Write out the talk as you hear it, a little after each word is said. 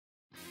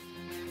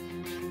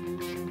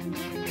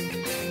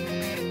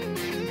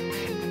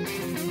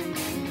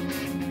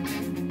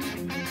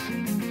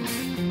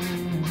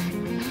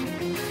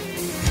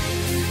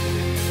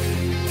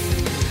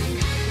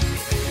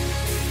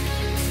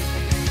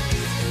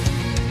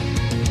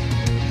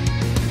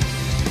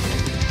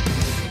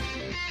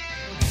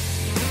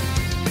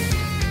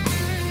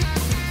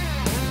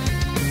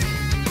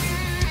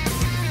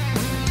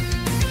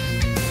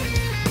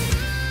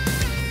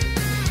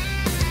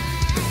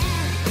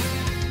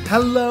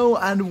Hello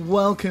and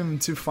welcome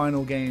to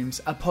Final Games,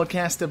 a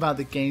podcast about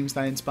the games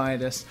that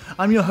inspired us.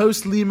 I'm your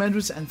host, Liam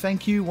Edwards, and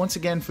thank you once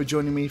again for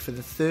joining me for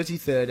the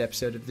 33rd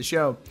episode of the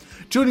show.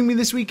 Joining me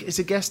this week is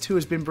a guest who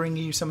has been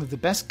bringing you some of the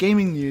best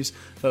gaming news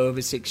for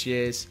over 6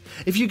 years.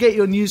 If you get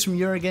your news from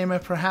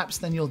Eurogamer, perhaps,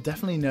 then you'll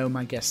definitely know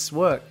my guest's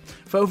work.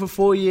 For over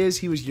 4 years,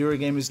 he was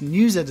Eurogamer's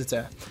news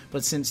editor,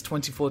 but since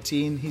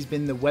 2014, he's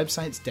been the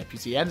website's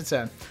deputy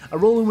editor, a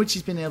role in which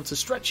he's been able to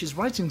stretch his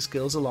writing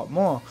skills a lot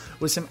more,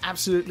 with some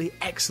absolutely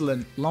excellent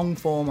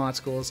long-form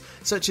articles,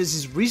 such as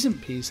his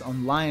recent piece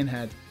on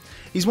Lionhead.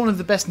 He's one of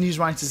the best news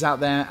writers out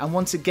there, and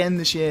once again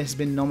this year has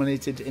been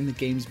nominated in the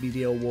Games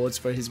Media Awards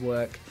for his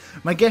work.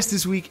 My guest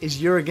this week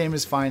is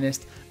Eurogamer's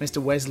finest, Mr.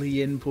 Wesley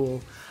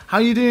Yin-Poole. How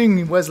are you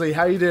doing, Wesley?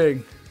 How are you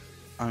doing?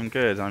 I'm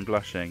good. I'm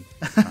blushing.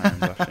 I'm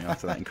blushing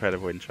after that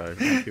incredible intro.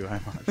 Thank you very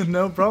much.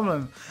 No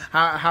problem.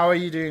 How are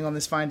you doing on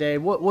this fine day?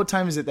 What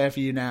time is it there for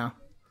you now?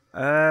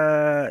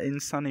 In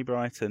sunny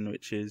Brighton,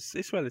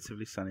 it's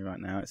relatively sunny right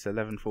now. It's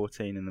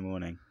 11:14 in the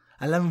morning.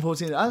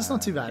 11:14. Oh, that's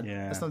not too bad.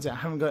 Yeah. That's not too.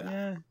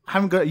 I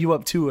haven't got you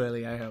up too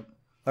early, I hope.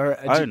 Or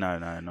No,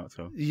 not at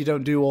all. You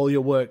don't do all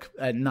your work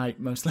at night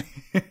mostly.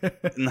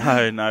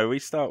 No. We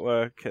start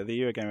work. The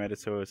Eurogamer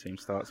editorial team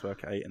starts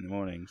work at 8 in the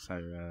morning.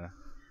 So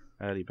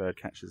early bird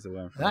catches the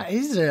worm. That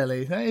is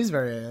early. That is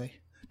very early.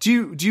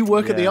 Do you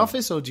work at the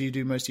office, or do you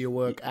do most of your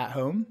work at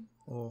home?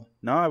 Or?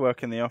 No, I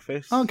work in the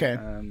office. Okay.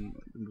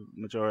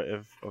 Majority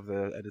of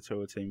the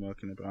editorial team work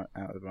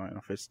out of the Brighton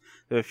office.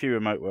 There are a few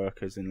remote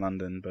workers in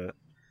London, but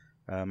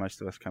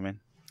most of us come in.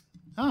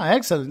 Oh,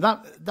 excellent!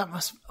 That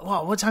must.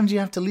 Wow, what time do you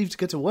have to leave to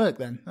go to work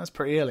then? That's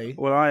pretty early.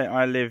 Well,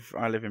 I live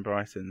in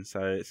Brighton,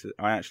 so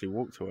I actually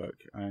walk to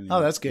work.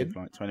 That's good.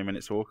 Like 20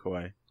 minutes walk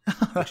away,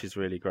 which is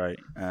really great.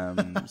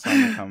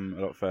 Some come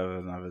a lot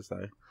further than others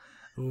though.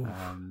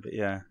 But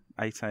yeah,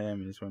 8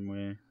 a.m. is when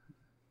we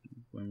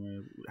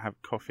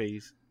have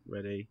coffees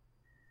ready,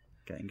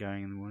 getting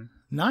going in the morning.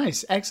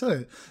 Nice,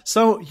 excellent.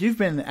 So you've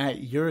been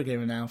at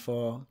Eurogamer now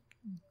for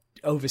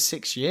over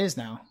 6 years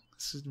now.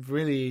 It's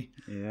really...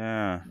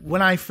 Yeah.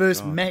 When I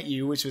first met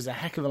you, which was a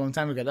heck of a long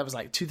time ago, that was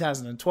like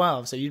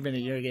 2012, so you've been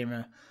at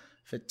Eurogamer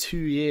for 2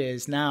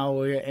 years. Now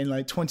we're in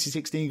like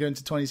 2016 going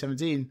to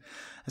 2017.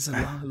 That's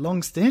a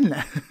long stint.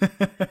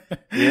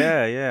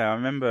 Yeah. I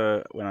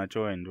remember when I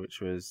joined,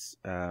 which was...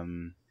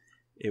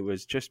 it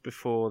was just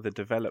before the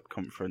Develop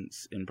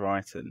conference in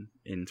Brighton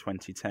in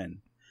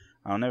 2010.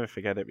 I'll never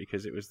forget it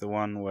because it was the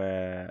one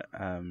where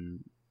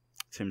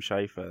Tim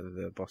Schafer,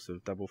 the boss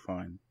of Double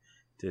Fine,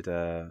 did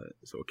a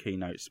sort of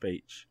keynote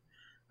speech.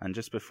 And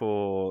just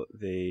before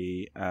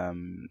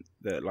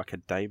like a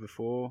day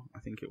before, I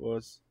think it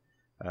was,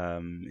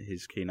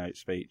 his keynote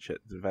speech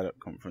at the Develop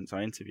conference,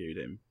 I interviewed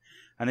him.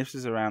 And this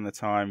was around the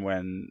time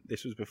when,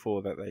 this was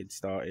before that they'd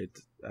started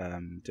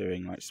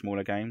doing like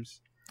smaller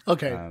games.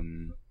 Okay.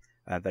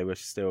 They had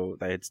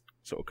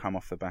sort of come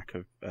off the back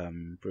of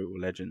Brutal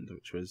Legend,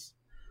 which was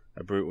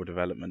a brutal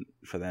development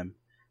for them.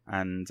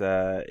 And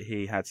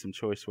he had some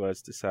choice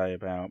words to say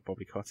about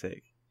Bobby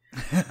Kotick.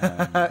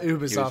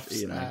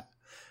 Ubisoft's... the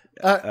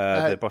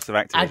boss of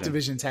Activision.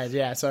 Activision's head,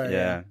 yeah, sorry.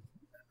 Yeah.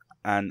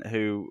 And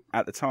who,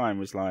 at the time,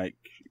 was like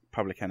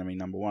public enemy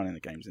number one in the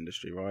games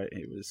industry, right?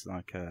 It was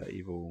like a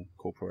evil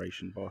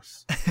corporation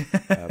boss,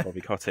 Bobby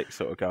Kotick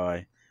sort of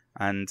guy.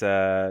 And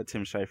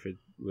Tim Schafer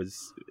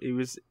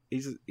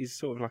he's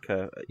sort of like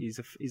he's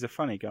a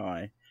funny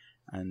guy,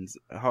 and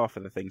half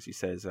of the things he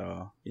says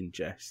are in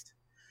jest.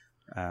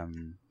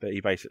 But he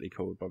basically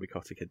called Bobby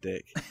Kotick a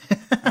dick.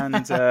 And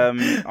I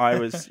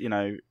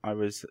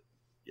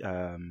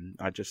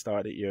just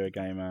started at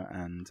Eurogamer,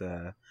 and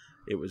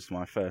it was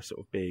my first sort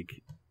of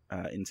big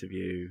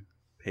interview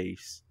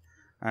piece,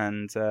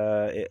 and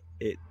it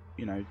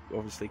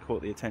obviously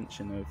caught the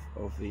attention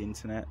of the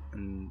internet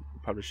and the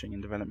publishing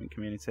and development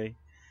community.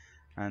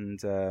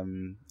 And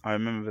I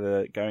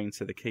remember going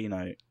to the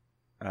keynote,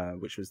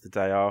 which was the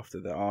day after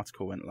the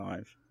article went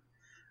live,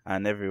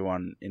 and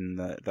everyone in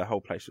the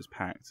whole place was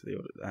packed.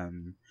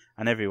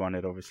 And everyone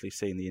had obviously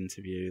seen the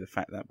interview, the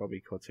fact that Bobby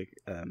Kotick,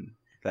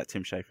 that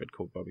Tim Schafer had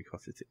called Bobby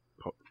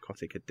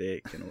Kotick a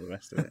dick, and all the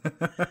rest of it.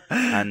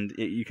 And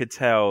you could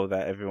tell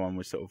that everyone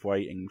was sort of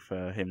waiting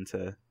for him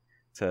to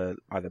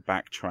either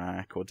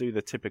backtrack or do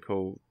the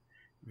typical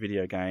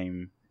video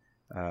game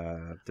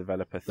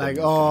developer thing.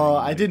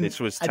 Like, this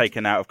was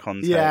taken out of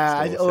context. Yeah,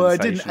 I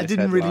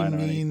didn't really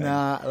mean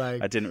that.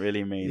 I didn't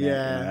really mean it.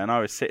 Yeah. And I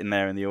was sitting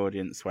there in the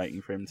audience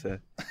waiting for him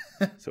to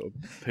sort of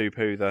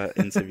poo-poo the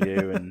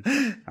interview,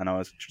 and I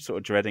was sort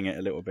of dreading it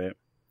a little bit.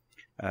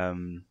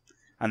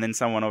 And then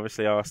someone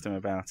obviously asked him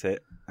about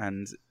it,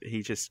 and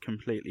he just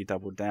completely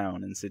doubled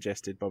down and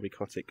suggested Bobby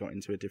Kotick got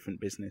into a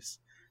different business,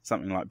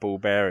 something like ball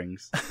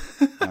bearings.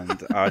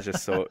 And I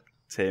just thought,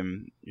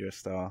 Tim, you're a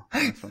star.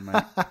 Nice one,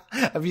 mate.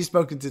 Have you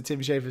spoken to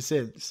Tim Schafer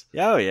since?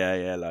 Oh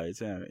yeah,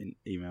 loads. Yeah, in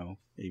email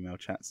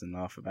chats and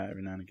laugh about it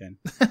every now and again.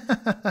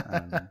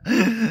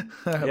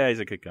 Yeah, he's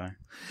a good guy.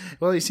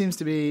 Well, he seems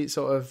to be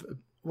sort of,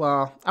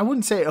 well, I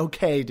wouldn't say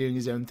okay doing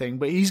his own thing,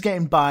 but he's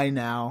getting by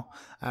now,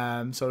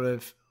 sort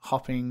of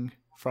hopping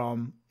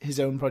from his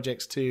own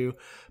projects to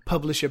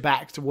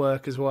publisher-backed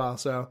work as well.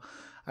 So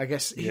I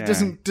guess he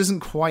doesn't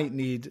quite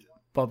need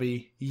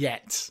Bobby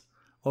yet,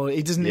 or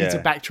he doesn't need to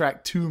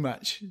backtrack too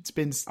much.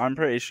 I'm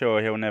pretty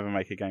sure he'll never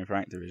make a game for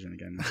Activision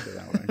again. Let's go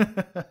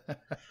that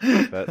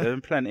way. But there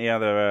are plenty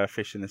other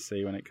fish in the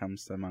sea when it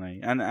comes to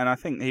money, and I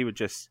think he would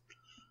just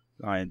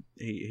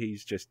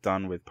he's just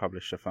done with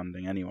publisher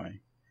funding anyway,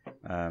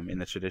 in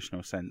the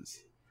traditional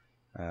sense.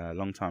 A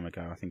long time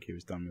ago, I think he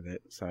was done with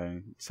it.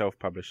 So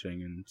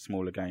self-publishing and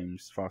smaller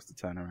games, faster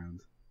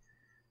turnaround.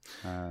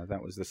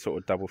 That was the sort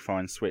of Double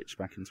Fine switch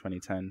back in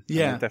 2010.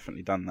 Yeah, they've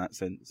definitely done that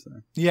since. So.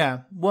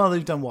 Yeah, well,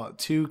 they've done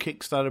 2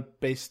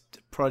 Kickstarter-based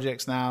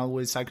projects now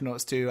with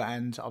Psychonauts 2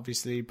 and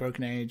obviously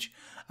Broken Age.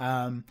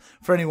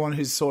 For anyone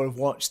who's sort of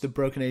watched the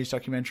Broken Age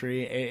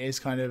documentary, it is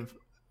kind of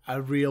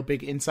a real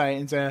big insight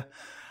into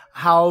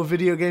how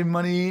video game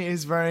money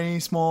is very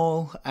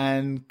small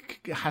and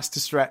has to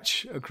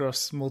stretch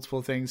across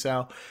multiple things.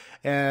 So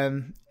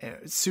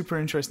it's super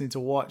interesting to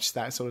watch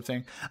that sort of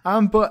thing.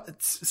 But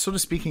sort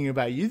of speaking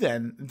about you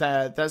then,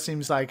 that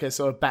seems like a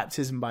sort of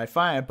baptism by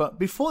fire. But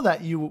before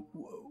that,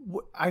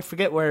 I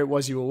forget where it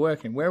was you were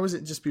working. Where was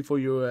it just before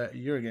you were a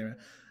Eurogamer?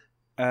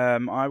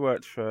 I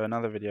worked for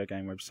another video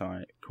game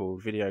website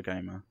called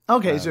Videogamer.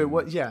 Okay, so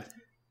what? Yeah.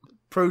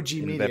 Pro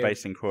G Media. They're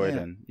based in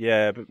Croydon.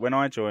 Yeah, but when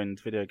I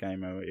joined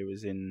Videogamer, it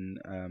was in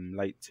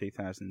late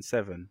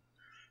 2007.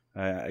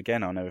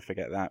 Again, I'll never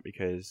forget that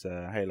because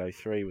Halo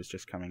 3 was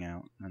just coming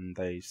out, and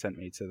they sent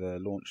me to the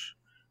launch,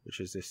 which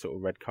is this sort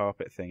of red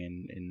carpet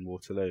thing in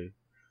Waterloo,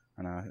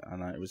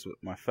 and it was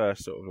my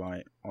first sort of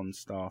like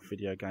on-staff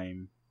video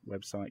game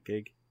website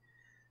gig,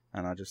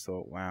 and I just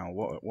thought, wow,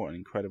 what an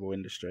incredible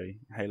industry.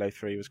 Halo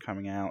 3 was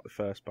coming out, the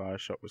first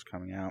BioShock was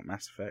coming out,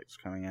 Mass Effect was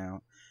coming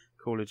out,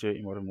 Call of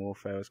Duty Modern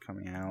Warfare was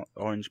coming out,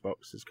 Orange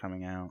Box is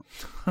coming out,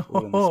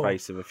 all in the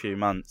space of a few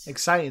months.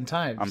 Exciting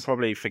times. I'm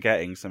probably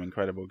forgetting some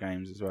incredible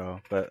games as well,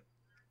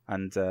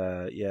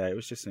 it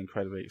was just an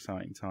incredibly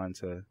exciting time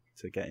to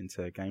get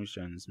into games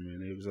journalism.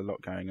 Really, there was a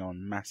lot going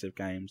on, massive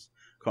games,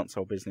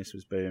 console business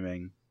was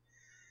booming,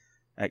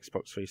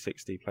 Xbox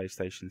 360,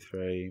 PlayStation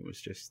 3, it was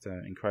just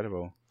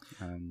incredible.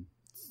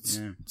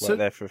 Worked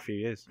there for a few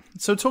years.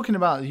 So talking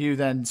about you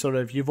then, sort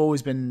of, you've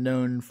always been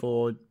known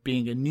for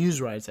being a news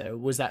writer.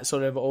 Was that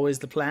sort of always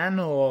the plan,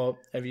 or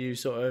have you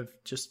sort of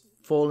just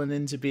fallen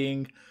into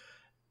being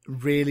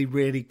really,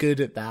 really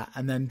good at that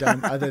and then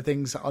done other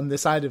things on the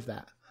side of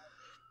that?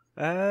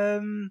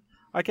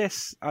 I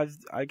guess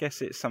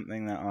it's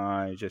something that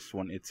I just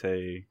wanted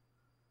to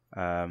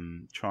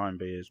try and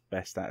be as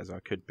best at as I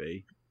could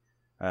be,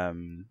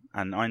 and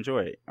I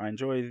enjoy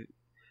it.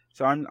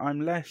 So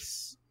I'm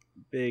less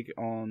big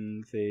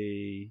on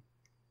the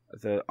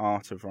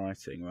art of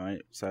writing,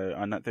 right? So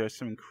I know there are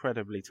some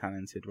incredibly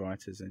talented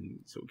writers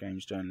in sort of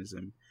games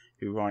journalism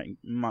who write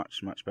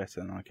much better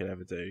than I could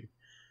ever do.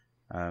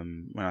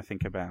 When I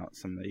think about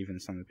some of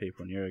the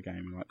people in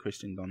Eurogamer, like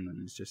Christian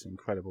Donlan is just an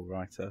incredible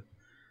writer,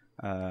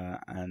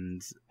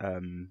 and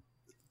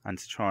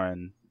to try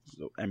and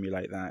sort of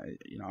emulate that,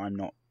 I'm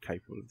not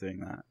capable of doing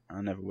that.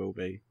 I never will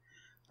be.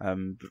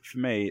 But for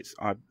me,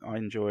 I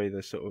enjoy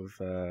the sort of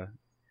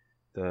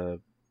the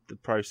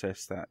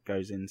process that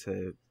goes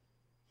into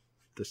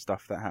the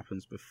stuff that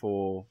happens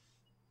before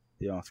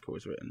the article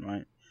is written,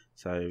 right?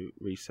 So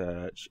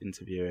research,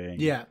 interviewing,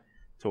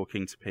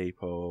 talking to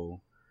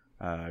people,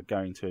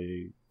 going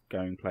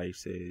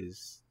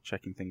places,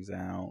 checking things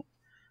out,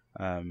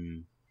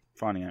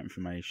 finding out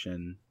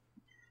information,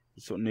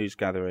 sort of news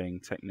gathering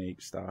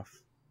technique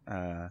stuff.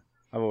 I've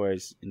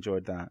always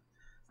enjoyed that,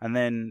 and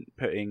then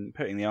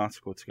putting the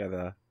article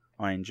together.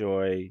 I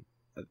enjoy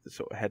the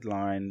sort of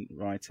headline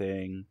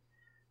writing.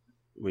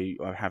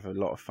 I have a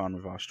lot of fun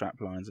with our strap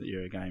lines at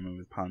Eurogamer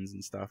with puns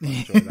and stuff. I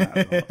enjoy that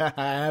a lot.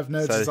 I have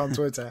noticed on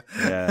Twitter.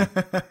 Yeah.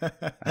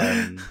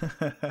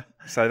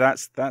 So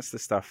that's the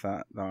stuff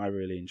that I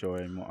really enjoy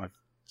and what I've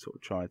sort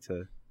of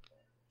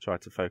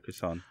tried to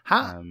focus on.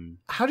 How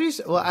do you?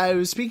 Well, I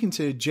was speaking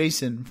to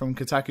Jason from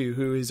Kotaku,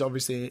 who is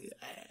obviously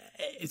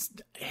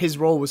his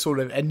role was sort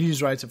of a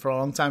news writer for a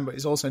long time, but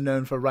he's also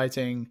known for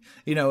writing,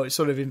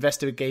 sort of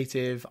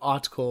investigative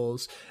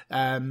articles.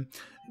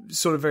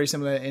 Sort of very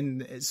similar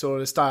in sort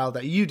of style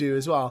that you do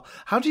as well.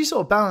 How do you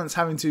sort of balance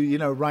having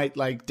to, write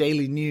like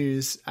daily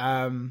news,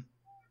 and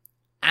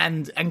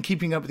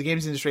keeping up with the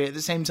games industry at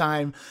the same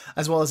time,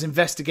 as well as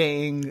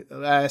investigating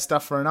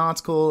stuff for an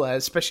article,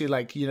 especially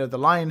like, the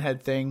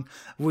Lionhead thing?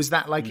 Was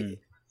that like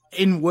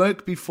in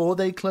work before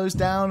they closed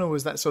down, or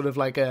was that sort of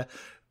like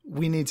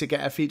we need to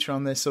get a feature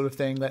on this sort of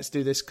thing, let's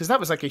do this? Because that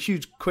was like a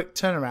huge quick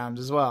turnaround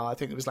as well. I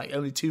think it was like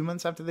only 2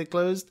 months after they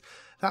closed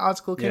that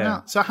article came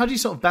out. So how do you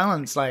sort of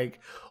balance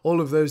like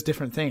all of those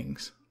different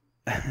things?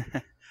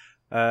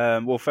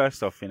 Well,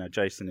 first off,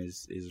 Jason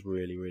is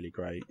really, really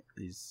great.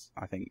 He's,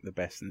 I think, the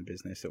best in the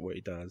business at what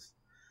he does.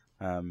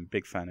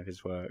 Big fan of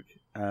his work.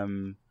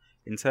 In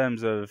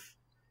terms of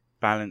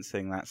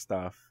balancing that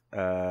stuff,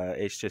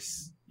 it's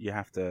just you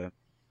have to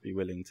be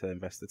willing to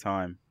invest the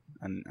time,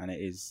 and it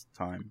is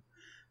time.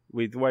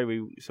 The way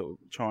we sort of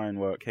try and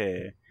work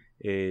here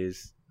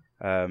is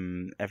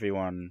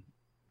everyone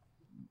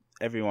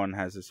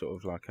has a sort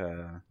of like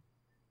a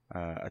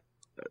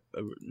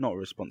not a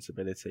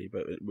responsibility,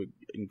 but we're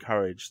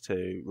encouraged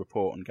to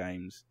report on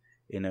games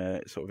in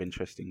a sort of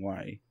interesting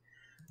way,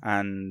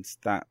 and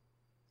that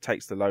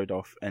takes the load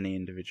off any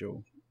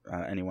individual,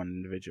 any one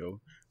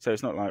individual. So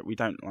it's not like we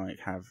don't like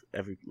have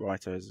every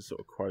writer has a sort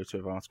of quota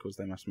of articles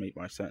they must meet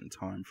by a certain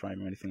time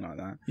frame or anything like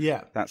that.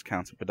 Yeah, that's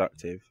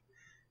counterproductive.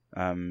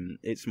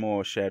 It's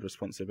more shared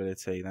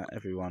responsibility that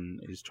everyone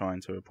is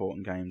trying to report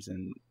on games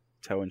and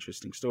tell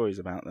interesting stories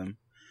about them.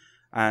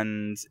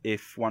 And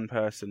if one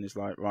person is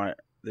like, right,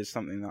 there's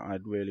something that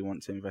I'd really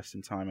want to invest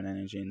some time and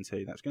energy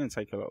into, that's going to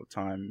take a lot of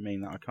time, mean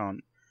that I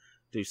can't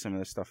do some of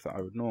the stuff that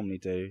I would normally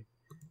do.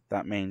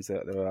 That means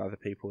that there are other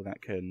people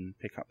that can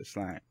pick up the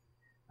slack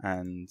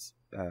and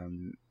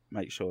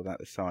make sure that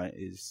the site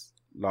is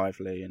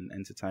lively and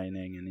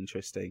entertaining and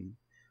interesting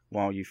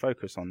while you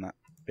focus on that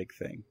big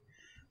thing.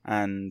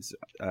 And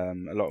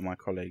a lot of my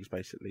colleagues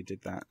basically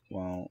did that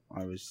while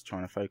I was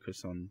trying to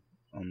focus on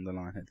the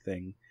Lionhead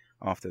thing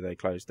after they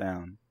closed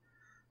down.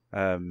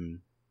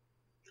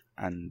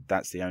 And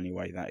that's the only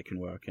way that it can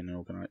work in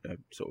a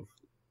sort of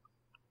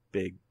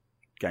big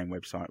game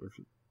website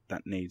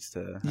that needs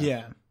to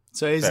have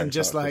So it isn't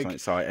just like on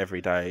its site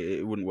every day.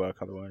 It wouldn't work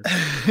otherwise.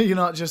 You're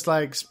not just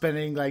like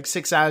spending like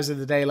 6 hours of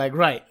the day like,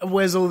 right,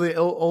 where's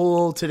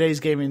all today's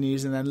gaming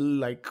news, and then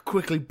like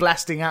quickly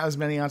blasting out as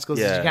many articles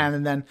as you can,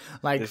 and then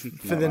like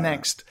for the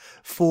next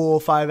 4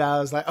 or 5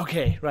 hours, like,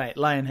 okay, right,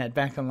 Lionhead,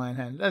 back on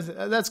Lionhead.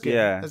 That's good.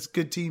 Yeah. That's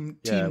good team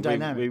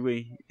dynamic.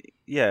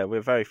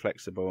 We're very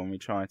flexible, and we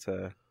try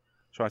to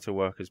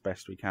work as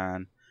best we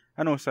can.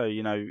 And also,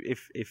 you know,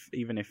 if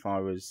even I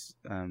was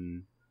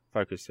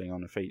focusing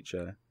on a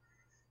feature,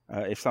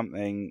 if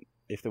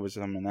there was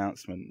some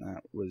announcement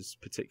that was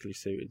particularly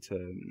suited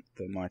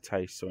to my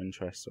tastes or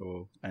interests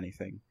or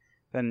anything,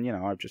 then, you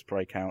know, I'd just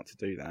break out to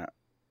do that.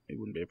 It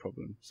wouldn't be a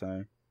problem.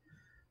 So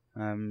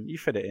you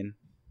fit it in.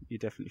 You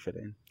definitely fit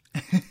it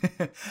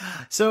in.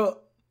 So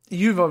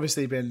you've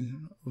obviously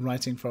been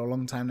writing for a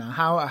long time now.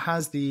 How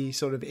has the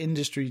sort of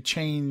industry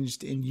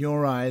changed in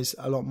your eyes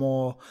a lot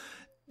more?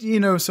 You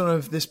know, sort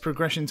of this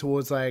progression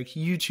towards like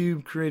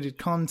YouTube created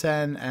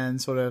content and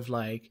sort of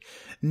like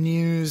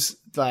news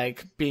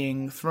like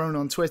being thrown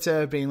on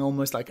Twitter, being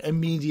almost like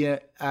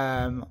immediate,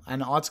 and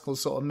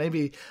articles sort of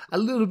maybe a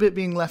little bit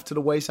being left to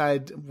the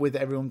wayside with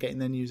everyone getting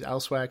their news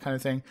elsewhere kind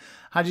of thing.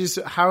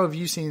 How have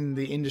you seen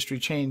the industry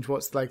change?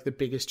 What's like the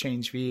biggest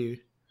change for you?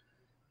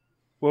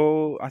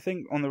 Well, I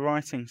think on the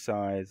writing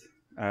side,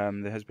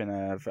 there has been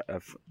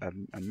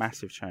a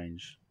massive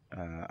change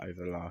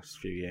over the last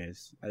few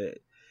years.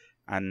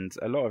 And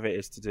a lot of it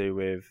is to do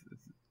with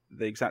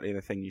exactly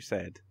the thing you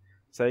said.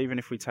 So even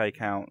if we take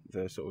out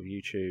the sort of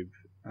YouTube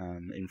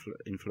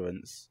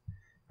influence,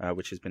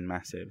 which has been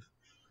massive,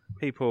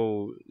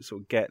 people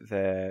sort of get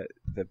the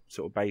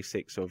sort of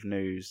basics of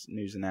news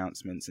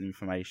announcements and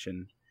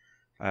information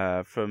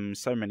from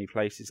so many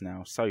places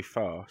now, so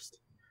fast,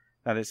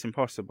 that it's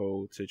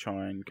impossible to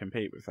try and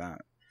compete with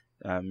that.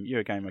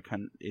 Eurogamer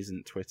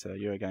isn't Twitter.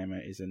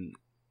 Eurogamer isn't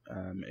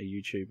a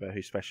YouTuber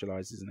who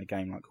specialises in a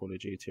game like Call of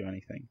Duty or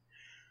anything.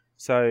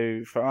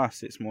 So for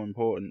us, it's more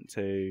important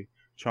to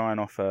try and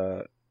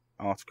offer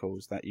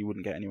articles that you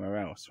wouldn't get anywhere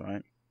else,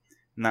 right?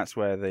 And that's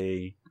where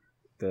the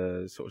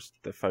sort of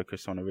the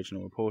focus on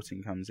original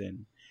reporting comes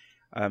in.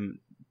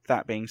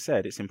 That being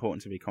said, it's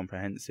important to be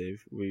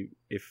comprehensive.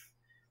 If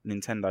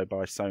Nintendo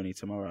buys Sony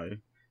tomorrow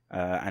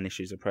and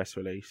issues a press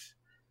release,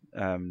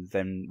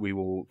 then we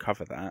will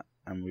cover that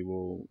and we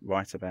will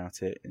write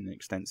about it in an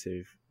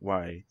extensive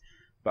way.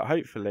 But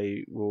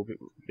hopefully we'll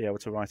be able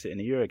to write it in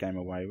a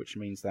Eurogamer way, which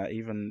means that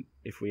even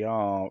if we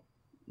are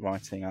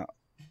writing a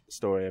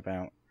story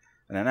about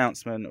an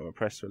announcement or a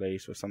press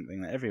release or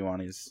something that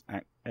everyone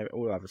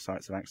all other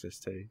sites have access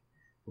to,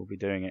 we'll be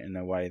doing it in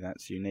a way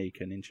that's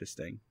unique and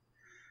interesting.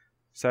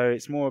 So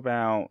it's more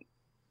about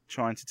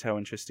trying to tell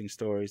interesting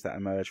stories that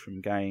emerge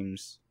from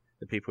games,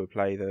 the people who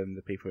play them,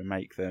 the people who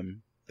make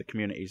them, the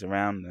communities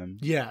around them.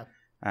 Yeah.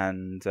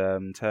 And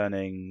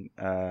turning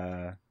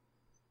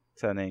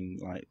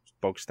like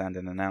bog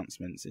standard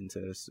announcements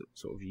into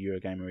sort of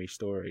Eurogamer-y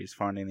stories,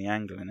 finding the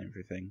angle and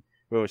everything.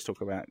 We always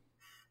talk about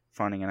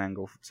finding an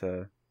angle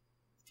to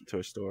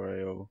a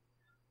story or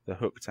the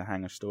hook to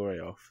hang a story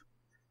off.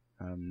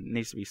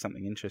 Needs to be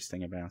something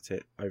interesting about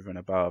it over and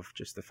above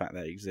just the fact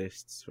that it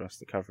exists for us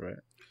to cover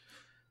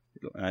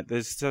it.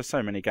 There's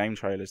so many game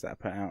trailers that are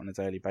put out on a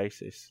daily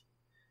basis.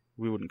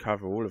 We wouldn't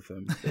cover all of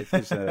them. If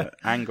there's an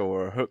angle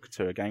or a hook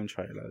to a game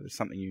trailer, there's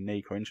something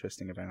unique or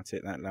interesting about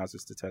it that allows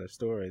us to tell a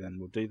story, then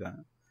we'll do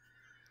that.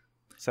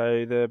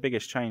 So the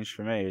biggest change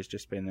for me has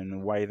just been in the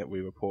way that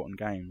we report on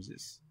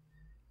games.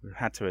 We've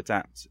had to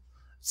adapt.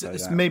 So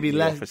it's maybe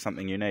less for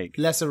something unique.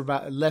 Less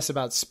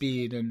about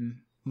speed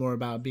and more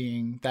about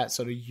being that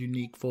sort of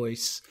unique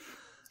voice.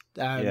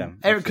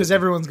 Because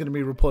everyone's going to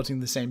be reporting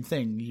the same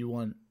thing. You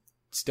want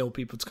still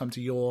people to come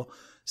to your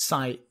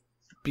site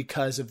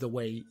because of the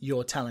way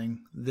you're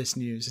telling this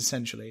news,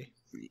 essentially.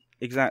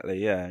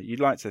 Exactly, yeah. You'd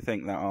like to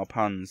think that our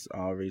puns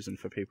are a reason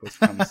for people to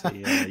come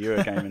see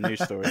Eurogamer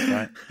news stories,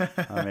 right?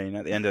 I mean,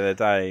 at the end of the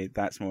day,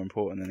 that's more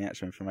important than the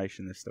actual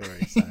information in the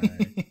story. So.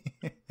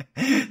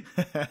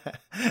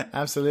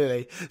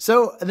 Absolutely.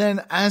 So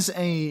then, as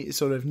a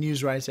sort of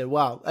news writer,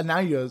 well, and now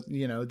you're,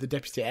 the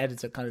deputy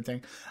editor kind of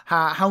thing.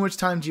 How much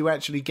time do you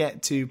actually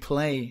get to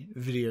play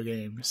video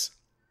games?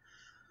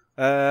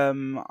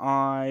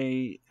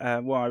 I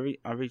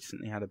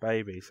recently had a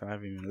baby, so I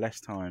have even less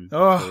time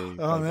to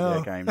play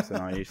video games than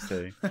I used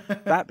to.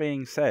 That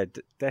being said,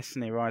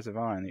 Destiny: Rise of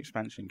Iron, the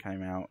expansion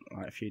came out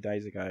like a few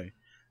days ago,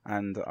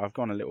 and I've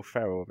gone a little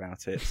feral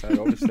about it. So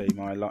obviously,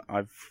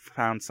 I've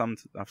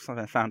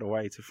found a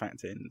way to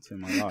factor it into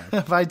my life.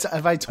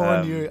 Have I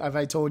torn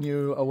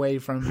you away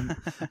from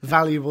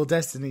valuable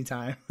Destiny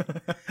time?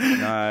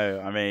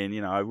 No, I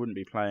mean, I wouldn't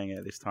be playing it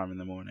at this time in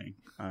the morning.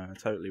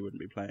 Totally wouldn't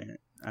be playing it.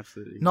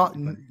 Absolutely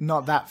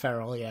not that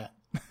feral yet.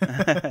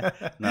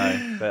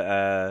 No,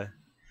 but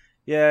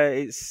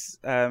it's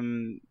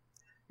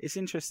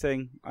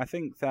interesting. I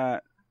think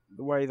that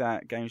the way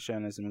that games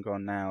journalism has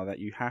gone now, that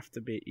you have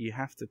to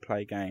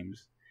play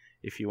games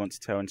if you want to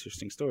tell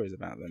interesting stories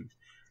about them.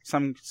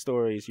 Some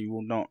stories you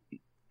will not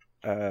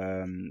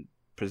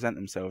present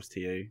themselves to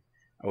you,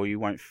 or you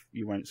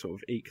won't sort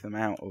of eke them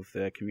out of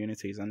the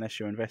communities unless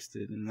you're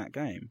invested in that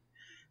game.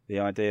 The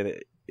idea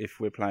that if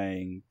we're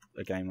playing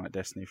a game like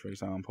Destiny, for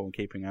example, and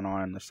keeping an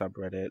eye on the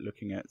subreddit,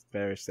 looking at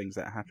various things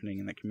that are happening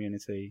in the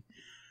community,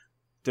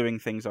 doing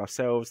things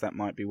ourselves that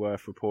might be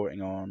worth reporting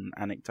on,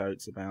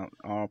 anecdotes about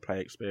our play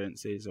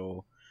experiences,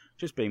 or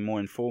just being more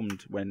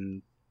informed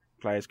when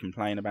players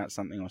complain about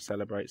something or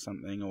celebrate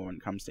something, or when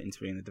it comes to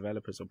interviewing the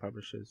developers or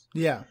publishers.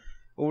 Yeah.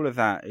 All of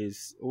that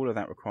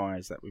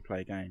requires that we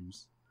play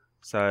games.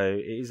 So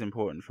it is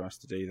important for us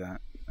to do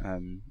that.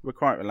 We're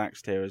quite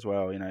relaxed here as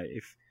well.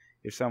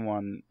 If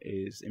someone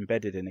is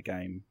embedded in a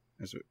game,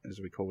 as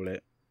we call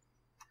it,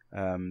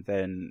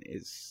 then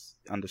it's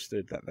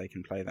understood that they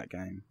can play that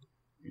game,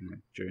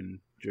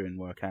 during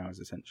work hours.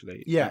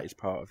 Essentially, that is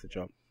part of the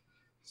job.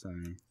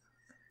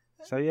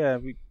 So yeah,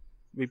 we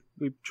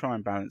try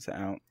and balance it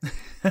out.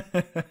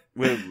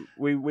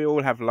 we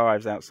all have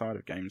lives outside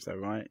of games, though,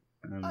 right?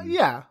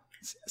 Yeah,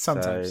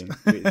 sometimes.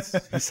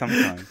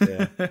 Sometimes,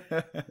 yeah.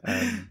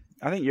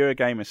 I think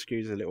Eurogamer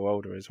skews a little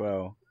older as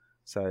well.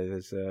 So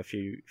there's a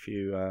few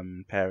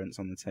parents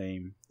on the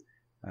team.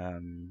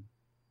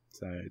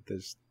 So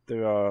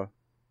there are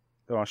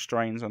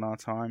strains on our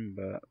time,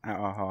 but at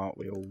our heart,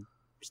 we all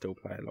still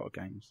play a lot of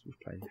games. We've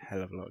played a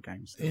hell of a lot of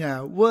games.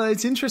 Yeah, well,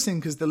 it's interesting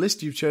because the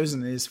list you've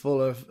chosen is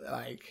full of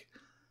like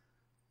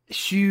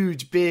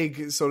huge,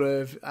 big sort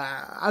of.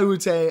 I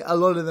would say a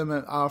lot of them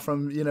are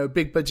from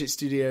big budget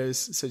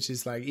studios such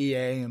as like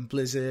EA and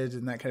Blizzard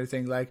and that kind of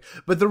thing. Like,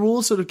 but they're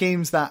all sort of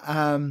games that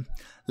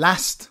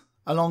last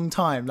a long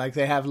time. Like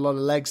they have a lot of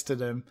legs to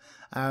them,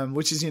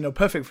 which is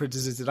perfect for a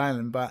deserted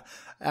island. But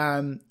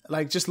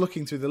like just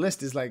looking through the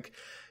list is like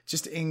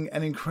just an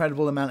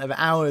incredible amount of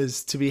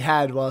hours to be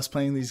had whilst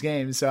playing these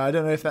games. So I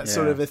don't know if that's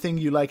sort of a thing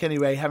you like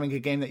anyway, having a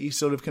game that you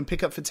sort of can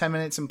pick up for 10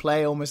 minutes and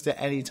play almost at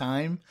any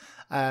time,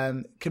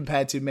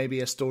 compared to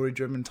maybe a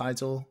story-driven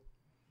title.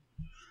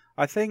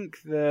 I think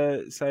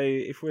so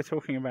if we're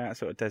talking about a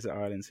sort of desert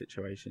island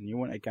situation, you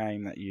want a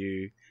game that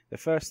the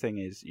first thing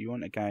is you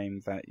want a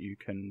game that you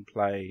can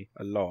play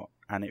a lot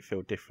and it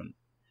feel different.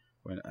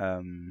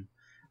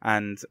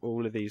 And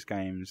all of these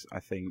games, I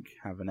think,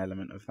 have an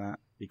element of that,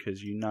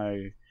 because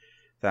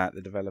that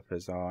the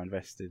developers are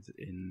invested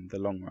in the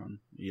long run.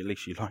 At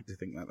least you like to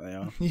think that they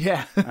are.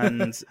 Yeah.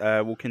 And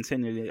we'll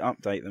continually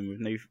update them with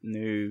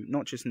new,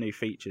 not just new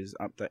features,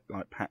 update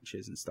like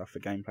patches and stuff for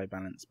gameplay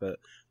balance, but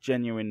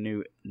genuine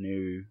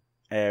new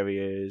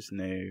areas,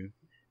 new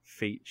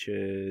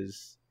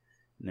features,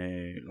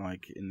 new,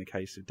 like in the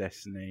case of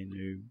Destiny,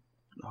 new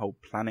whole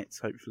planets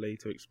hopefully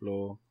to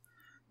explore.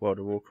 World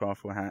of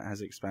Warcraft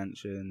has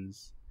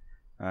expansions,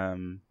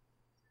 and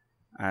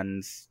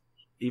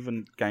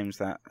even games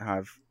that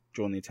have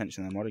drawn the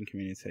attention of the modding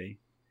community.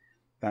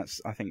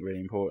 That's, I think, really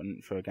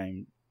important for a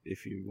game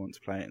if you want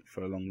to play it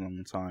for a long,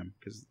 long time.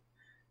 Because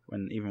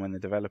even when the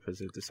developers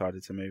have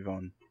decided to move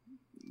on,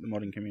 the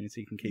modding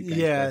community can keep games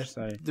fresh.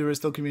 So there are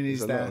still communities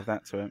there. There's a lot of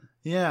that to it.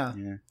 Yeah.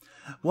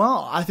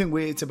 Well, I think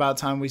it's about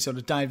time we sort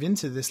of dive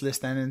into this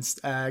list then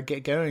and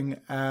get going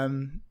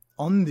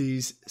on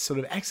these sort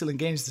of excellent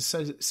games.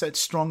 There's such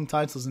strong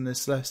titles in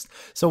this list.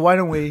 So why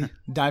don't we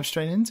dive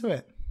straight into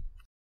it?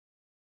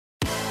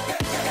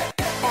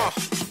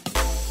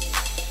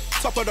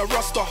 Top of the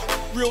roster,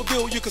 real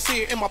deal, you can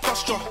see it in my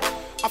posture.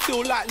 I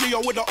feel like Leo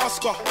with an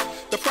Oscar.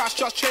 The price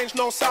just changed,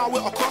 no sound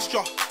with a cost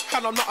ya.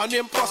 And I'm not an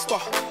imposter.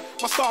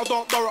 My style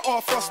don't borrow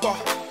or foster.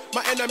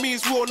 My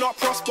enemies will not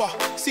prosper.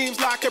 Seems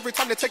like every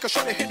time they take a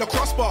shot, they hit the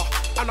crossbar.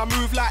 And I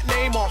move like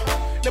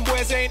Neymar. Them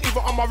boys ain't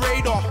even on my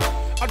radar.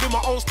 I do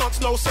my own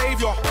stunts, no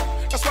savior.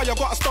 That's why you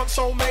got a stunt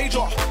so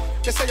major.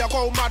 They say I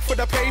go mad for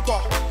the paper.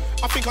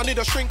 I think I need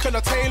a shrink and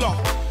a tailor,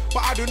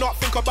 but I do not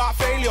think about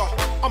failure.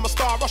 I'm a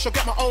star, I should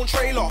get my own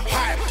trailer.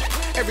 Hype.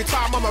 Every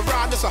time I'm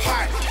around, it's a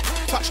hype.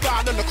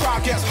 Touchdown and the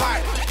crowd gets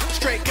hype.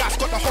 Straight gas,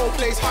 got the whole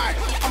place hype.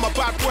 I'm a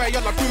bad boy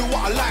and I do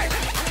what I like.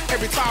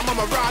 Every time I'm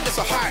around, it's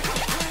a hype.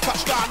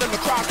 Touchdown and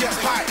the crowd gets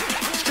hype.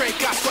 Straight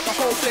gas, got the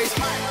whole place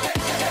hype.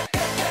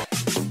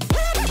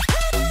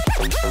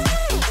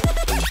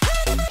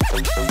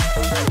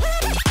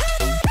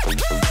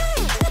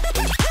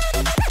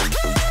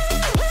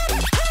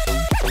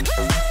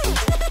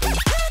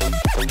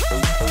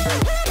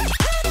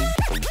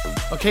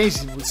 Okay,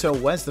 so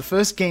Wes, the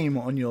first game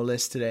on your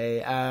list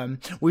today,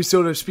 we were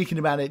sort of speaking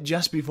about it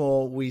just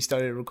before we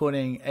started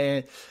recording.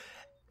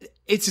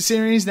 It's a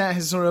series that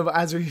has sort of,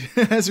 as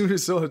we were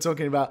sort of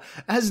talking about,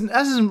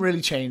 hasn't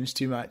really changed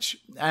too much.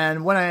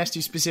 And when I asked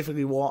you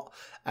specifically what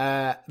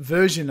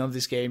version of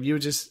this game, you were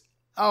just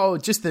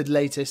the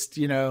latest,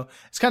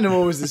 it's kind of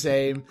always the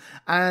same.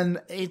 And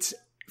it's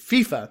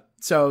FIFA.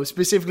 So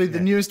specifically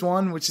the newest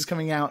one, which is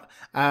coming out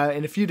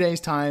in a few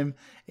days' time,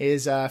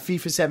 is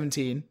FIFA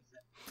 17.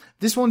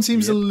 This one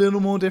seems a little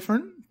more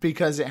different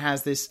because it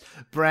has this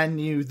brand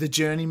new The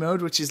Journey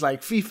mode, which is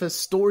like FIFA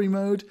story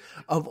mode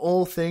of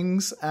all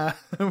things,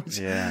 which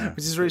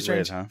is really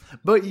strange. Weird, huh?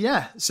 But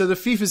yeah, so the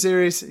FIFA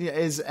series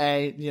is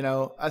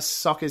a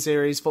soccer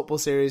series, football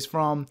series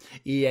from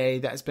EA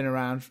that's been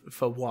around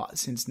for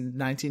since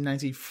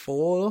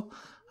 1994,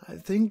 I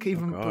think,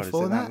 even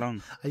before that.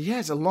 Long? Yeah,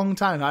 it's a long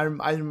time.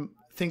 I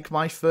think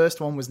my first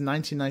one was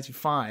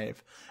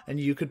 1995, and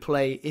you could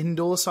play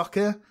indoor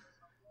soccer.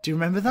 Do you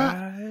remember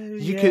that?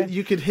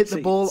 You could hit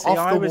the ball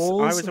off the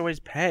walls. I was always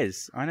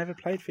PES. I never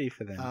played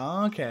FIFA then.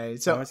 Oh, okay.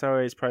 So I was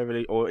always Pro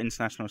League or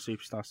International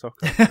Superstar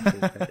Soccer.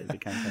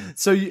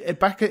 So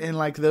back in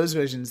like those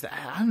versions,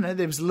 I don't know,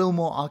 there was a little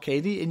more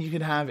arcadey, and you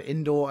could have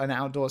indoor and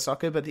outdoor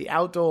soccer. But the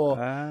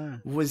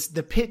outdoor was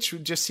the pitch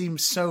just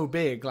seemed so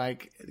big,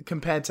 like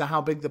compared to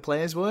how big the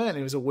players were, and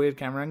it was a weird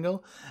camera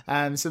angle.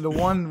 So the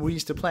one we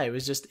used to play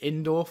was just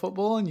indoor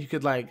football, and you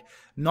could like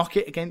knock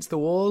it against the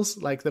walls,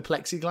 like the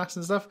plexiglass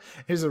and stuff.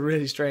 It was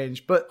really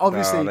strange, but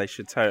obviously they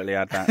should totally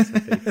add that to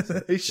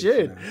FIFA. They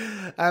should.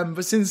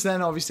 But since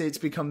then, obviously, it's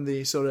become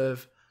the sort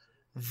of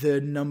the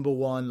number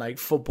one like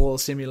football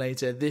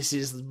simulator. This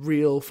is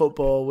real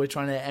football. We're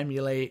trying to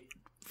emulate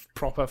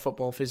proper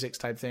football physics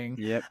type thing.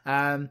 Yep.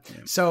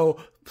 So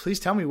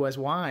please tell me, Wes,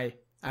 why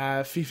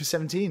FIFA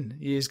 17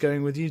 is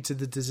going with you to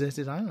the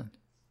deserted island?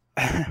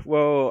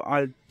 Well,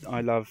 I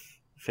love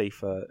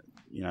FIFA.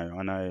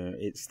 I know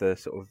it's the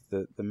sort of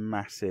the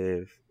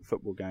massive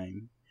football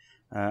game,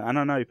 and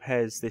I know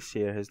PES this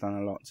year has done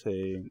a lot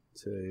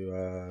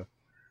to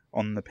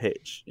on the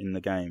pitch in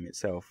the game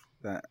itself.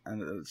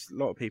 And a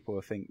lot of people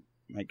I think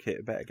make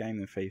it a better game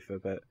than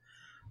FIFA, but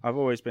I've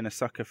always been a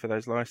sucker for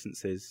those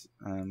licenses.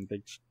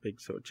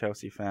 Big sort of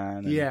Chelsea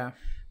fan. And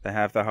they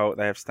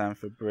have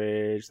Stamford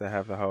Bridge. They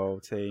have the whole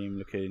team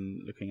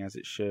looking as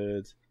it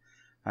should,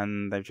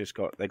 and they've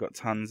got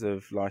tons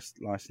of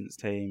licensed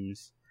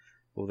teams.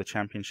 All the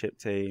championship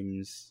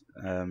teams.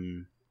 I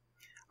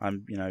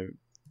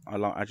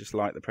just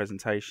like the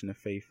presentation of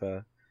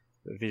FIFA.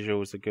 The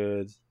visuals are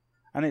good,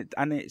 and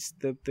it's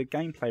the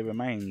gameplay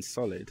remains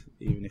solid,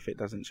 even if it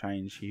doesn't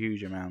change a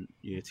huge amount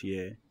year to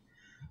year.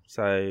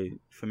 So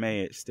for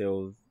me, it's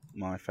still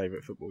my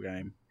favourite football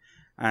game,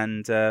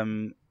 and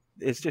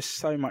there's just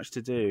so much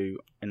to do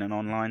in an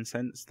online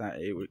sense that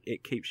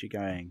it keeps you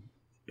going.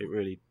 It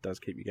really does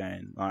keep you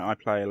going. I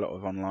play a lot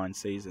of online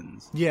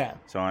seasons. Yeah.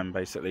 So I'm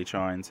basically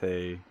trying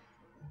to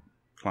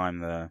climb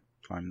the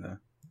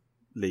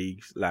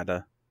league's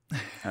ladder,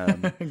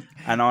 and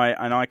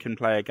I can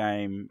play a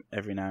game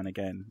every now and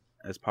again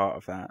as part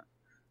of that.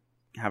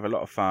 Have a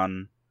lot of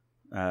fun,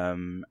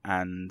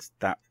 and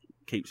that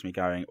keeps me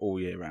going all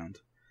year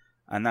round.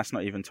 And that's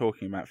not even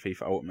talking about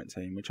FIFA Ultimate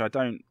Team, which I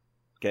don't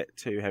get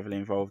too heavily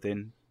involved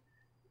in.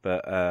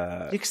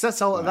 But because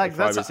that's all. Like, if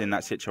I was in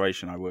that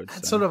situation, I would.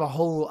 That's sort of a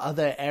whole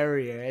other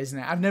area, isn't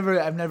it? I've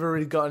never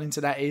really gotten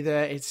into that either.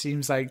 It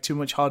seems like too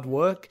much hard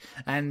work,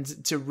 and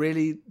to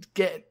really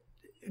get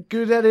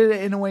good at it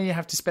in a way, you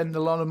have to spend a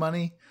lot of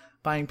money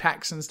buying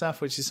packs and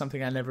stuff, which is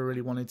something I never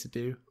really wanted to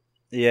do.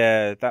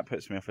 Yeah, that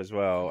puts me off as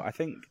well. I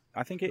think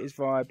it is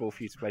viable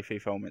for you to play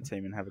FIFA Ultimate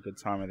Team and have a good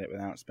time with it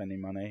without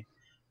spending money.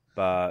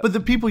 But the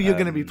people you're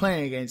going to be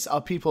playing against are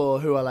people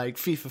who are like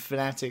FIFA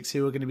fanatics,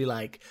 who are going to be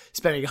like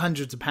spending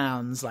hundreds of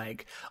pounds.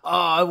 Like,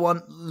 I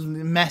want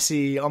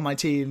Messi on my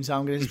team, so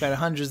I'm going to spend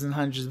hundreds and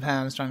hundreds of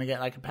pounds trying to get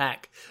like a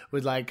pack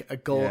with like a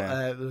goal,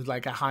 with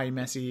like a high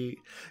Messi.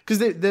 Because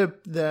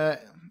the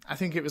I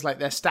think it was like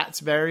their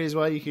stats vary as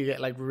well. You could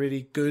get like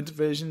really good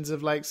versions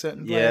of like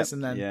certain players,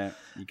 and then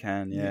you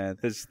can. Yeah,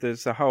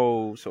 there's a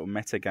whole sort of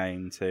meta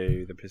game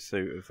to the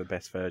pursuit of the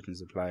best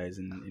versions of players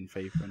in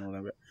FIFA and all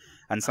that.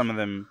 And some of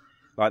them,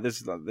 like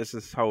there's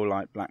this whole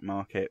like black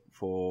market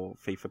for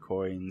FIFA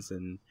coins,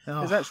 and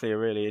there's actually a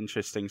really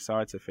interesting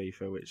side to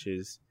FIFA, which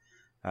is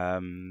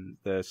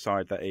the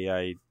side that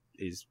EA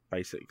is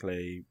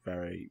basically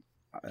very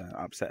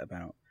upset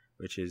about,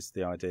 which is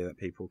the idea that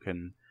people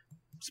can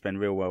spend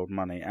real world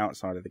money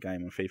outside of the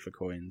game on FIFA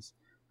coins,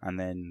 and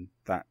then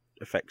that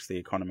affects the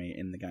economy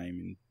in the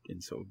game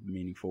in sort of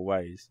meaningful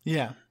ways.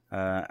 Yeah.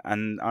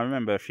 And I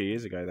remember a few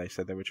years ago they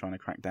said they were trying to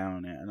crack down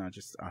on it, and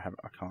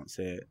I can't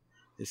see it.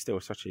 It's still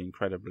such an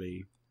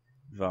incredibly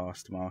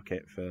vast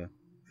market for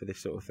this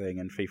sort of thing,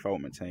 and FIFA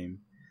Ultimate Team,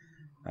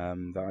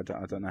 that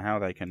I don't know how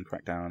they can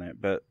crack down on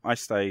it. But I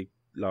stay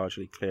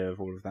largely clear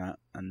of all of that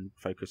and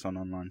focus on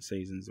online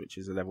seasons, which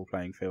is a level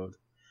playing field.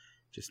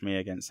 Just me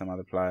against some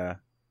other player,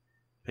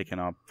 picking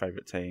our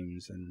favourite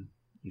teams and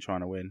trying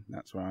to win.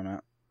 That's where I'm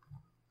at.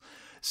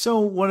 So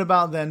what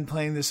about then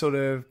playing this sort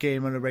of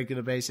game on a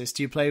regular basis?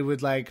 Do you play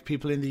with like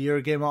people in the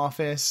Eurogamer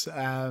office?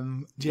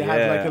 Do you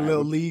have like a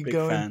little league big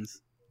going?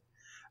 Fans.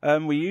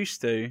 We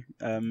used to.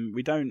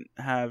 We don't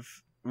have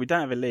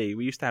a league.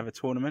 We used to have a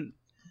tournament.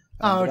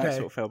 Okay. That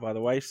sort of fell by the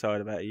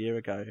wayside about a year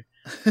ago.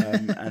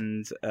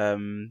 And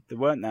there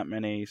weren't that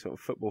many sort of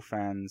football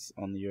fans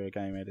on the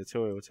Eurogamer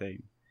editorial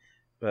team.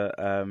 But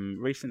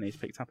recently it's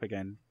picked up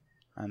again,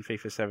 and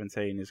FIFA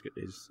 17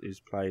 is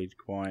played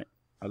quite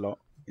a lot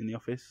in the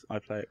office. I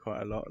play it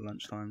quite a lot at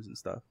lunchtimes and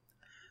stuff.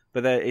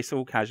 But it's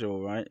all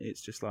casual, right?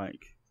 It's just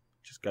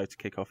go to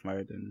kick-off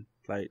mode and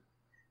play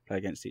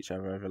against each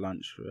other over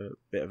lunch for a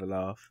bit of a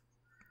laugh.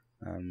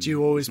 Do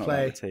you always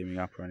play like teaming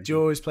up or anything? Do you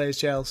always play as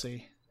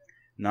Chelsea?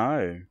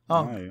 No.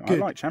 Good. I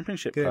like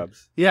Championship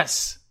clubs.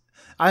 Yes,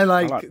 I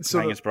like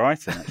playing as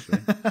Brighton actually.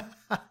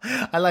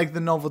 I like the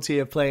novelty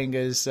of playing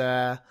as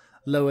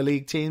lower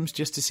league teams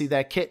just to see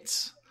their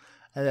kits.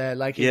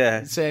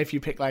 Say if you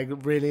pick like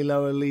really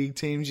lower league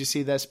teams, you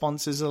see their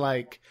sponsors are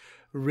like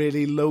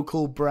really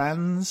local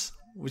brands,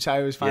 which I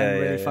always find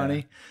really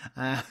funny.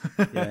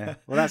 Yeah,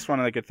 well, that's one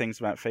of the good things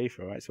about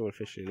FIFA, right? It's all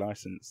officially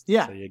licensed.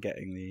 Yeah, so you're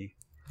getting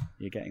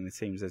the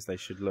teams as they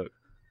should look.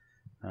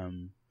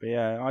 But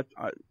yeah,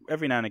 I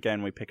every now and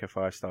again we pick a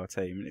 5-star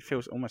team, and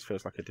it almost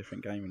feels like a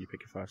different game when you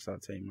pick a 5-star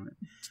team. Right?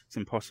 It's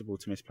impossible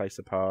to misplace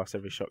a pass.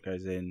 Every shot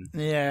goes in.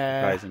 Yeah,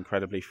 it plays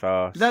incredibly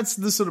fast. That's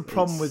the sort of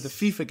problem with the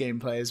FIFA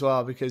gameplay as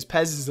well, because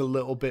PES is a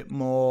little bit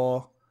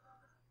more,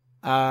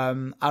 I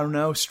don't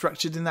know,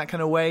 structured in that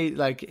kind of way.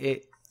 Like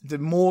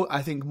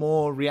I think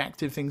more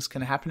reactive things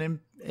can happen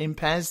in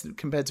PES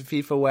compared to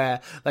FIFA,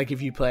 where like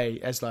if you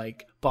play as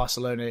like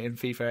Barcelona in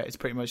FIFA, it's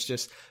pretty much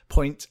just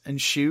point and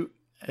shoot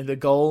the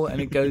goal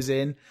and it goes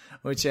in,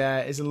 which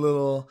is a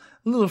little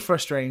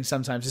frustrating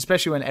sometimes,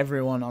 especially when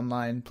everyone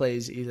online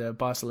plays either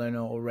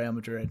Barcelona or Real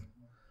Madrid.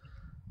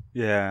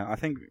 Yeah, I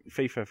think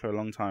FIFA for a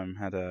long time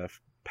had a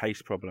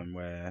pace problem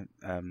where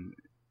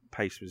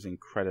pace was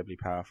incredibly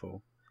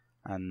powerful,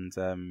 and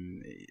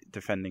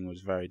defending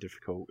was very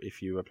difficult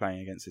if you were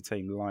playing against a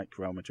team like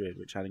Real Madrid,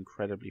 which had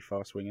incredibly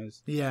fast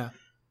wingers. Yeah.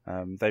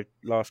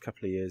 Last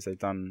couple of years they've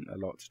done a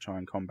lot to try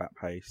and combat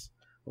pace.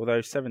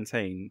 Although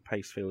 17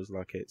 pace feels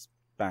like it's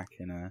back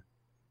in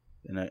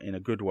a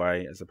good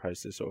way as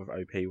opposed to sort of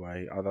OP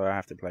way. Although I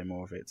have to play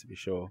more of it to be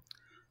sure.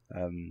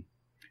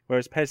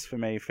 Whereas PES for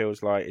me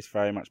feels like it's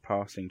very much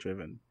passing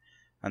driven,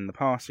 and the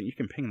passing you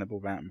can ping the ball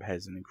about in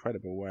PES in an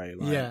incredible way.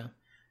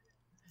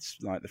 It's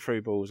like the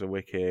through balls are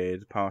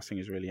wicked. Passing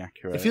is really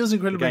accurate. It feels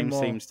incredibly The game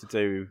seems to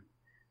do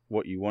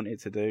what you want it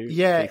to do.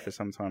 Yeah. FIFA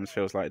sometimes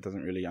feels like it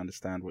doesn't really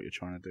understand what you're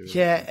trying to do.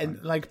 Yeah, and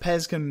like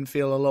PES can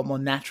feel a lot more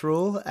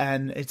natural,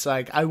 and it's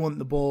like I want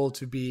the ball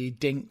to be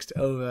dinked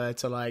over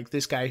to like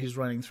this guy who's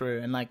running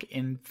through, and like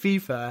in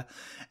FIFA,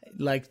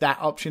 like that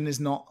option is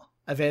not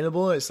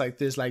available. It's like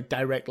there's like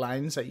direct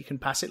lines that you can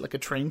pass it like a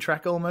train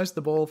track almost,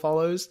 the ball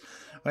follows.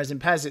 Whereas in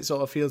PES it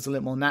sort of feels a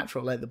little more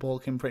natural, like the ball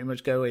can pretty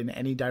much go in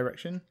any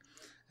direction.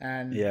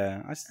 And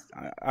yeah,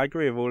 I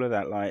agree with all of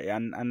that. Like,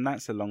 and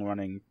that's a long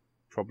running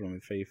problem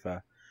with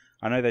FIFA.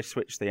 I know they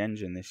switched the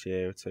engine this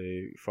year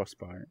to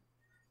Frostbite,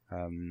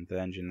 the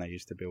engine they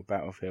used to build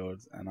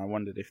Battlefield, and I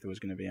wondered if there was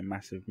going to be a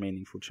massive,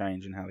 meaningful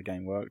change in how the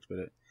game worked,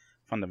 but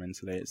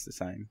fundamentally it's the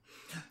same.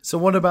 So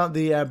what about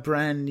the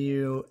brand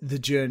new The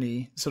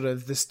Journey, sort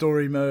of the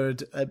story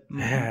mode,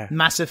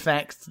 Mass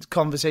Effect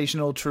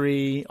conversational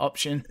tree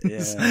option?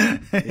 Yeah,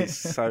 it's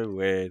so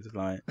weird.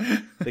 Like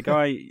the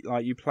guy,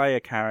 like you play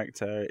a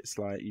character, it's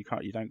like you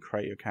don't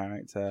create your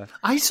character.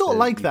 I sort of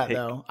like that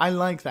though. I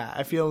like that.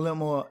 I feel a little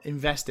more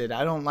invested.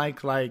 I don't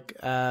like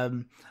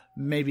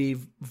maybe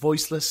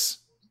voiceless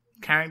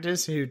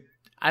characters who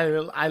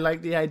I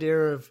like the idea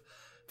of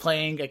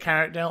playing a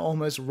character,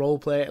 almost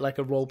like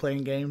a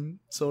role-playing game,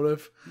 sort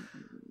of.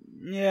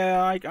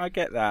 Yeah, I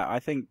get that. I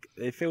think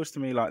it feels to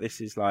me like this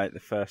is like the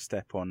first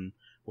step on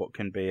what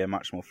can be a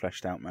much more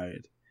fleshed out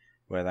mode,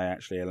 where they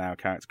actually allow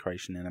character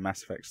creation in a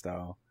Mass Effect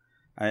style.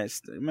 And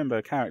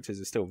remember, characters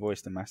are still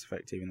voiced in Mass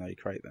Effect even though you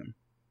create them,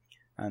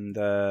 and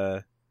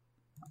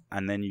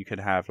then you could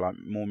have like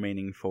more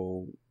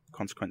meaningful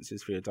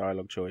consequences for your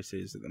dialogue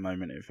choices. At the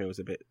moment, it feels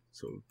a bit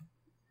sort of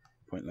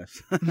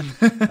pointless.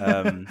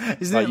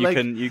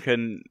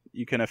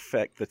 You can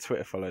affect the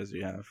Twitter followers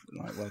you have.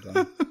 Like, well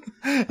done.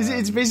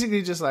 It's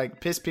basically just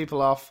like piss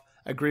people off,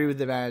 agree with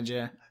the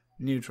manager,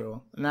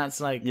 neutral, and that's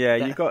like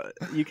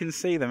you can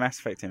see the Mass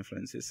Effect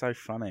influence. It's so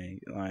funny.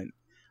 Like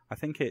I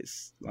think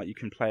it's like you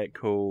can play it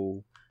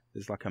cool.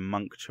 There's like a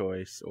monk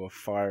choice or a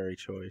fiery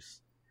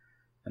choice,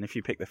 and if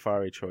you pick the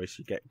fiery choice,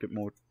 you get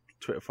more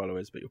Twitter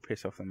followers, but you'll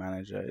piss off the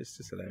manager. It's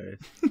just hilarious.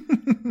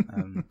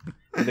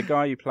 But the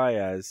guy you play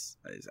as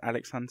is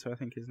Alex Hunter, I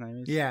think his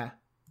name is. Yeah.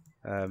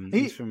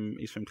 He's from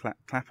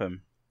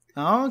Clapham.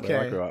 Oh, okay.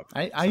 Where I grew up.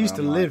 I used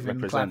to live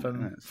in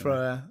Clapham it, so.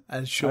 for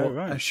a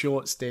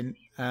short stint.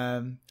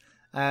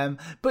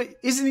 But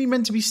isn't he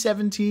meant to be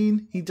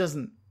 17? He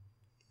doesn't.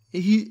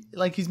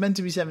 He's meant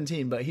to be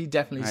 17, but he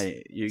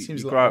definitely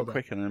seems you a grow lot up older.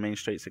 quicker than the mean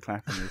streets of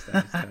Clapham these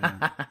days.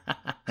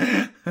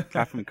 So,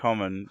 Clapham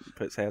Common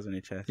puts hairs on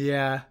your chest.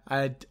 Yeah,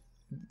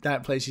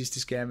 that place used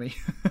to scare me.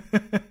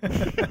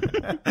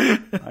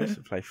 I used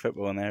to play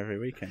football in there every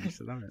weekend. I used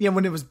to love it. Yeah,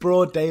 when it was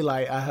broad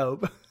daylight, I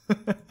hope.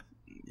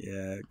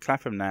 Yeah,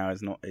 Clapham now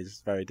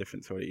is very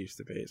different to what it used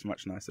to be. It's a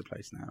much nicer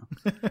place now.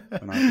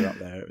 When I grew up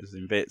there, it was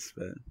in bits,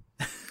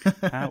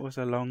 but that was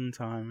a long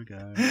time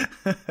ago.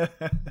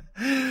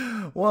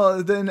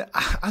 Well, then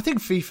I think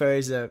FIFA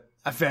is a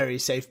very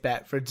safe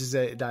bet for a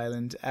deserted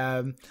island.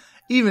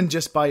 Even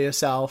just by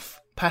yourself,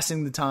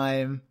 passing the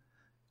time.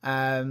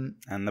 And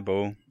the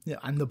ball. Yeah,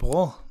 and the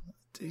ball.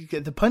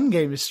 The pun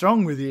game is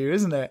strong with you,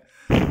 isn't it?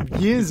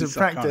 Years of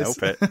practice.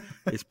 I can't help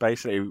it. It's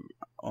basically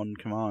on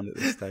command at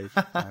this stage.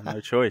 I have no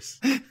choice.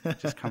 It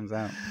just comes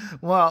out.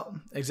 Well,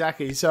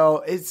 exactly. So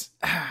it's,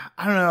 I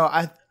don't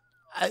know.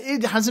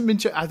 It hasn't been.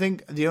 I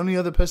think the only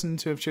other person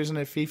to have chosen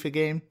a FIFA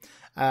game,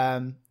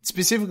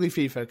 specifically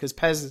FIFA, because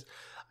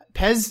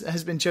PES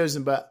has been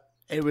chosen, but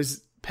it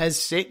was PES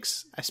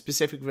 6, a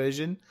specific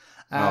version.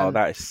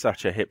 That is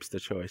such a hipster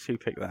choice. Who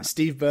picked that?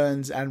 Steve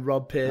Burns and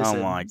Rob Pearson.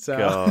 Oh my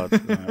God.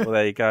 Right, well,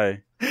 there you go.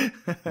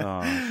 Oh,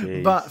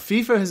 jeez. But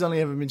FIFA has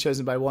only ever been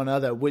chosen by one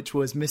other, which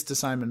was Mr.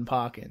 Simon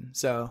Parkin.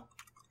 So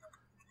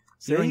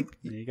there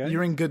you go.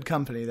 You're in good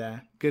company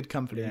there. Good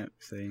company. Yeah,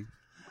 see.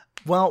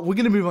 Well, we're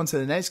going to move on to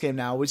the next game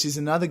now, which is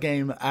another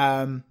game.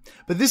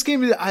 But this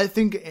game, I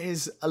think,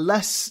 is a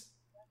less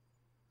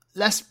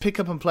pick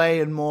up and play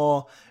and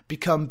more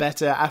become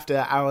better after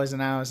hours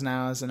and hours and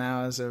hours and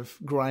hours of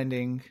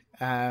grinding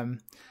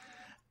on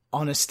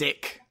a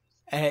stick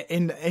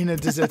in a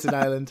deserted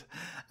island.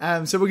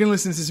 So we're going to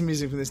listen to some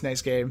music from this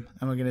next game,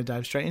 and we're going to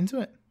dive straight into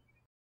it.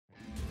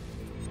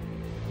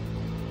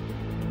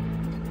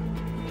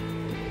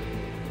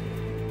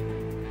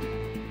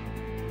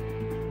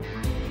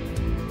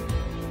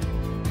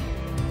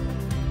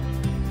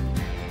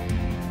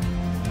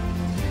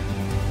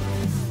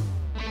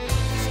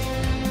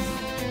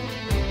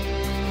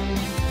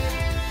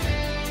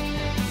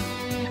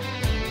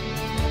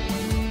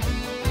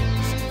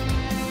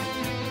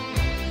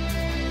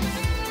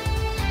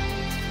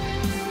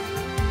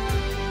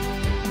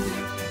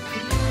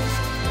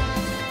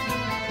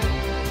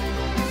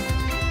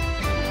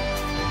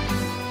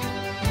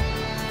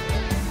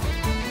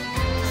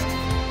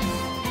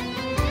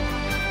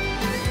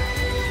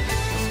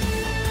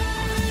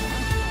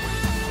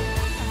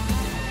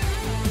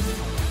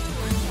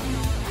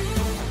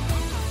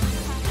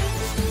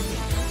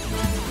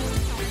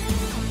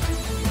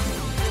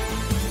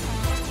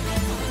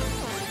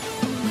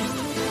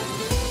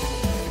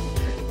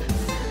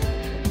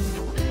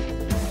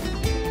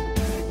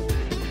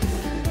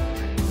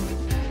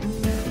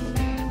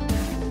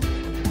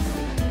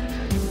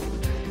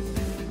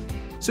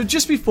 So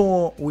just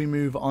before we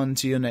move on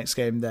to your next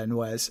game then,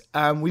 Wes,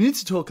 we need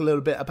to talk a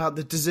little bit about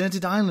the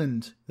deserted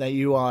island that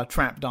you are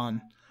trapped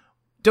on.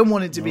 Don't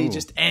want it to be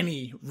just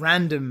any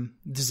random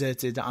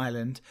deserted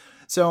island.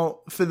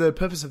 So for the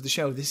purpose of the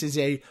show, this is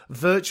a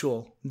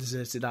virtual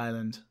deserted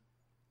island.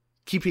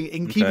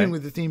 Keeping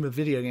with the theme of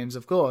video games,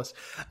 of course.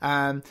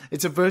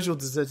 It's a virtual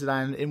deserted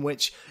island in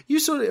which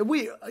you're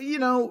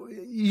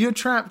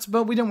trapped,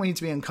 but we don't want you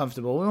to be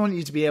uncomfortable. We want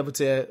you to be able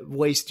to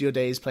waste your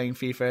days playing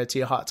FIFA to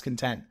your heart's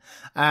content.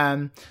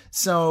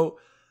 So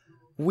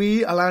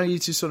we allow you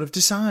to sort of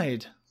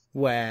decide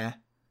where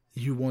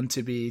you want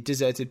to be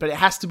deserted, but it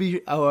has to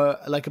be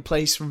like a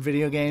place from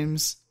video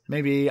games.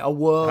 Maybe a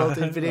world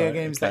in video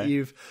games that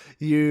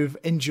you've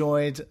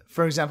enjoyed.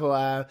 For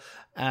example,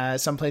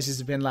 some places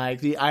have been like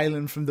the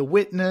island from The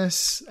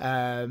Witness,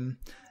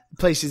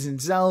 places in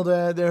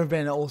Zelda. There have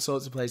been all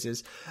sorts of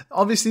places.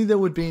 Obviously, there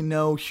would be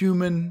no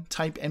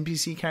human-type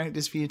NPC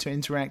characters for you to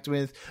interact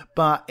with,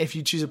 but if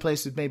you choose a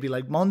place with maybe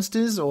like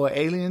monsters or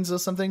aliens or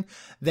something,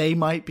 they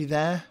might be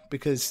there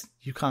because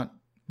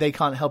they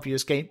can't help you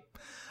escape.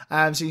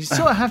 So you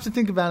sort of have to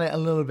think about it a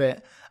little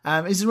bit.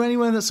 Is there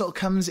anyone that sort of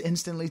comes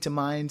instantly to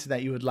mind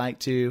that you would like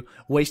to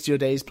waste your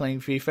days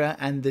playing FIFA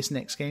and this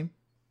next game?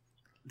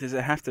 Does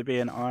it have to be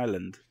an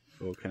island,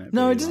 or can it?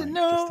 No, be it doesn't.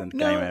 just a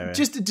game area?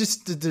 Just a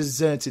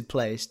deserted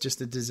place.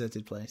 Just a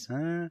deserted place.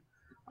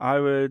 I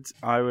would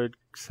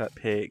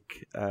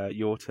pick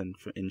Yorton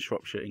in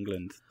Shropshire,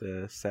 England,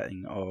 the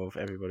setting of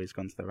Everybody's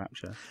Gone to the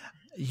Rapture.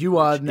 You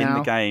are now in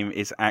the game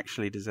is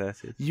actually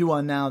deserted. You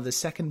are now the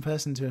second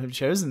person to have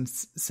chosen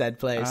said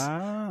place.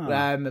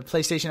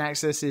 PlayStation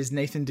Access is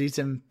Nathan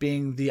Deaton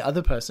being the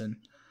other person.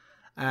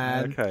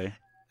 Okay.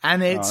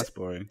 And that's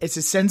boring. It's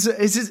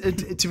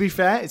to be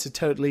fair, it's a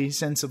totally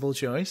sensible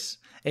choice.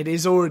 It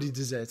is already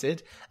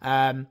deserted.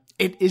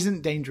 It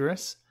isn't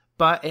dangerous,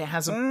 but it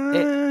has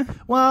I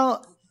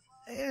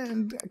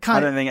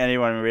don't think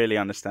anyone really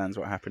understands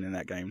what happened in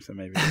that game, so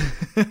maybe.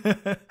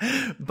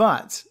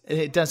 But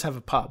it does have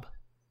a pub,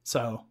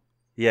 so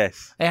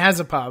yes, it has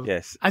a pub.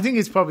 Yes, I think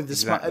it's probably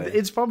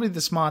it's probably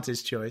the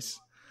smartest choice.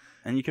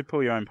 And you could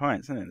pull your own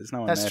pints, isn't it? There's no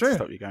one That's there true. to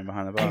stop you going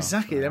behind the bar.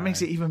 Exactly, that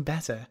makes it even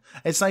better.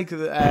 It's like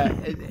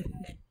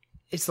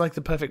it's like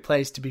the perfect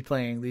place to be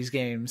playing these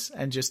games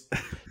and just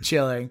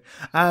chilling.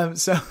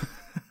 So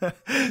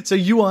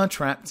you are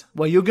trapped.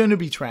 Well, you're going to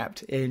be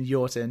trapped in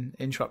Yorton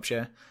in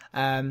Shropshire.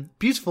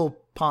 Beautiful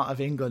part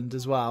of England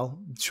as well,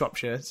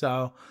 Shropshire.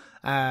 So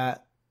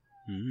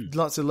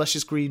lots of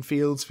luscious green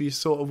fields for you to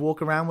sort of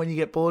walk around when you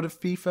get bored of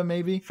FIFA,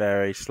 maybe.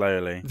 Very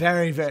slowly.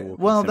 Very, very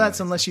well. That's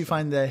unless you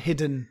find the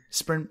hidden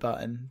sprint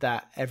button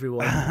that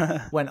everyone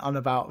went on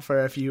about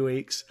for a few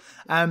weeks.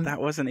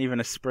 That wasn't even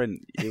a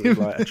sprint. It was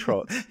like a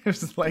trot. It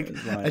was like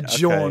a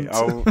jaunt.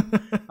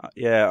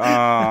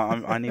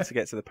 I need to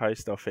get to the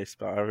post office,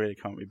 but I really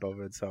can't be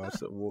bothered, so I'll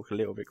sort of walk a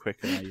little bit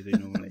quicker than you do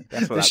normally.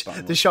 That's what that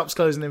button was. The shop's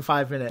closing in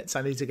 5 minutes.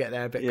 I need to get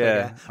there a bit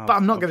quicker. But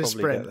I'm not going to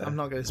sprint. I'm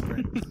not going to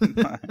sprint.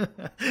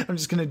 I'm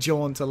just going to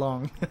jaunt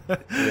along.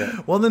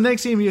 Well, the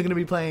next game you're going to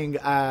be playing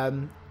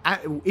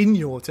in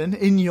Yorton,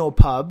 in your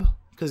pub,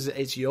 because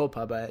it's your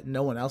pub,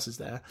 no one else is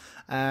there,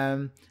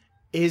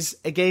 is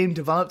a game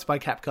developed by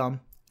Capcom,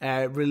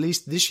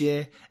 released this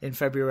year in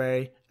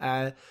February,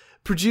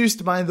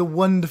 produced by the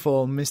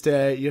wonderful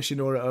Mr.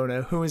 Yoshinori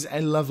Ono, who is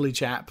a lovely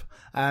chap,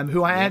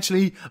 who I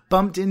actually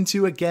bumped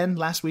into again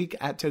last week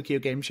at Tokyo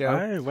Game Show.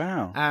 Oh,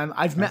 wow.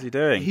 How's he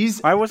doing?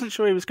 I wasn't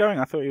sure he was going.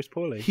 I thought he was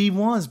poorly. He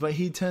was, but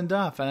he turned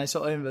up, and I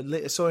saw him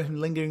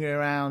lingering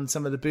around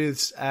some of the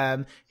booths.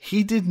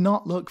 He did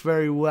not look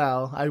very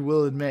well, I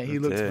will admit. He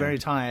looked very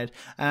tired.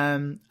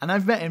 And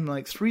I've met him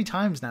like 3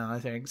 times now, I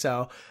think.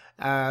 So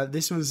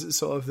this was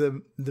sort of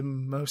the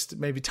most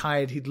maybe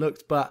tired he'd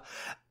looked. But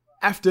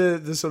after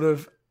the sort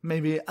of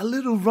maybe a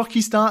little rocky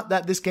start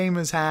that this game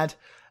has had,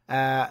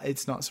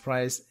 it's not a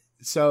surprise.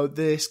 So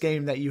this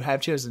game that you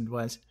have chosen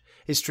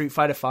is Street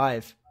Fighter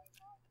V.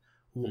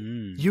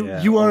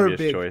 You are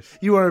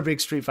a big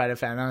Street Fighter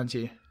fan, aren't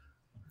you?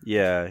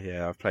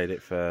 Yeah. I've played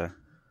it for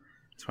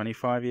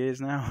 25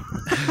 years now,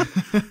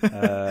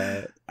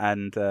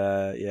 and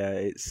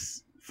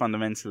it's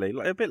fundamentally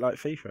a bit like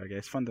FIFA, I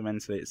guess.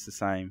 Fundamentally, it's the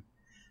same,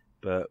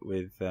 but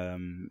with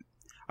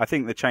I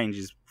think the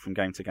changes from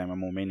game to game are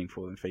more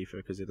meaningful than FIFA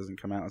because it doesn't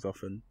come out as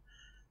often.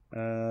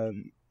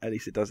 At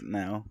least it doesn't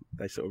now.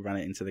 They sort of ran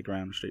it into the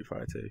ground with Street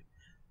Fighter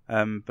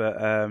 2.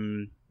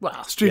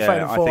 Well, Street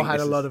Fighter 4 had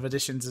a lot of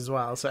additions as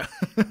well. So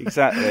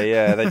exactly,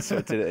 yeah, they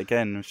sort of did it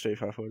again with Street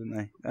Fighter 4, didn't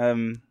they?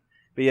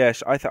 But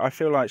yes, I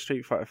feel like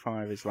Street Fighter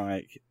 5 is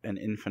like an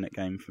infinite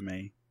game for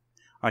me.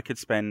 I could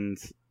spend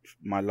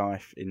my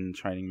life in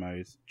training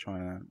mode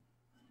trying to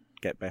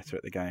get better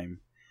at the game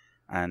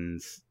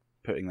and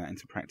putting that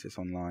into practice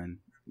online.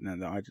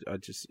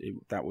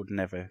 That would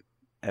never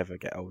ever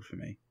get old for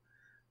me.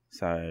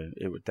 So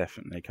it would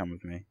definitely come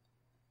with me.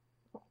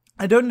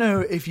 I don't know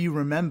if you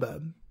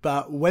remember,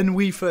 but when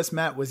we first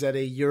met was at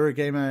a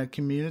Eurogamer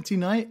community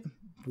night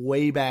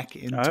way back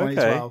in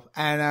 2012.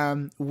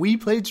 And we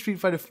played Street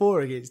Fighter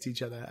 4 against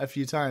each other a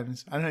few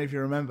times. I don't know if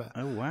you remember.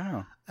 Oh,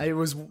 wow. It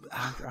was...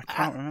 I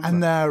can't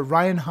remember. And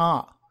Ryan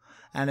Hart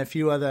and a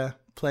few other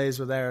players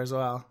were there as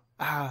well.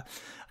 I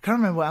can't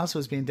remember what else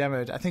was being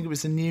demoed. I think it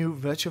was the new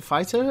Virtua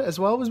Fighter as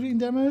well was being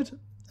demoed.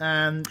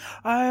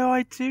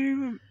 I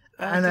do...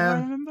 I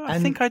remember. I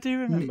think I do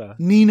remember.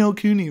 Ni no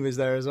Kuni was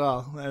there as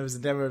well. There was a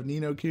demo of Ni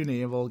no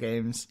Kuni of all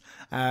games.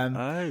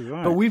 Right.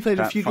 But we played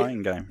that a few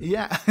fighting game.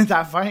 Yeah,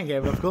 that fighting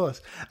game, of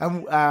course.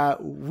 And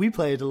we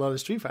played a lot of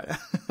Street Fighter.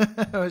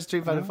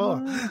 Street Fighter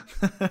 4.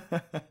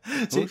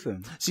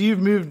 Awesome. So you've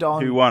moved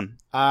on. Who won?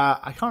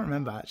 I can't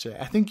remember actually.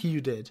 I think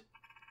you did.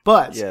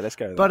 But yeah, let's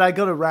go. But I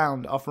got a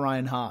round off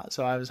Ryan Hart,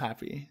 so I was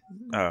happy.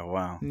 Oh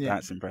wow,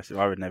 that's impressive.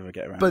 I would never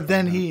get around. But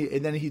then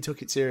he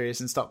took it serious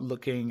and stopped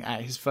looking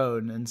at his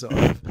phone and sort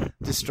of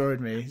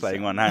destroyed me.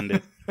 Playing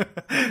one-handed.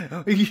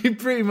 He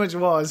pretty much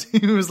was.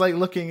 He was like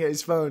looking at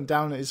his phone,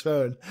 down at his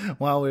phone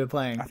while we were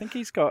playing. I think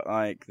he's got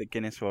like the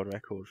Guinness World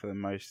Record for the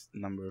most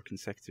number of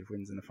consecutive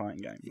wins in a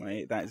fighting game.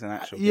 Like, that is an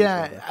actual.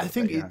 Yeah, I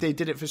think they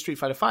did it for Street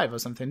Fighter 5 or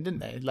something, didn't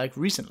they? Like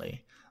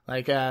recently,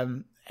 like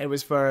it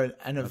was for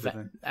an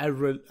event,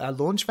 a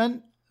launch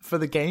event for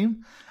the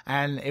game,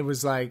 and it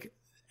was like,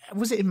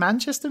 was it in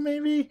Manchester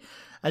maybe?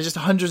 And just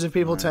hundreds of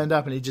people turned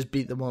up, and he just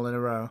beat them all in a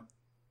row.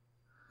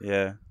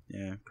 Yeah,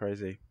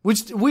 crazy.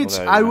 Which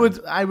I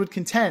would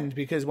contend,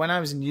 because when I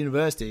was in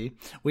university,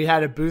 we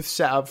had a booth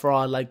set up for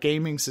our like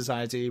gaming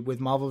society with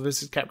Marvel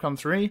vs. Capcom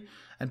 3,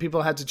 and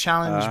people had to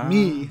challenge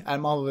me at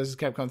Marvel vs.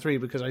 Capcom 3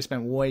 because I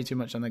spent way too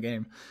much on the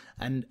game,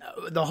 and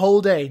the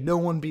whole day no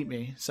one beat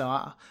me.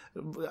 So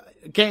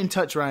get in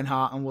touch, Ryan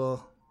Hart, and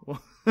we'll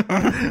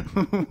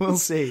We'll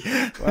see.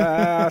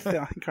 Well, I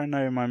think I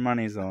know who my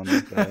money's on.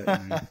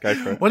 But, go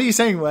for it. What are you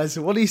saying, Wes?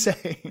 What are you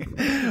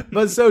saying?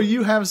 But so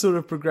you have sort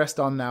of progressed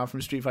on now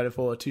from Street Fighter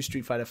 4 to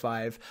Street Fighter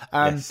 5,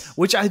 Yes.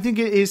 which I think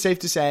it is safe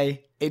to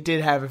say it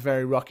did have a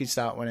very rocky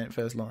start when it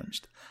first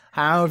launched.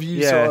 How have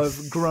you sort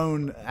of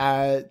grown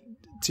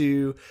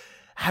to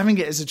having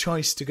it as a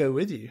choice to go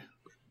with you?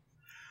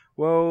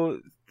 Well,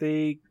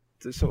 the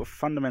sort of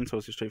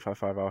fundamentals of Street Fighter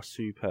 5 are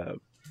superb.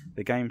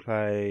 The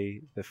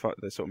gameplay, the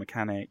sort of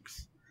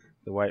mechanics,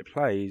 the way it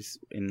plays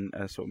in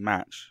a sort of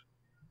match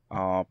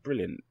are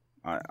brilliant.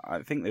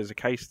 I think there's a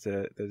case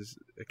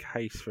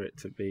for it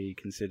to be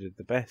considered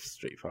the best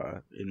Street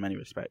Fighter in many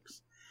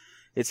respects.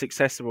 It's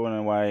accessible in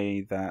a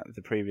way that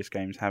the previous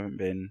games haven't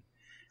been.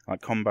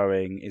 Like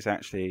comboing is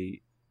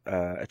actually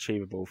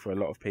achievable for a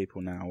lot of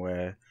people now.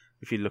 Where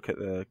if you look at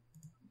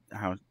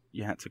how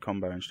you had to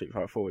combo in Street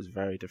Fighter 4, it's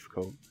very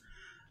difficult.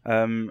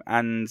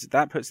 And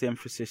that puts the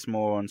emphasis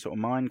more on sort of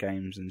mind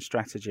games and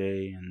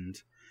strategy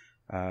and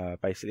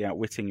basically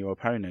outwitting your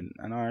opponent.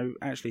 And I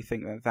actually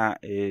think that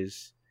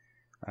is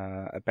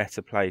a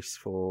better place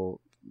for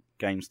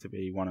games to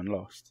be won and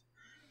lost.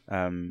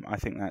 I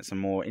think that's a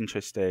more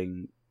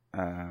interesting,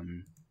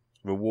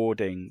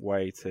 rewarding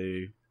way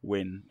to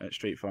win at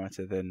Street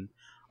Fighter than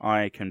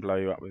I can blow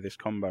you up with this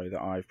combo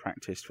that I've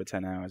practiced for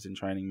 10 hours in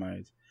training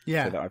mode so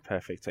that I have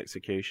perfect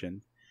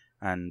execution.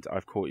 And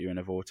I've caught you in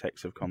a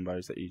vortex of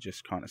combos that you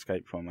just can't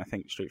escape from. I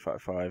think Street Fighter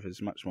 5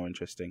 is much more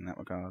interesting in that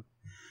regard.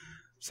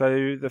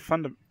 So the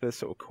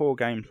sort of core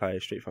gameplay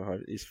of Street Fighter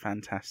 5 is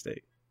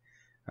fantastic.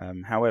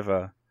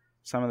 However,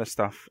 some of the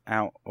stuff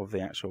out of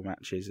the actual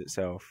matches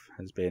itself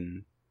has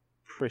been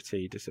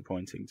pretty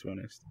disappointing, to be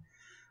honest.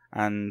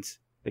 And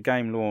the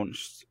game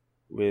launched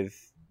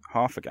with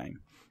half a game.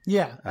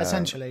 Yeah,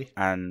 essentially.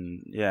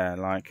 And yeah,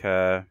 I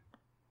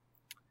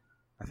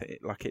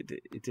think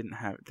it didn't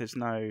have. There's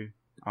no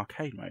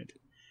arcade mode.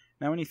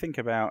 Now, when you think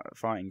about a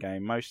fighting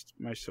game, most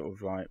sort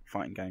of like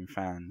fighting game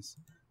fans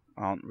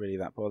aren't really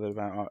that bothered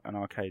about an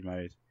arcade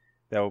mode.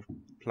 They'll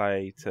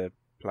play to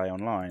play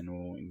online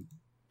or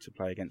to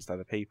play against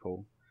other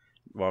people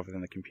rather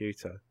than the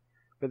computer.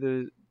 But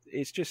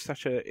it's just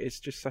such a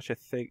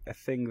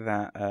thing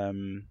that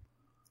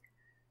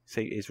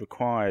is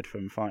required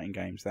from fighting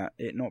games, that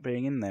it not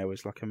being in there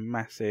was like a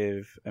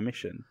massive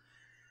omission.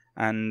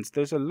 And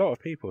there's a lot of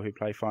people who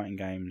play fighting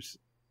games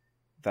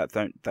that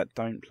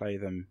don't play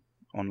them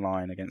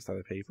online against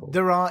other people.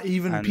 There are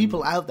even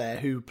people out there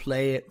who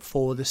play it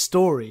for the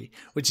story,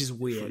 which is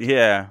weird.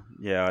 Yeah,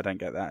 I don't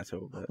get that at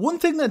all. But, one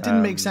thing that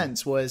didn't make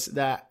sense was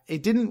that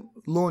it didn't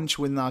launch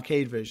with an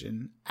arcade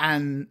version,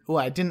 and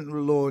it didn't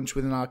launch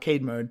with an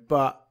arcade mode,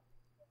 but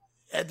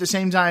at the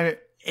same time,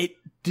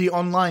 the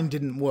online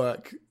didn't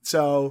work.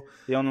 So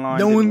the online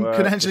no one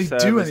could actually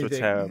do anything. Were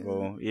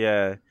terrible.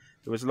 Yeah,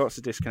 there was lots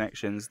of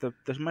disconnections. The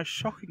most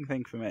shocking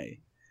thing for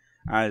me,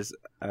 as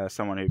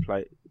someone who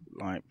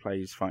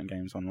plays fighting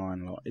games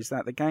online a lot, is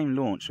that the game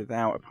launched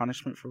without a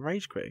punishment for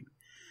rage quitting.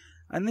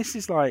 And this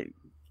is like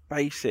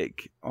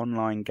basic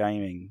online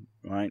gaming,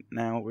 right?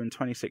 Now we're in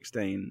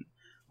 2016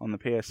 on the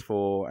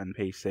PS4 and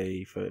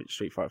PC for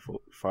Street Fighter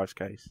 5's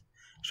case.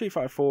 Street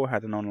Fighter 4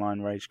 had an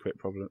online rage quit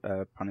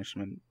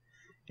punishment.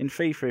 In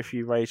FIFA, if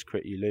you rage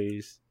quit, you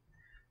lose.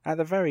 At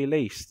the very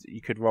least,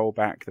 you could roll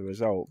back the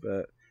result,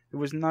 but there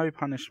was no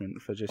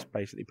punishment for just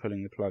basically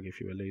pulling the plug if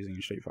you were losing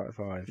in Street Fighter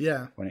 5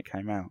 when it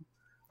came out.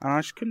 And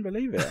I just couldn't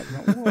believe it.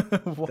 I was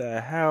like, what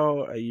the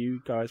hell are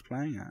you guys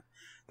playing at?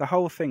 The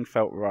whole thing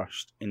felt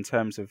rushed in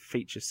terms of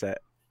feature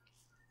set.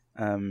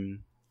 And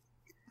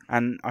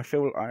I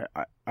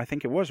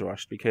think it was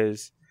rushed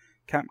because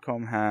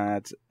Capcom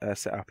had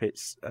set up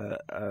its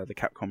the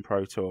Capcom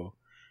Pro Tour,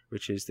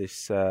 which is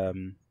this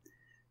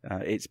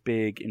its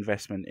big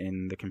investment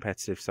in the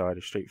competitive side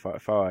of Street Fighter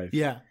 5.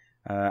 Yeah.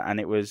 And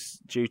it was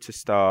due to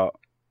start,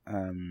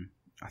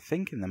 I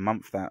think, in the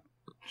month that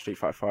Street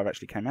Fighter 5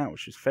 actually came out,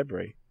 which was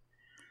February.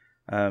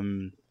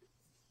 And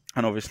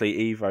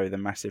obviously EVO, the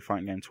massive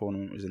fighting game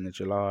tournament, was in the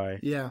July.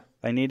 Yeah.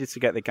 They needed to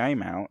get the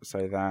game out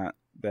so that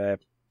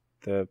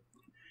the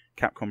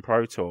Capcom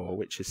Pro Tour,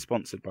 which is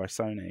sponsored by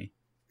Sony,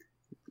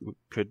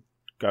 could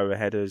go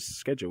ahead as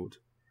scheduled.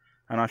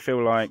 And I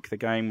feel like the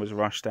game was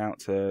rushed out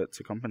to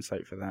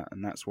compensate for that,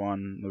 and that's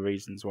one of the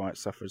reasons why it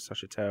suffered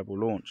such a terrible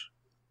launch.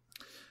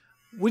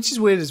 Which is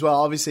weird as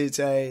well. Obviously, it's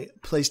a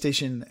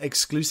PlayStation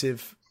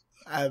exclusive,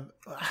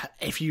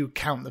 if you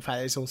count the fact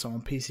that it's also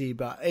on PC,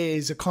 but it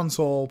is a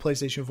console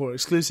PlayStation 4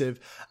 exclusive.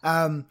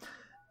 The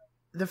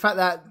fact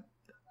that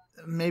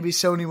maybe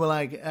Sony were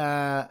like,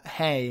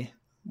 hey,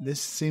 this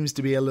seems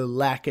to be a little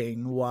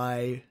lacking.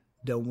 Why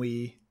don't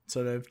we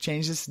sort of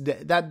change this?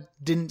 That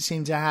didn't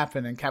seem to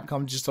happen, and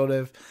Capcom just sort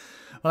of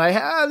like,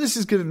 this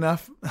is good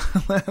enough.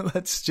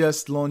 Let's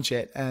just launch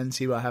it and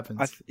see what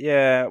happens.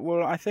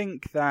 I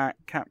think that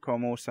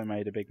Capcom also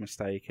made a big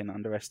mistake in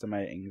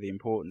underestimating the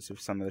importance of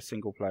some of the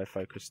single-player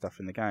focused stuff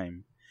in the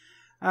game.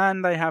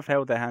 And they have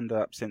held their hands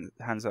up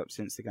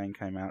since the game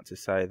came out to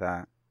say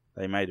that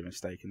they made a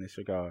mistake in this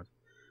regard.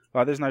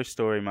 Like, there's no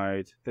story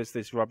mode. There's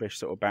this rubbish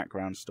sort of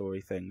background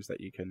story things that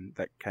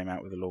came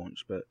out with the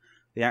launch, but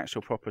the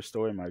actual proper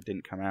story mode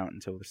didn't come out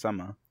until the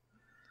summer.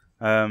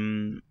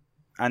 And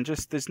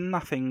just there's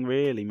nothing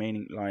really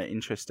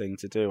interesting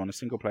to do on a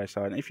single player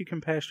side. And if you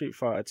compare Street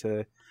Fighter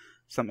to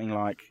something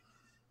like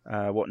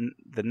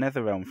the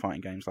NetherRealm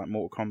fighting games like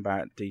Mortal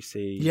Kombat,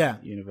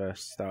 DC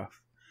Universe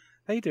stuff,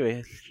 they do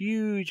a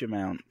huge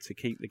amount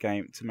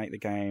to make the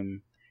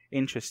game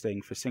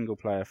interesting for single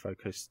player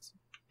focused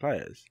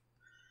players.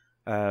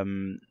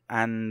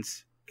 And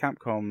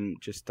Capcom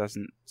just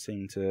doesn't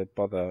seem to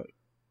bother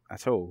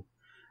at all.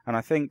 And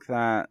I think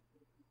that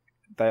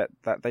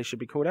they should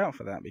be called out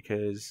for that,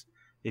 because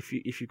if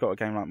you've got a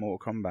game like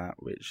Mortal Kombat,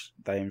 which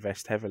they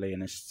invest heavily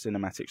in a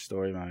cinematic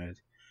story mode,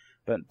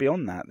 but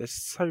beyond that, there's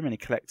so many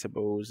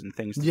collectibles and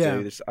things to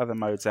do. There's other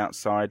modes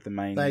outside the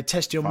main. Like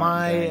Test Your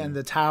Might and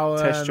the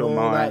Tower and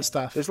all that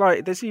stuff.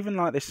 There's even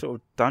like this sort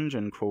of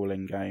dungeon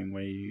crawling game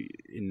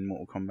in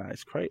Mortal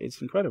Kombat.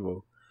 It's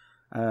incredible.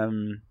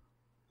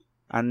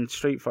 And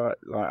Street Fighter,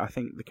 I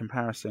think the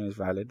comparison is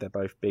valid. They're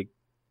both big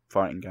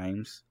fighting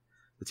games,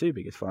 the two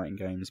biggest fighting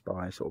games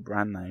by sort of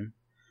brand name.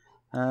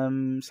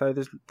 So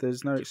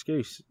there's no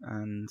excuse,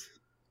 and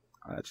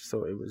I just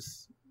thought it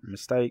was a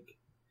mistake.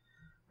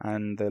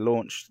 And the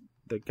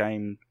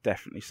game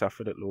definitely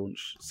suffered at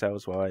launch,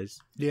 sales-wise,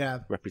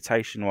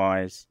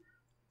 reputation-wise.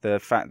 The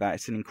fact that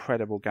it's an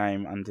incredible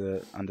game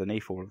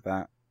underneath all of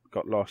that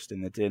got lost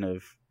in the din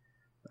of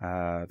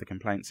the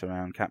complaints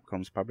around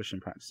Capcom's publishing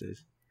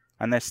practices.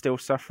 And they're still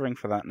suffering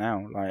for that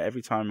now. Like,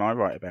 every time I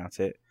write about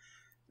it,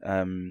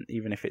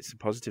 even if it's a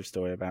positive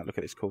story about, look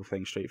at this cool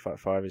thing Street Fighter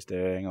 5 is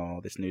doing,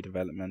 or this new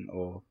development,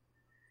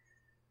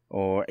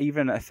 or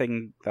even a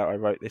thing that I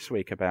wrote this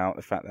week about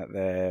the fact that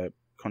they're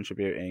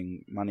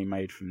contributing money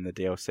made from the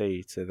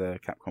DLC to the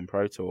Capcom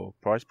Pro Tour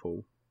prize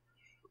pool,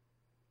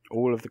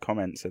 all of the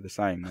comments are the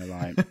same. They're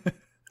like,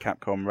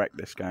 Capcom wrecked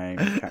this game,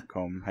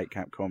 Capcom hate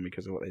Capcom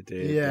because of what they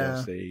did,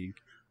 DLC,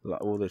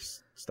 like all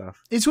this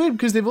stuff. It's weird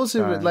because they've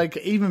also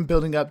even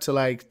building up to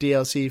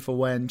DLC for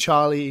when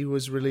Charlie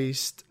was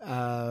released.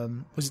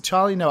 Was it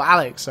Charlie? No,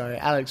 Alex. Sorry,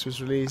 Alex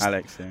was released.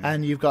 Alex, yeah.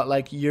 And you've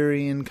got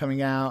Urian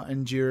coming out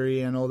and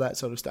Jury and all that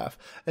sort of stuff.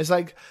 It's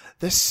like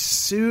they're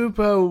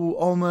super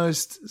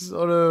almost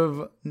sort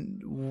of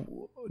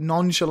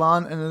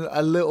nonchalant and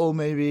a little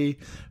maybe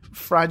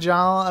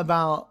fragile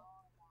about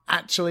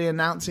actually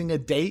announcing a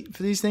date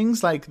for these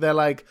things. Like, they're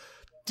like,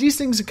 these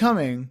things are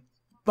coming,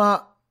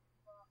 but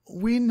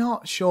we're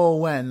not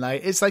sure when.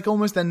 Like, it's like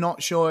almost they're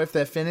not sure if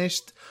they're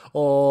finished,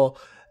 or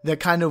they're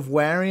kind of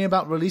wary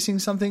about releasing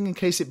something in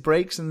case it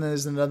breaks and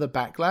there's another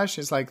backlash.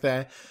 It's like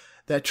they're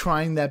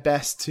trying their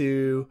best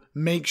to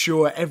make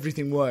sure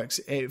everything works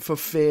for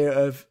fear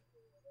of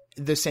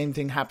the same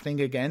thing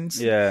happening again.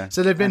 Yeah.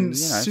 So they've been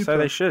super... So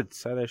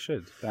they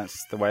should.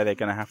 That's the way they're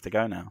going to have to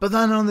go now. But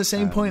then on the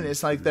same point,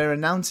 it's like they're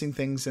announcing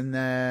things and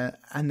they're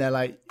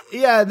like,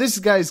 yeah, this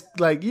guy's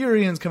like,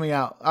 Urian's coming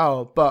out.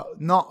 Oh,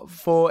 but not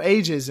for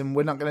ages, and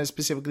we're not going to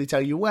specifically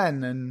tell you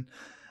when.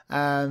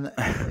 And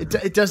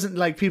it doesn't,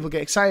 like, people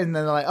get excited and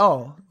then they're like,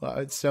 oh,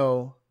 well,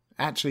 so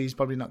actually he's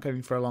probably not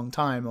coming for a long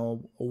time or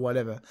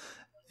whatever.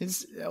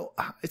 It's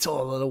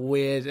all a little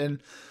weird,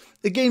 and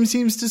the game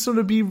seems to sort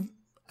of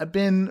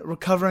been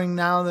recovering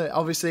now. That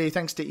obviously,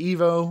 thanks to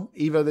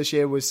Evo this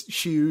year was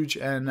huge,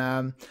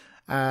 and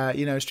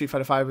Street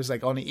Fighter 5 was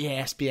like on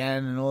ESPN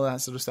and all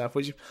that sort of stuff,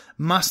 which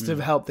must have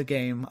helped the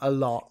game a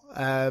lot.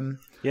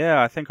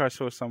 Yeah, I think I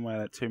saw somewhere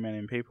that 2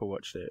 million people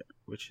watched it,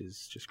 which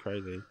is just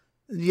crazy.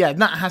 Yeah,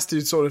 and that has to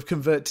sort of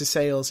convert to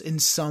sales in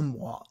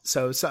somewhat.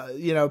 So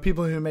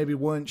people who maybe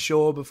weren't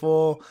sure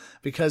before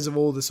because of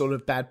all the sort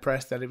of bad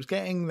press that it was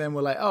getting, then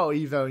were like, oh,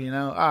 Evo,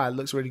 it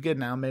looks really good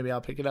now, maybe I'll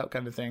pick it up,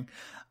 kind of thing.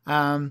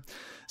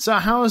 So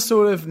how is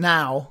sort of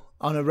now,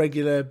 on a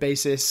regular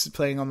basis,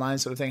 playing online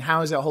sort of thing,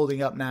 how is it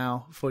holding up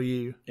now for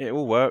you? It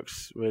all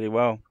works really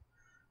well.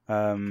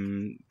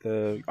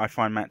 I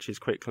find matches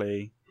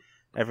quickly.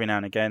 Every now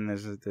and again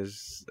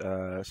there's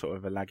sort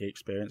of a laggy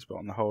experience, but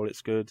on the whole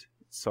it's good,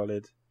 it's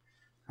solid.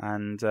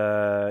 And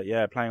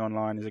playing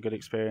online is a good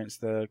experience.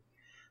 The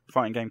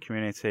fighting game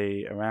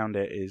community around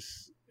it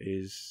is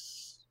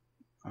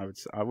I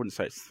wouldn't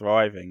say it's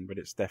thriving, but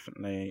it's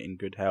definitely in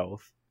good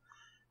health.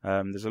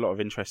 There's a lot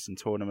of interest in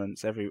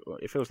tournaments.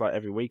 It feels like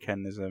every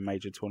weekend there's a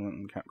major tournament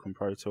on Capcom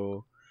Pro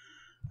Tour,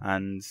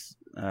 and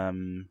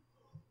I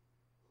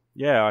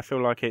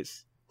feel like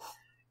it's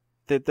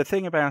the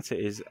thing about it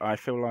is I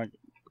feel like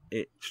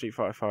Street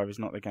Fighter 5 is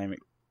not the game it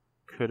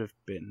could have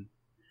been.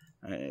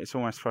 It's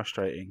almost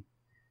frustrating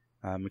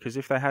because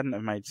if they hadn't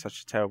have made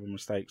such terrible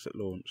mistakes at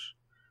launch,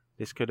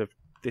 this could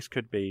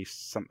be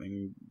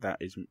something that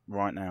is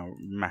right now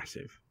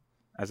massive,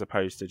 as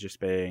opposed to just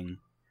being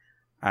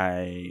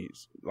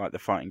the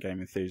fighting game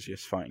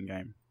enthusiast fighting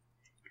game.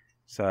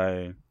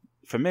 So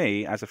for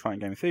me, as a fighting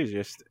game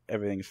enthusiast,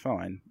 everything's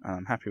fine.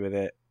 I'm happy with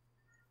it.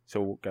 It's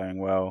all going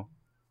well.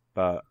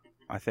 But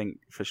I think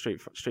for Street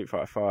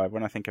Fighter 5,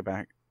 when I think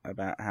about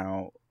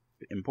how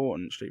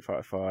important Street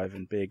Fighter 5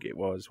 and big it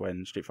was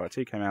when Street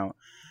Fighter 2 came out,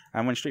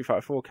 and when Street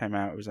Fighter 4 came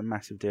out, it was a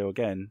massive deal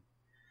again.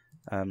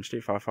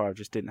 Street Fighter 5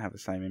 just didn't have the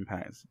same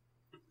impact.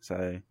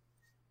 So,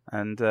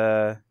 and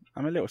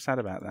I'm a little sad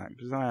about that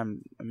because I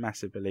am a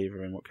massive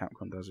believer in what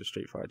Capcom does with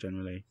Street Fighter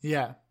generally.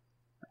 Yeah.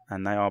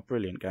 And they are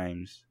brilliant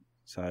games.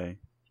 So,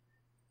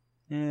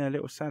 yeah, a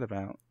little sad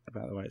about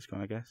the way it's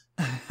gone, I guess.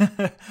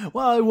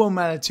 Well, it won't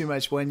matter too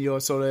much when you're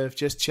sort of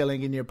just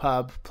chilling in your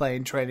pub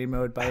playing training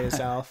mode by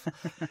yourself.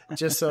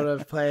 Just sort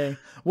of playing.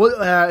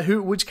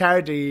 Which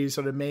character are you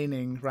sort of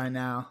maining right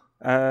now?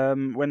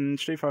 When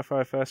Street Fighter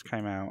 5 first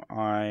came out,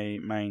 I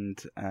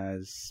mained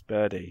as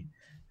Birdie,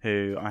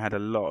 who I had a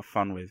lot of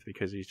fun with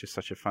because he's just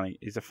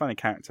he's a funny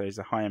character. He's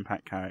a high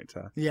impact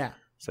character. Yeah.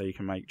 So you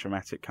can make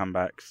dramatic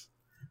comebacks.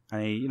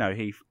 And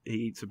he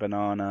eats a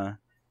banana.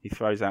 He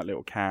throws out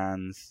little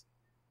cans.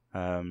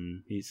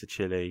 He eats a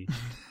chili.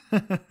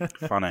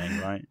 Funny,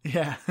 right?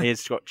 Yeah.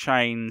 He's got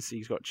chains.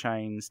 He's got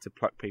chains to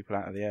pluck people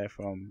out of the air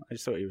from. I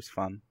just thought he was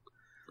fun.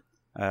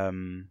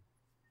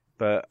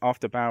 But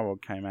after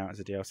Balrog came out as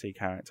a DLC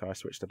character, I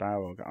switched to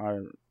Balrog. I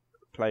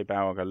play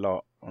Balrog a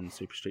lot on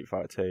Super Street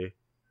Fighter 2.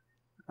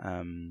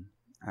 And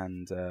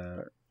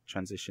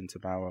transitioned to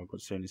Balrog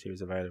as soon as he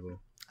was available.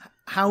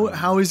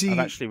 How is he? I've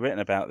actually written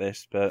about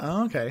this, but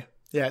oh, okay,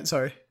 yeah,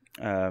 sorry.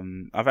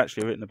 I've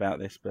actually written about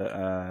this,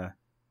 but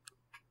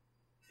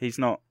he's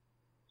not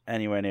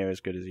anywhere near as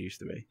good as he used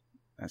to be.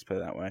 Let's put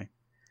it that way.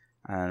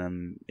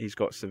 He's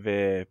got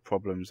severe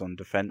problems on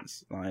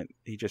defense. Like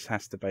he just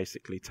has to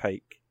basically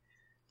take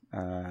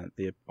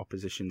the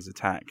opposition's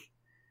attack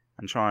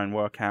and try and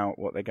work out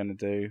what they're going to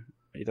do.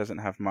 He doesn't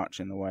have much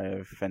in the way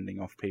of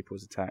fending off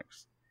people's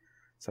attacks.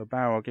 So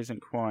Balrog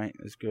isn't quite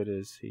as good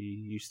as he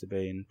used to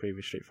be in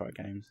previous Street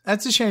Fighter games.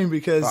 That's a shame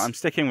because... But I'm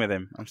sticking with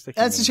him.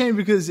 That's a shame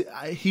because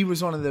he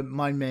was one of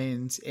my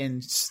mains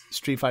in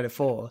Street Fighter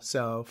 4,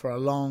 so for a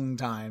long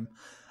time.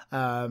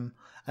 And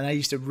I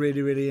used to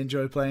really, really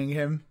enjoy playing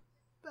him.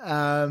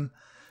 But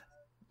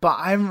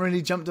I haven't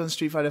really jumped on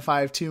Street Fighter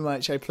 5 too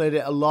much. I played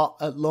it a lot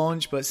at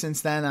launch, but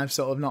since then I've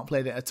sort of not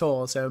played it at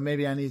all. So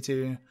maybe I need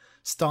to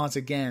start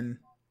again.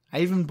 I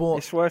even bought...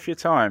 It's worth your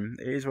time.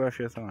 It is worth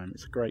your time.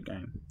 It's a great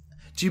game.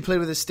 Do you play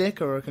with a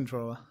stick or a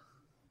controller?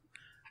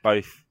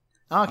 Both.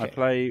 Okay. I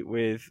play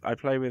with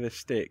a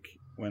stick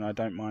when I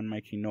don't mind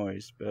making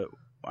noise, but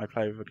I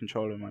play with a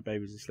controller when my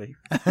baby's asleep.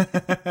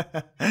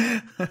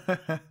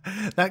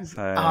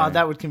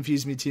 That would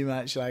confuse me too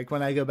much. Like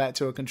when I go back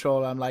to a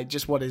controller, I'm like,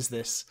 just what is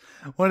this?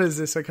 What is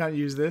this? I can't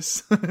use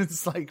this.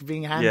 It's like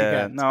being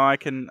handicapped. Yeah, no,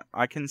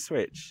 I can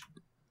switch.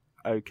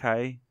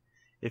 Okay.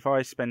 If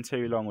I spend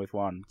too long with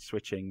one,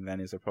 switching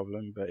then is a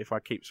problem. But if I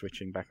keep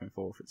switching back and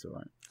forth, it's all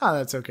right. Oh,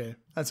 that's okay.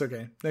 That's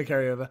okay. No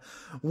carryover.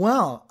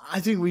 Well,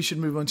 I think we should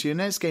move on to your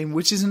next game,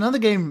 which is another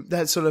game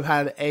that sort of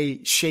had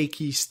a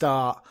shaky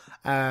start.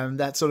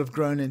 That's sort of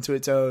grown into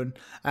its own.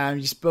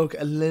 You spoke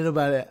a little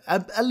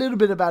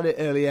bit about it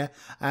earlier.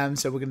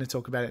 So we're going to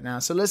talk about it now.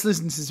 So let's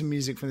listen to some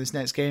music from this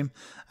next game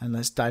and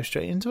let's dive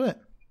straight into it.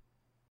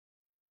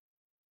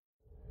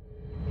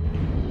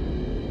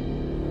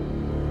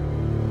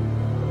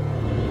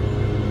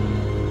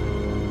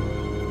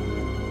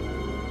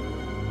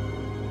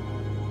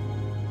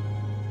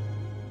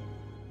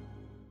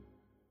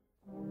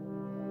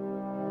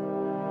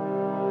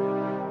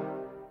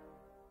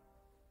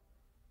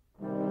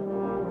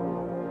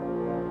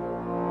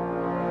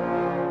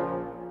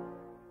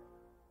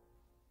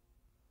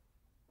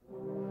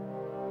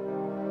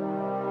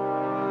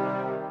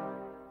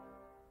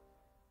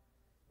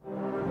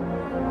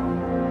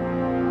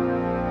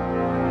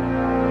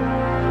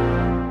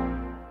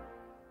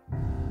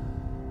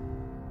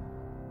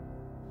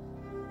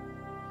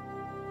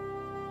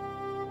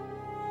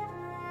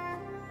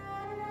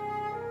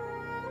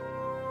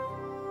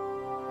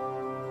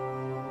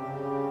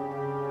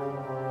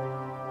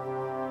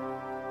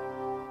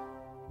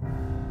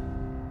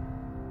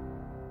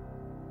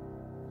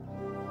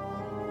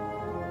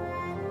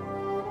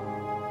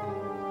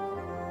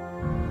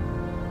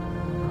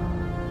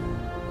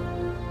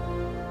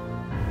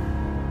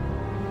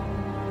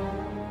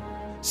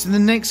 So the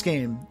next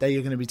game that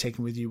you're going to be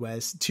taking with you,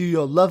 Wes, to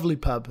your lovely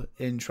pub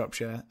in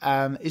Shropshire,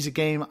 is a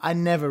game I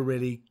never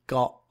really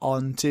got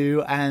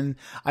onto, and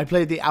I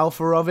played the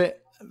alpha of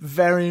it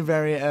very,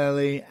 very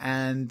early,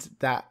 and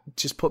that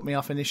just put me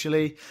off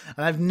initially.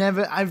 And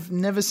I've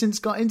never since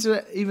got into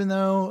it, even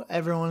though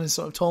everyone has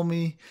sort of told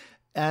me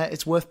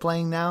it's worth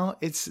playing now.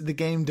 It's the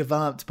game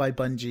developed by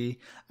Bungie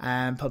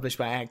and published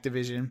by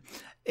Activision.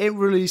 It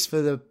released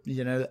for the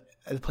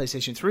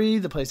PlayStation 3,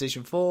 the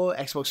PlayStation 4,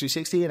 Xbox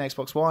 360, and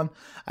Xbox One.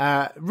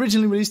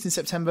 Originally released in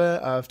September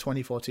of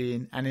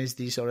 2014 and is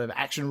the sort of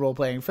action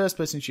role-playing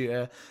first-person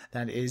shooter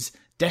that is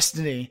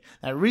Destiny,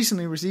 that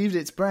recently received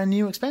its brand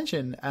new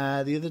expansion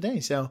the other day.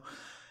 So,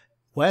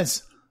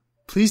 Wes,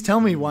 please tell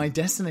me why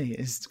Destiny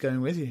is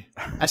going with you.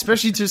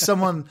 Especially to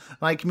someone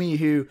like me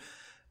who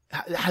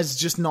has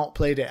just not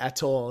played it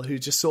at all, who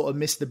just sort of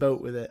missed the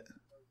boat with it.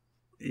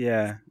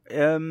 Yeah.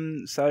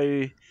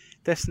 So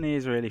Destiny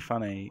is a really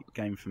funny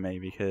game for me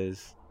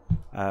because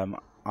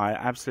I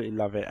absolutely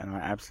love it and I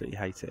absolutely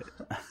hate it.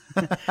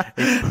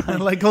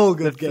 Like all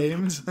good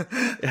games.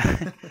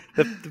 The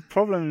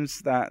problems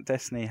that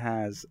Destiny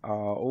has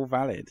are all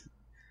valid.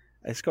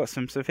 It's got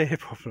some severe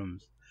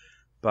problems,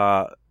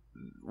 but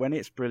when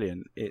it's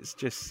brilliant, it's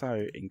just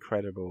so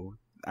incredible,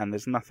 and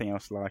there's nothing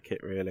else like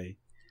it really,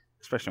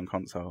 especially on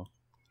console.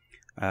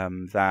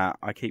 That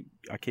I keep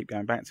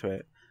going back to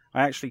it.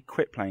 I actually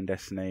quit playing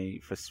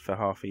Destiny for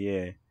half a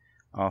year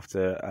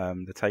after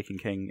the Taken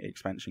King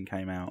expansion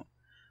came out,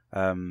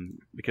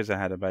 because I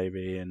had a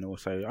baby, and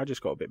also I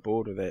just got a bit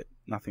bored with it.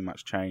 Nothing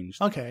much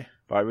changed. Okay.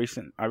 But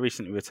I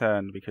recently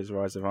returned because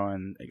Rise of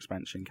Iron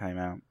expansion came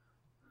out,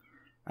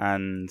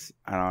 and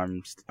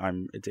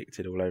I'm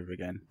addicted all over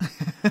again.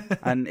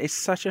 And it's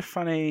such a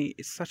funny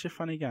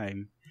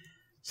game.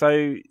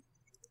 So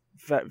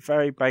that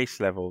very base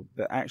level,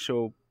 the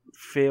actual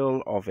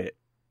feel of it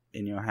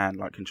in your hand,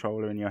 like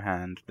controller in your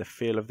hand, the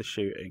feel of the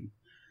shooting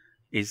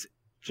is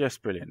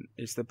just brilliant.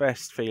 It's the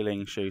best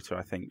feeling shooter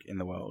I think in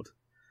the world.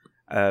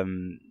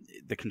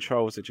 The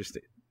controls are just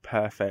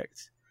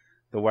perfect.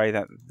 The way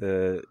that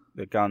the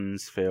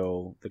guns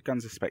feel, the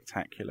guns are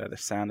spectacular. The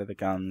sound of the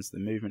guns, the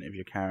movement of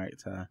your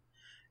character,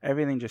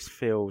 everything just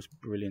feels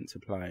brilliant to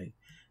play.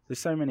 There's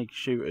so many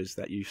shooters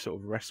that you sort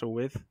of wrestle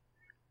with.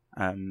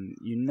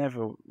 You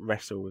never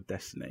wrestle with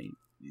Destiny.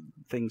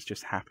 Things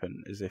just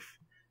happen as if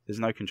there's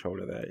no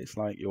controller there. It's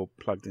like you're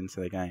plugged into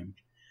the game.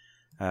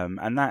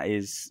 And that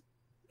is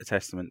a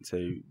testament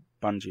to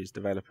Bungie's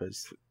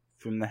developers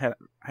from the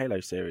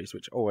Halo series,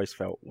 which always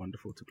felt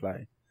wonderful to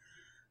play.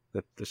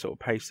 The sort of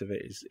pace of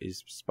it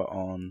is spot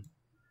on.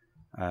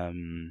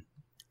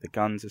 The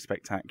guns are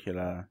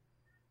spectacular.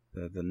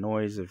 The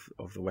noise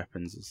of the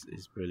weapons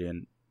is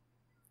brilliant.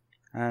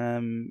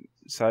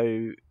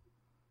 So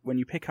when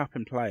you pick up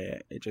and play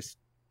it,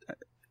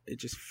 it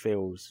just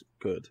feels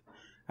good.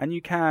 And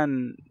you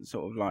can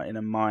sort of like in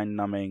a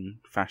mind-numbing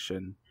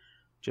fashion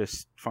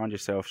just find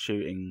yourself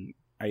shooting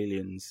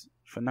aliens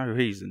for no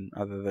reason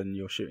other than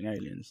you're shooting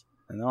aliens.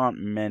 And there aren't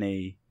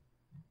many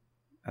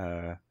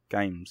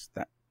games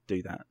that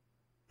do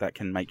that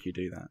can make you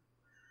do that.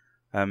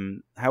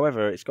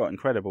 However, it's got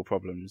incredible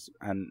problems,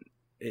 and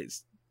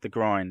the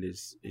grind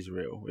is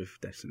real with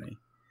Destiny.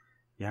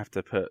 You have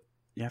to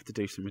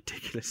do some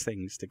ridiculous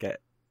things to get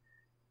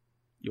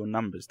your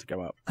numbers to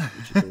go up,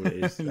 which is all it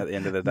is at the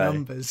end of the day.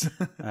 Numbers.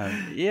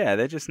 Yeah,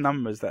 they're just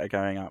numbers that are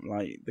going up.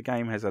 Like, the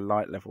game has a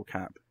light level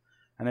cap,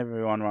 and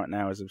everyone right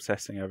now is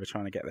obsessing over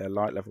trying to get their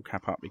light level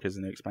cap up because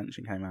the new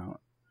expansion came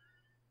out.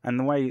 And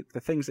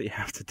the things that you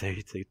have to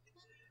do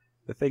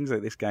the things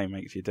that this game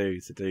makes you do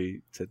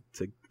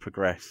to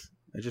progress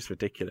are just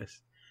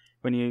ridiculous.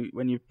 When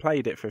you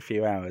played it for a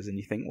few hours and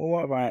you think, well,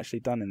 what have I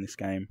actually done in this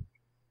game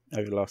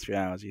over the last few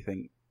hours? You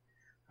think,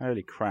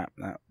 holy crap,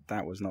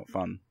 that was not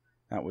fun.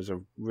 That was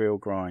a real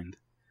grind.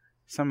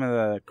 Some of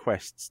the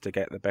quests to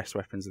get the best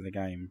weapons in the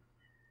game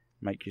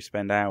make you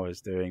spend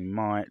hours doing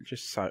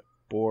just so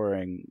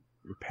boring,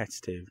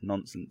 repetitive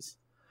nonsense.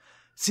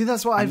 See,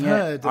 that's what I've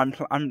heard.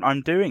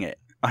 I'm doing it.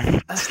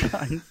 I'm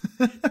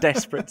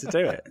desperate to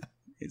do it.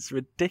 It's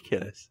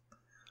ridiculous.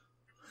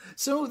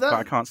 But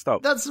I can't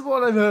stop. That's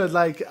what I've heard.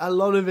 Like, a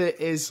lot of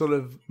it is sort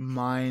of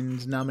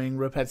mind-numbing,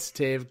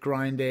 repetitive,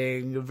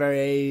 grinding,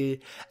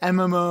 very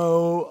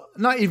MMO,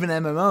 not even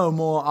MMO,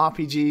 more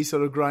RPG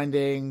sort of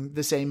grinding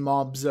the same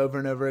mobs over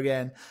and over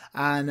again.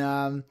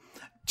 And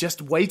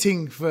just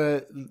waiting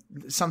for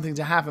something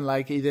to happen,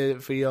 like either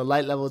for your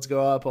light level to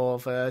go up or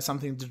for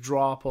something to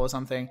drop or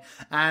something.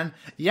 And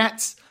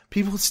yet,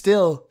 people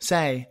still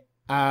say,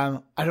 I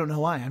don't know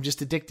why, I'm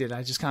just addicted,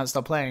 I just can't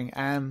stop playing.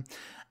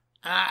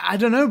 I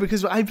don't know,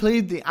 because I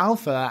played the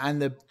alpha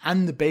and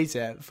the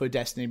beta for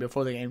Destiny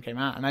before the game came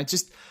out, and I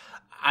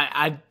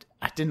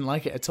didn't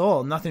like it at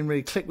all. Nothing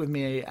really clicked with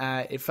me.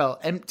 It felt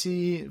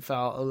empty. It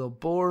felt a little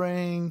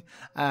boring.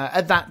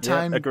 At that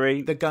time,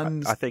 agree. The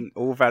guns. I think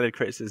all valid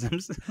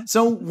criticisms.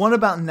 So what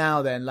about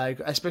now then?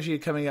 Like, especially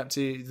coming up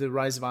to the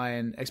Rise of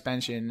Iron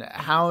expansion,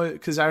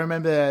 because I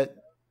remember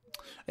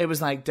it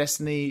was like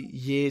Destiny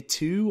Year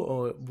 2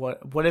 or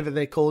whatever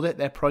they called it,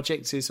 their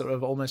project to sort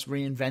of almost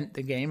reinvent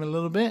the game a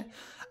little bit.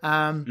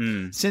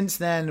 Since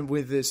then,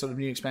 with the sort of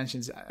new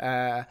expansions,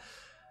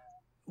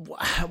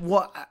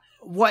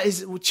 what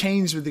is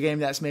changed with the game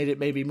that's made it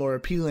maybe more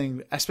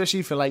appealing,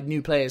 especially for like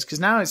new players? Because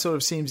now it sort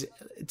of seems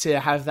to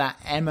have that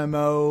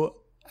MMO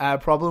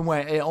problem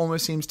where it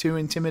almost seems too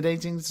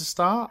intimidating to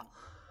start.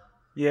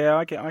 Yeah,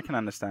 I can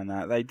understand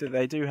that.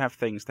 They do have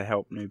things to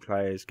help new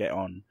players get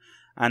on.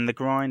 And the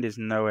grind is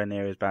nowhere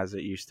near as bad as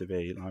it used to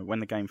be. Like, when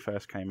the game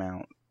first came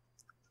out,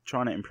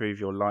 trying to improve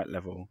your light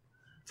level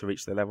to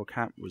reach the level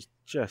cap was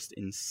just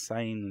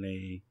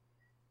insanely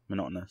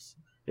monotonous.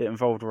 It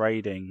involved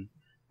raiding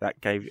that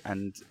gave,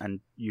 and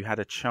you had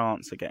a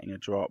chance of getting a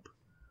drop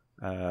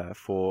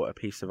for a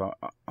piece of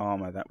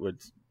armor that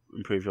would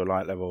improve your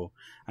light level.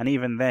 And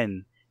even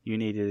then, you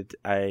needed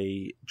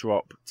a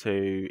drop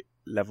to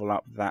level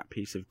up that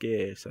piece of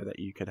gear so that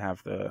you could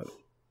have the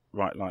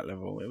right light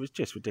level. It was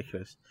just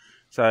ridiculous.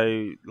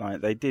 So,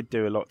 like, they did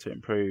do a lot to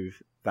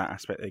improve that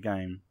aspect of the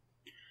game.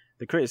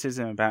 the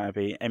criticism about it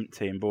being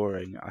empty and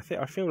boring, I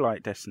feel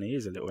like Destiny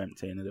is a little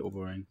empty and a little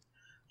boring.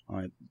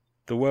 Like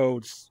the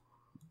worlds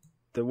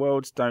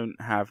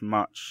don't have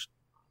much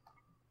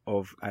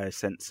of a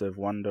sense of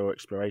wonder or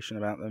exploration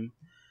about them.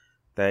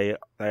 They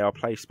are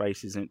play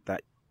spaces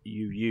that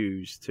you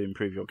use to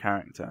improve your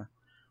character.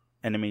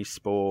 Enemies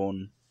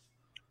spawn,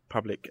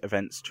 public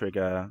events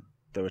trigger,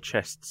 there are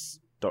chests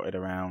dotted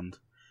around.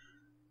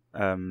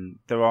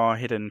 There are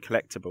hidden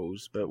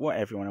collectibles, but what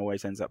everyone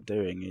always ends up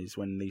doing is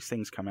when these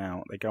things come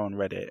out, they go on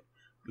Reddit,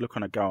 look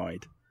on a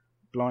guide,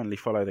 blindly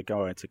follow the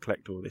guide to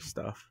collect all this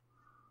stuff.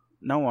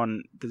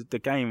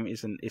 The game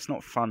it's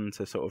not fun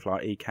to sort of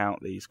like eke out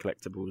these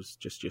collectibles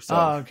just yourself.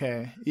 Oh,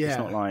 okay. Yeah.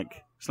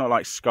 It's not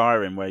like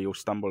Skyrim where you'll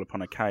stumble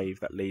upon a cave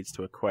that leads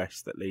to a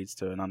quest that leads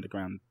to an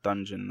underground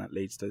dungeon that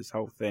leads to this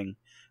whole thing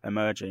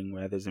emerging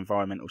where there's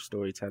environmental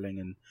storytelling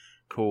and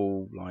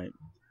cool like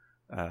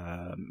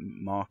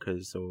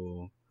markers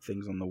or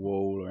things on the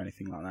wall or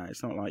anything like that.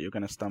 It's not like you're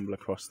going to stumble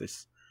across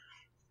this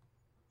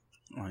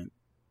like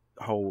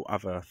whole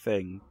other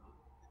thing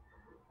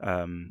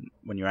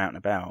when you're out and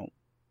about.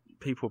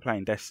 People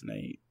playing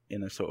Destiny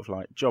in a sort of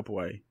like job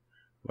way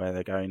where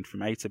they're going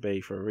from A to B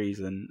for a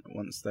reason.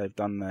 Once they've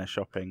done their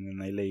shopping, then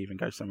they leave and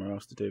go somewhere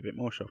else to do a bit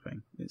more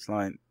shopping. It's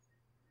like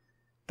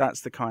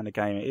that's the kind of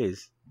game it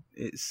is.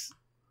 It's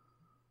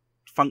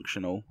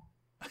functional.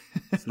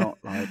 It's not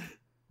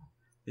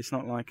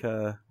like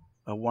a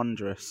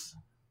wondrous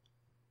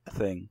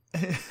thing.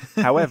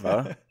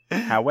 However,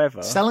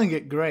 selling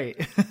it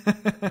great.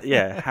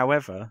 Yeah.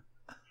 However,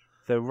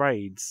 the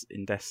raids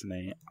in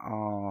Destiny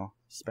are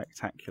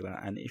spectacular,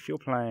 and if you're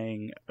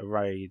playing a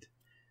raid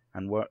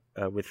and work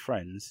with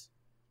friends,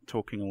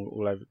 talking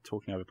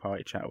over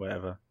party chat or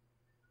whatever,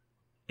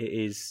 it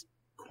is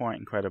quite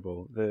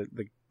incredible. The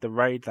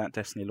raid that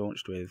Destiny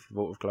launched with,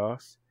 Vault of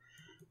Glass,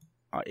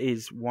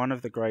 is one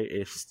of the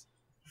greatest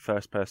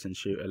first-person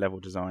shooter level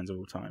designs of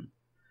all time.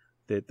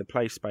 The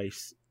play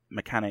space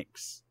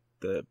mechanics,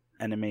 the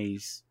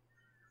enemies,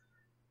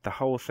 the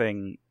whole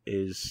thing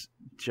is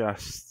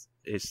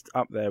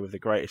up there with the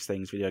greatest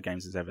things video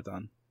games has ever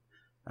done.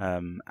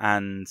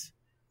 And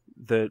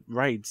the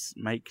raids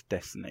make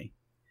Destiny.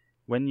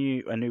 When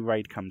a new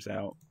raid comes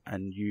out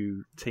and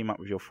you team up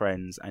with your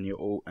friends and you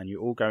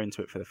all go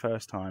into it for the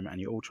first time and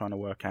you're all trying to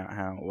work out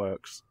how it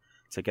works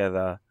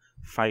together,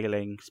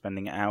 failing,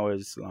 spending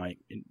hours like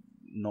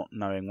not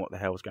knowing what the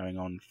hell's going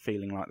on,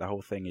 feeling like the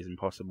whole thing is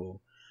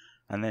impossible,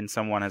 and then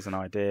someone has an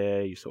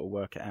idea, you sort of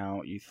work it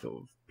out, you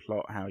sort of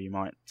plot how you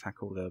might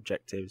tackle the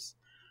objectives,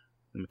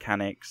 the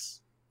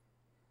mechanics.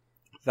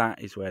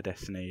 That is where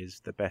Destiny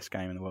is the best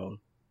game in the world.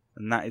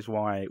 And that is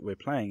why we're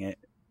playing it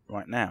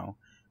right now,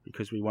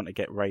 because we want to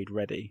get raid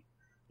ready.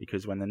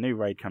 Because when the new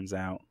raid comes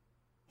out,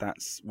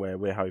 that's where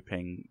we're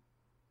hoping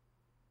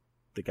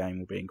the game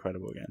will be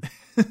incredible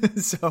again.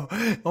 So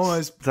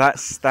almost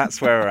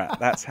that's where we're at.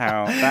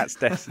 That's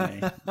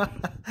Destiny.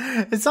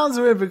 It sounds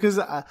weird because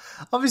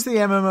obviously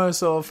MMOs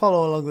sort of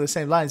follow along the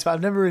same lines, but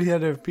I've never really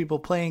heard of people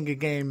playing a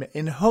game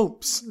in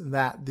hopes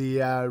that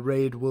the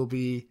raid will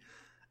be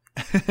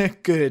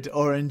good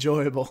or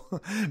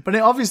enjoyable. But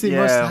it obviously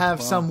must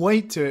have some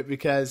weight to it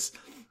because,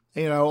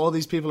 you know, all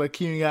these people are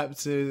queuing up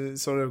to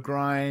sort of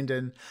grind.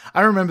 And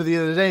I remember the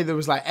other day there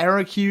was like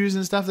error queues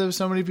and stuff. There were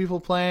so many people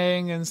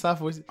playing and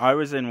stuff. I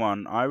was in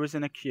one. I was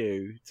in a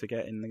queue to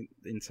get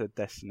into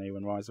Destiny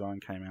when Rise of Iron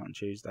came out on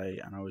Tuesday,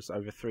 and I was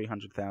over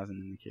 300,000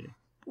 in the queue.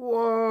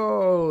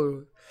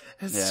 Whoa,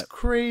 it's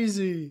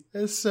crazy.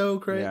 It's so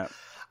crazy. Yeah.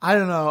 I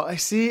don't know.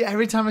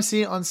 Every time I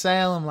see it on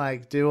sale, I'm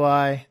like, do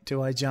I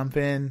jump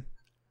in?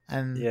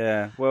 And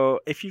yeah, well,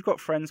 if you've got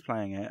friends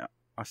playing it,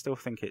 I still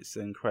think it's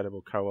an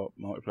incredible co-op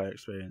multiplayer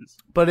experience.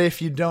 But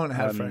if you don't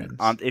have friends,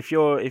 if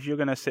you're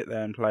gonna sit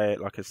there and play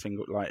it like a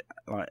single, like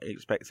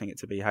expecting it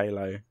to be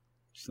Halo,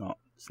 it's not.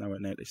 It's nowhere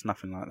near. It's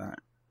nothing like that.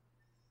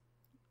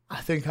 I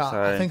think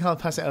I'll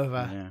pass it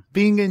over. Yeah.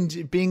 Being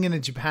in a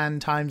Japan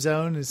time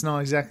zone is not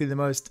exactly the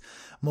most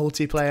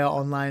multiplayer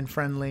online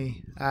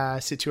friendly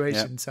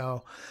situation. Yep.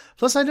 So,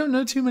 plus I don't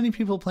know too many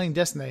people playing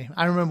Destiny.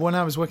 I remember when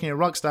I was working at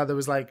Rockstar,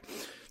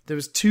 there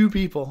was two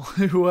people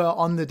who were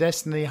on the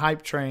Destiny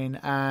hype train,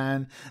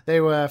 and they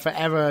were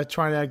forever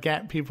trying to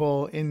get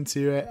people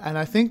into it. And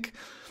I think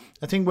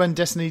when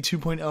Destiny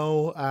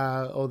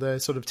 2.0 or the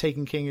sort of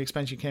Taken King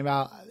expansion came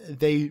out,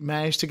 they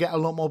managed to get a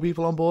lot more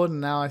people on board,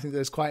 and now I think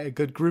there's quite a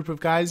good group of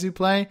guys who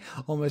play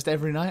almost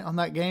every night on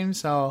that game.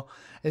 So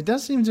it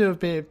does seem to have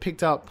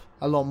picked up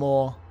a lot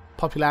more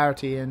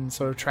popularity and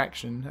sort of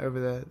traction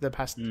over the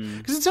past...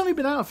 Because it's only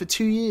been out for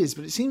 2 years,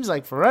 but it seems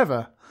like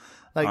forever.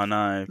 Like, I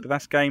know, but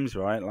that's games,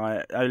 right?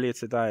 Like earlier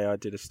today, I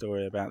did a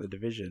story about The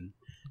Division,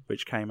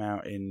 which came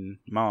out in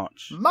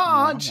March.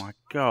 March? Oh my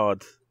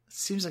god! It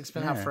seems like it's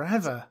been out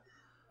forever.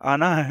 I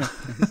know.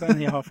 It's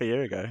only half a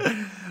year ago.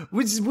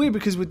 Which is weird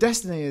because with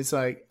Destiny, it's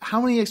like, how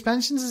many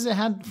expansions has it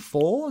had?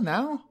 4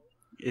 now?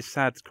 It's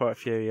had quite a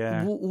few,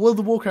 yeah. World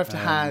of Warcraft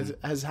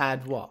has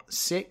had, what,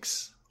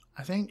 6,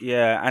 I think?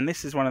 Yeah, and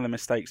this is one of the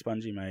mistakes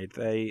Bungie made.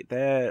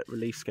 Their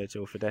release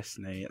schedule for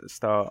Destiny at the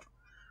start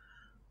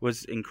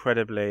was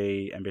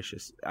incredibly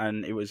ambitious,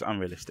 and it was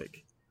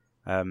unrealistic.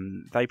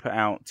 They put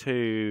out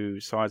 2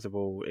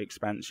 sizable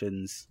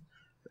expansions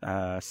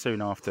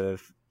soon after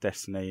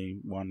Destiny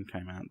 1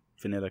 came out,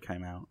 Vanilla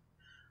came out,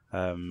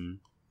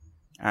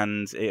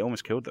 and it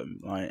almost killed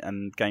them.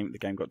 And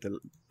the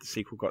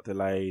sequel got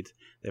delayed.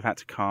 They've had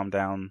to calm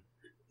down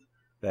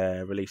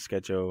their release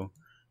schedule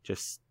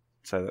just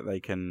so that they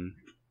can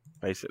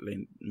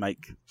basically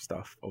make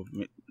stuff of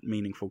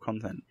meaningful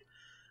content.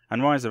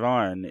 And Rise of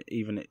Iron,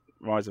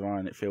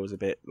 it feels a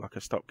bit like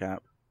a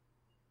stopgap,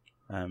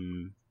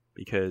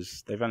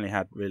 because they've only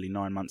had really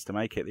 9 months to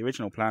make it. The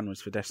original plan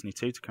was for Destiny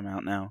 2 to come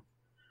out now,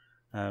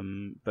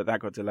 but that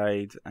got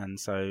delayed, and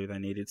so they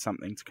needed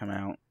something to come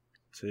out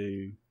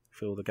to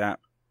fill the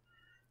gap.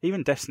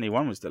 Even Destiny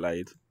 1 was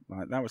delayed.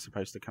 Like, that was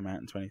supposed to come out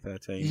in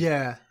 2013.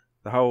 Yeah.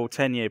 The whole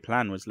 10-year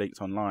plan was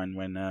leaked online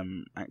when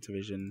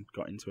Activision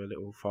got into a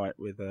little fight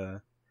with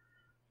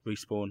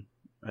Respawn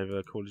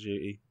over Call of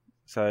Duty.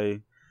 So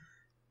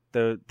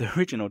the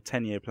original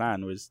 10-year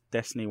plan was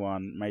Destiny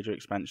 1, major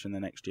expansion the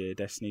next year,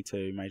 Destiny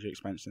 2, major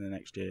expansion the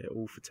next year,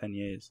 all for 10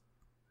 years.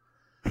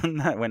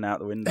 And that went out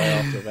the window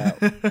after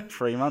about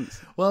 3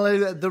 months. Well,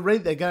 at the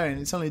rate they're going,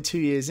 it's only 2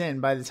 years in.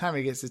 By the time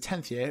it gets to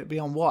 10th year, it'll be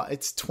on what?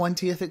 Its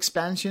 20th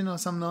expansion or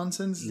some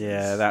nonsense?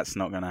 Yeah, that's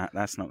not gonna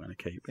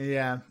keep.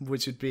 Yeah,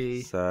 which would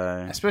be...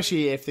 So,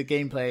 especially if the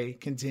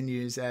gameplay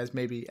continues as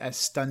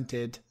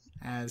stunted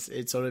as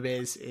it sort of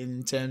is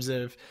in terms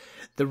of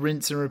the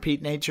rinse and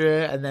repeat nature,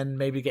 and then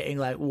maybe getting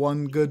like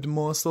one good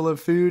morsel of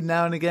food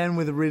now and again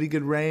with a really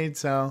good raid.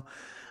 So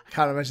I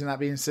can't imagine that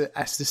being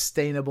a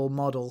sustainable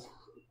model.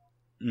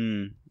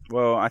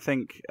 Well, I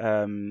think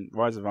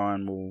Rise of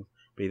Iron will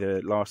be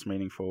the last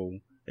meaningful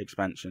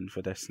expansion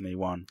for Destiny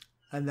 1.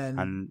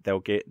 And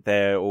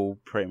they're all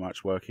pretty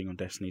much working on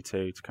Destiny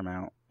 2 to come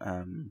out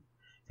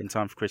in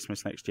time for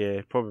Christmas next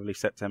year, probably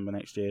September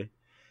next year,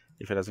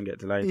 if it doesn't get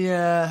delayed.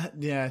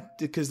 Yeah,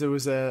 because there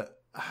was a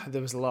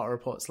lot of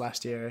reports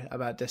last year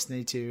about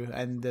Destiny 2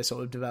 and the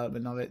sort of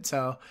development of it.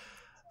 So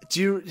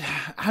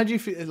how do you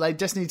feel, like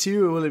Destiny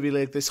 2, or will it be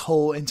like this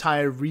whole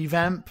entire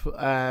revamp?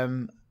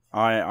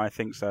 I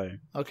think so.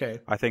 Okay.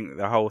 I think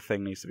the whole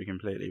thing needs to be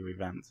completely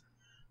revamped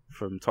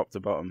from top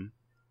to bottom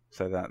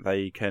so that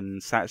they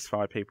can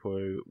satisfy people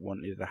who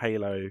wanted the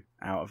Halo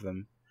out of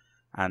them,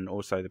 and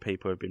also the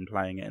people who have been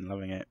playing it and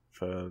loving it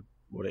for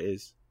what it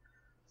is.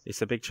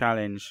 It's a big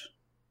challenge,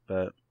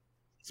 but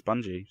it's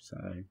Bungie, so...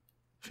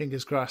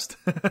 Fingers crossed.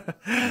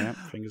 Yeah,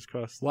 fingers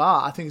crossed.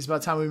 Wow, I think it's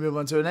about time we move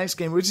on to the next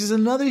game, which is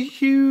another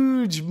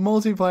huge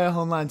multiplayer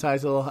online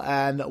title,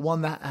 and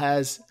one that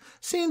has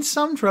seen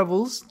some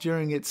troubles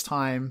during its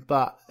time,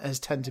 but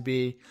has tended to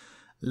be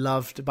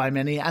loved by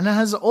many, and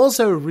has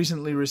also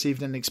recently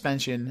received an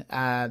expansion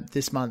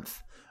this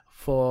month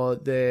for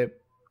the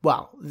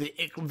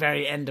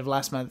very end of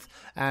last month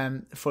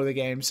for the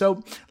game.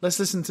 So let's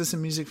listen to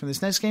some music from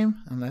this next game,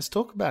 and let's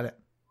talk about it.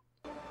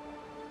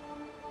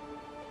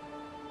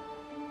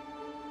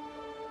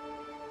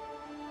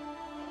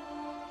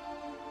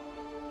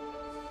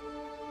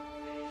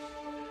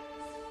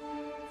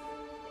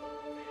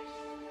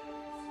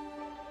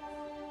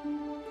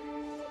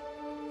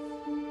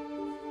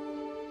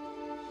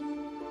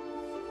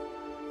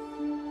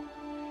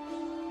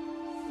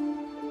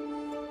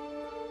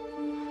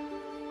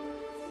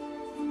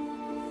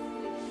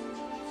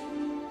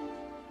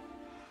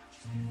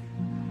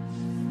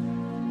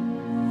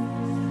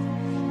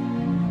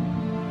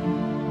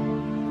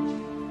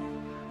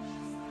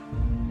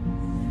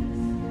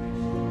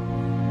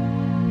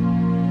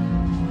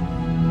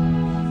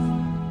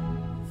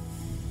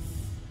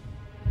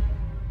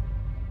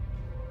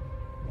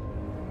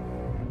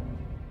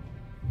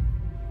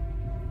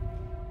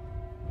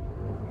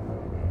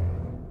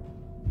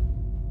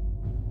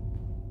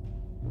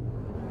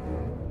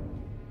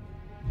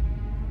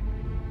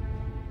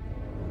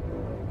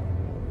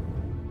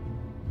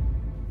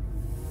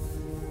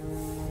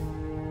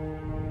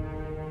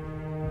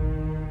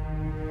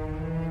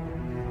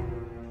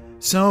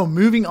 So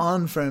moving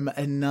on from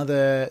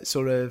another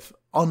sort of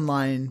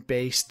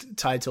online-based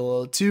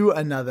title to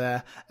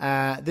another,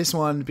 this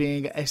one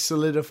being a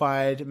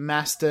solidified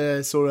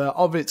master sort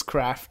of its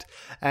craft.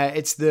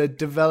 It's the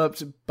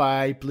developed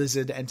by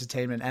Blizzard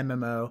Entertainment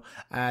MMO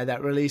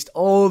that released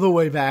all the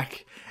way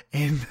back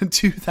in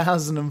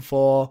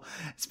 2004.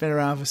 It's been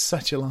around for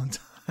such a long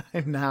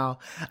time now.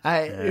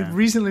 It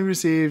recently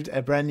received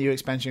a brand new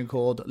expansion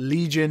called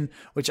Legion,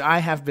 which I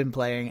have been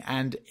playing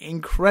and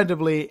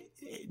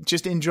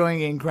just enjoying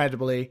it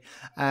incredibly.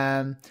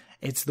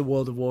 It's the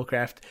World of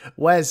Warcraft.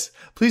 Wes,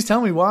 please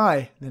tell me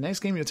why the next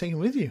game you're taking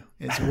with you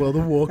is World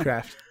of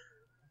Warcraft.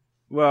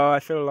 Well,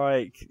 I feel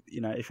like,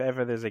 if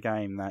ever there's a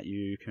game that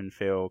you can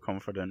feel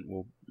confident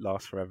will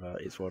last forever,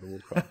 it's World of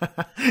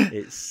Warcraft.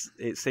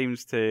 It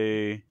seems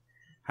to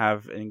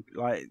have,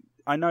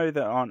 I know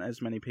that aren't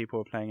as many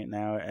people playing it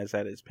now as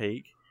at its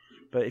peak,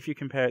 but if you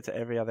compare it to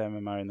every other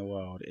MMO in the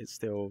world, it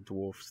still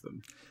dwarfs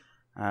them.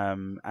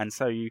 And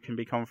so you can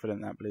be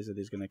confident that Blizzard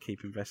is going to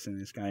keep investing in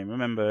this game.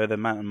 Remember, the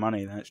amount of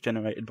money that's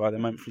generated by the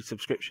monthly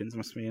subscriptions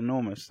must be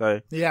enormous.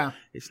 So yeah,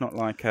 it's not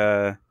like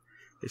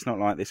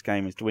this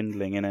game is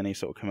dwindling in any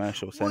sort of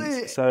commercial sense.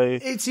 Well, so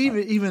it's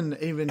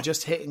even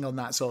just hitting on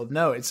that sort of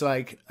note. It's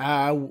like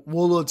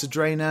Warlords of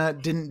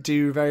Draenor didn't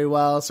do very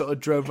well, sort of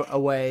drove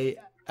away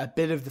a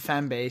bit of the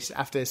fan base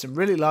after some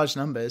really large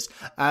numbers.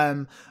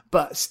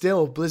 But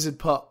still, Blizzard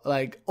put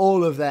like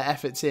all of their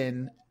efforts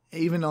in,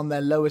 even on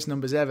their lowest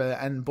numbers ever,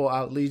 and brought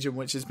out Legion,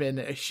 which has been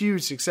a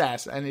huge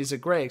success and is a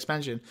great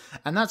expansion.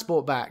 And that's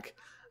brought back,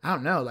 I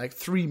don't know, like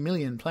 3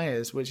 million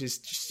players, which is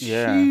just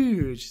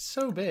huge. It's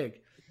so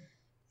big.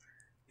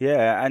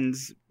 Yeah, and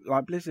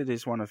like Blizzard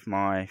is one of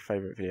my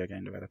favourite video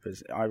game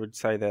developers. I would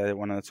say they're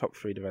one of the top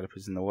 3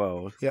 developers in the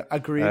world. Yeah,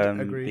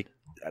 agreed.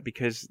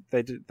 Because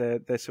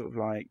they're sort of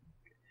like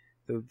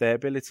their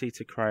ability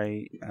to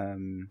create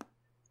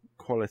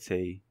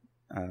quality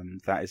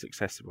that is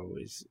accessible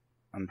is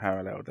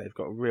unparalleled. They've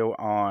got a real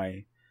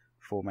eye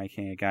for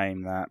making a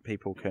game that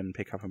people can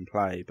pick up and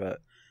play,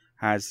 but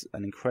has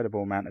an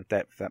incredible amount of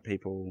depth that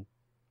people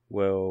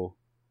will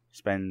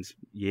spend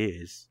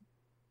years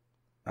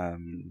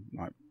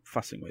like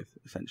fussing with,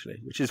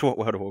 essentially, which is what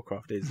World of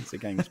Warcraft is. It's a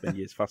game you spend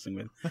years fussing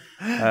with.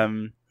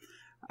 And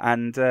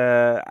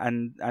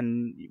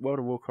World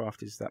of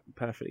Warcraft is that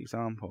perfect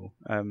example.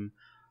 I'm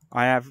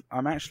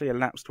actually a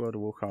lapsed World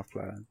of Warcraft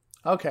player.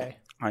 Okay.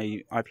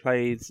 I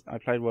played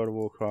World of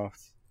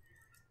Warcraft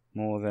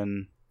more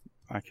than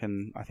I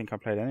think I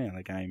played any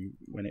other game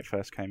when it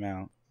first came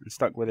out, and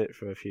stuck with it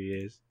for a few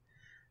years,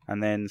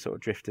 and then sort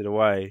of drifted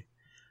away.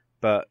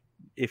 But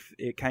if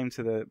it came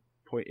to the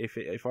point,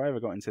 if I ever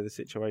got into the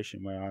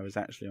situation where I was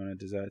actually on a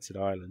deserted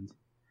island,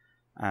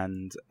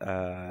 and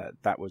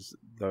that was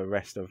the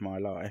rest of my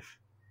life,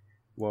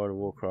 World of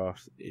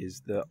Warcraft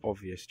is the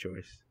obvious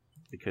choice,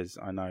 because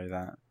I know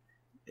that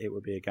it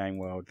would be a game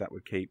world that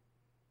would keep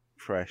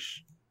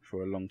fresh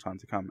for a long time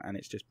to come, and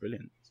it's just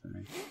brilliant. So,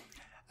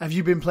 have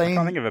you been playing? I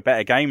can't think of a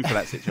better game for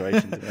that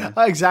situation.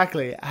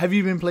 Exactly. Have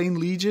you been playing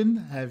Legion?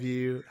 Have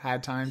you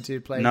had time to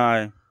play?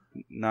 No,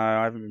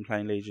 I haven't been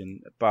playing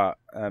Legion. But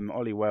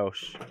Ollie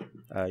Welsh,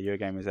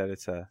 Eurogamer's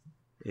editor,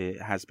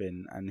 it has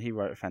been, and he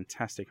wrote a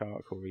fantastic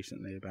article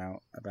recently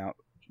about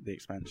the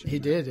expansion. He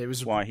did. It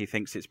was why he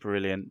thinks it's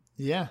brilliant.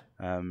 Yeah.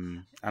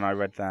 And I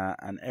read that,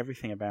 and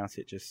everything about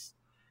it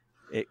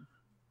it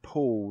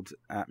pulled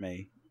at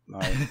me.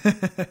 Like,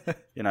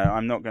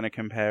 I'm not going to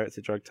compare it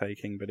to drug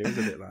taking, but it was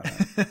a bit like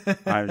that.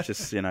 I was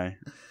just,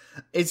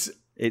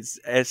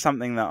 it's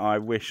something that I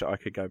wish I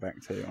could go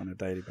back to on a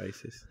daily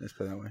basis. Let's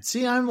put it that way.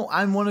 See,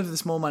 I'm one of the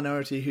small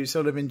minority who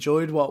sort of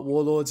enjoyed what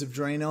Warlords of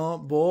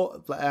Draenor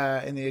brought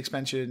in the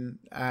expansion,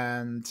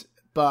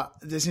 but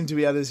there seem to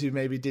be others who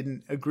maybe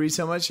didn't agree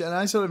so much, and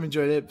I sort of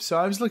enjoyed it. So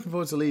I was looking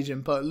forward to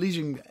Legion, but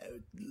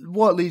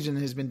what Legion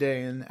has been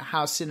doing and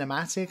how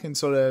cinematic and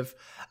sort of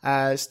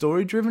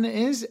story driven it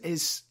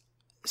is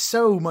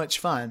so much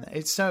fun.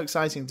 It's so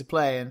exciting to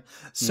play, and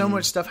so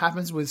much stuff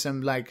happens with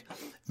some like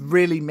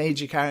really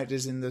major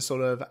characters in the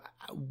sort of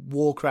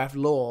Warcraft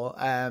lore.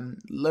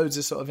 Loads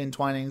of sort of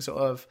entwining sort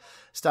of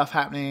stuff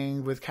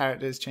happening with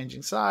characters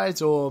changing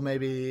sides, or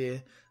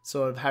maybe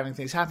sort of having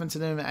things happen to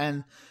them.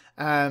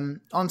 And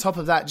on top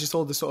of that, just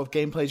all the sort of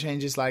gameplay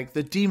changes, like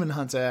the Demon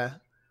Hunter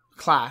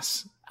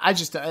class. I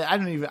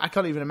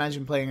can't even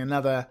imagine playing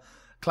another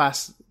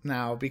class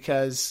now,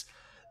 because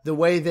the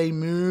way they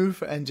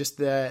move and just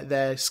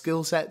their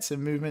skill sets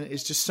and movement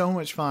is just so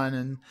much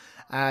fun.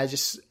 And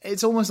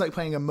it's almost like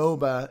playing a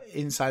MOBA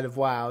inside of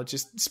WoW,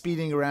 just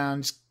speeding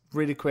around just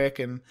really quick,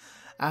 and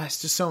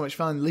it's just so much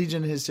fun.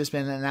 Legion has just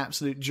been an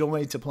absolute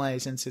joy to play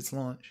since its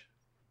launch.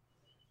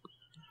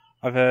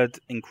 I've heard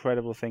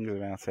incredible things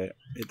about it.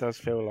 It does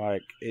feel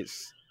like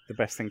it's the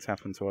best thing to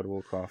happen to World of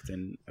Warcraft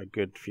in a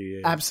good few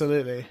years.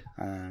 Absolutely.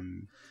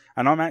 And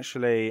I'm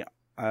actually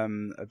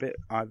a bit.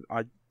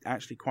 I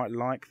actually quite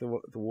like the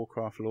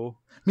Warcraft lore.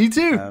 Me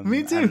too.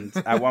 And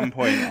at one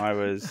point,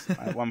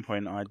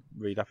 I'd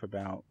read up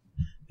about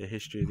the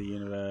history of the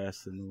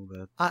universe and all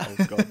the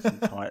old gods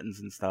and titans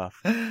and stuff.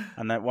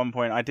 And at one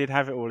point, I did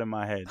have it all in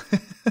my head.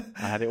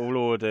 I had it all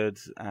ordered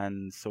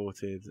and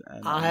sorted,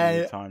 and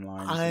timelines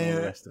and all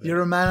the rest of it.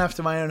 You're a man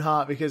after my own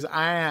heart, because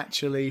I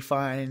actually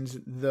find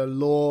the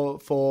lore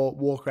for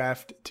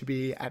Warcraft to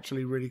be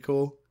actually really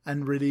cool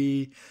and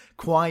really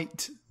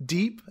quite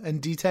deep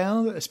and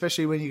detailed,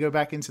 especially when you go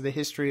back into the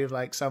history of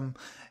like some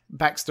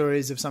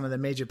backstories of some of the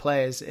major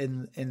players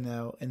in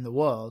the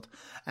world.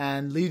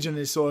 And Legion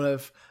is sort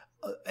of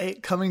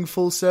coming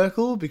full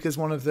circle, because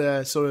one of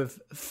the sort of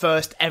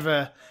first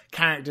ever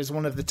characters,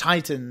 one of the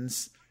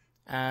Titans,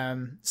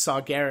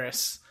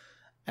 Sargeras,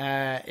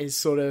 is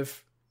sort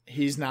of,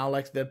 he's now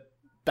like the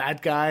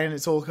bad guy, and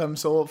it's all come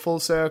sort of full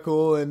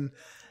circle. And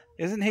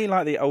isn't he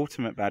like the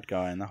ultimate bad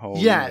guy in the whole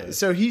universe?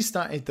 So he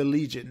started the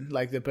Legion,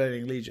 like the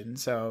Burning Legion.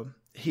 So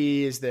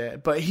he is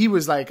but he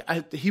was like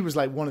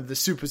one of the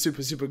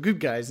super good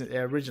guys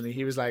originally.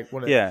 He was like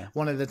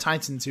one of the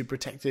Titans who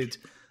protected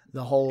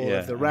the whole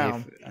of the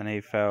realm. And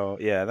he fell.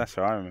 Yeah, that's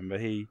what I remember.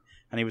 He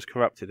and he was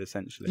corrupted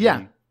essentially.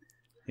 Yeah.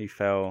 He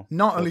fell.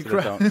 Not fell only to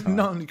the dark side.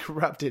 not only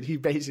corrupted, he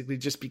basically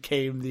just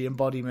became the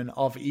embodiment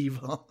of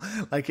evil.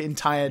 Like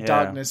entire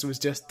darkness was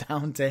just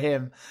down to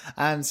him.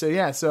 And so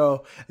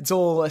it's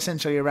all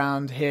essentially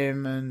around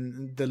him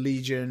and the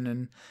Legion,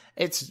 and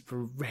it's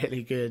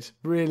really good,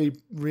 really,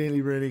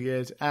 really, really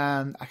good.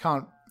 And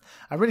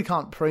I really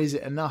can't praise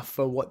it enough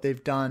for what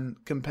they've done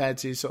compared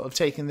to sort of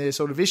taking the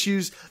sort of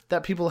issues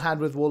that people had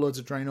with Warlords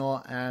of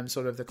Draenor and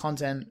sort of the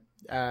content.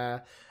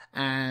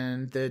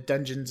 And the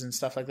dungeons and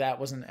stuff like that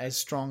wasn't as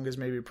strong as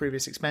maybe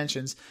previous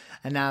expansions.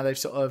 And now they've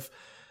sort of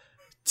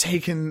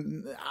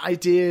taken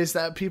ideas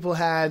that people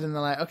had and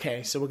they're like,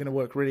 okay, so we're going to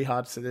work really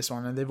hard for this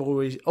one. And they've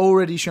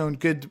already shown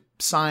good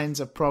signs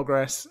of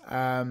progress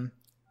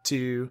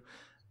to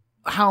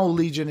how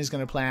Legion is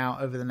going to play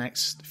out over the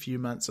next few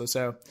months or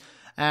so.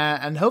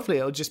 And hopefully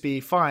it'll just be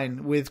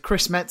fine. With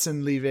Chris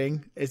Metzen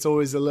leaving, it's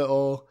always a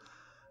little...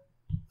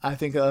 I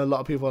think a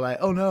lot of people are like,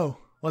 oh no,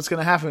 what's going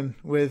to happen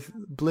with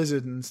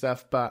Blizzard and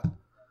stuff, but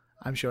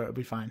I'm sure it'll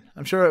be fine.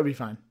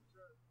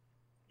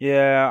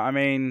 Yeah, I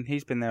mean,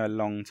 he's been there a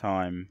long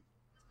time,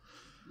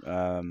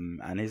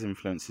 and his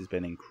influence has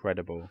been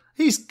incredible.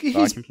 He's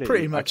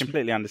pretty much... I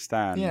completely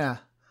understand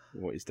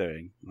what he's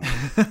doing.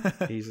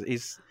 Like,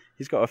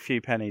 he's got a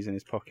few pennies in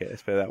his pocket,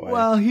 let's put it that way.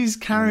 Well, he's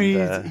carried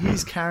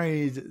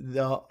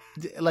the...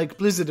 Like,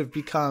 Blizzard have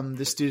become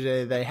the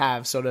studio they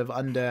have sort of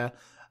under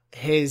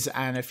his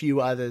and a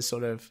few others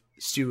sort of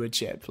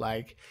stewardship.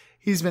 Like,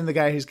 he's been the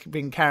guy who's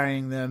been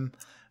carrying them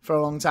for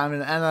a long time,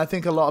 and I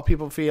think a lot of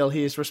people feel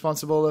he is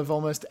responsible of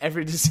almost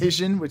every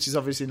decision, which is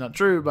obviously not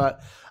true,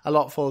 but a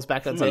lot falls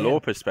back on him. From a law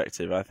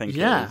perspective, I think he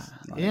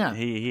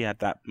had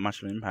that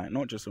much of an impact,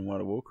 not just on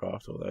World of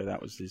Warcraft, although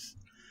that was his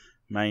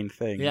main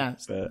thing. Yeah,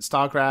 but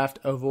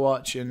StarCraft,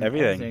 Overwatch, and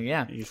everything.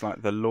 Yeah, he's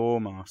like the law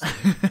master.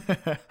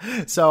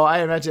 So I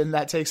imagine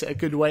that takes a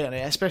good weight on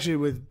it, especially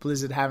with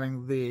Blizzard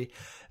having the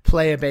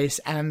player base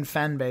and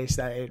fan base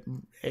that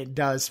it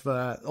does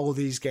for all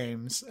these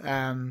games.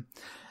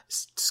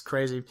 It's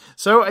crazy.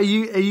 So are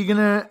you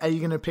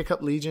gonna pick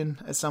up Legion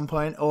at some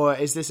point, or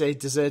is this a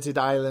deserted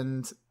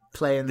island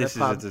play in the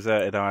pub? This is a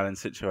deserted island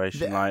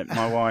situation. Like,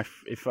 my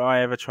wife, if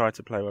I ever tried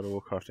to play World of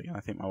Warcraft again, I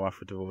think my wife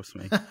would divorce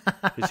me.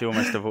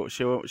 Because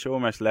she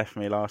almost left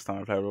me last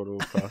time I played World of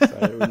Warcraft,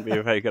 so it wouldn't be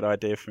a very good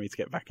idea for me to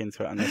get back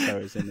into it unless I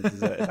was in a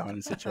deserted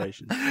island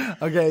situation.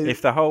 Okay.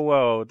 If the whole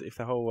world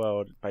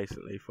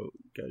basically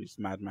goes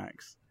Mad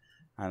Max,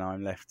 and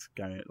I'm left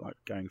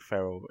going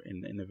feral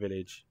in a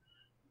village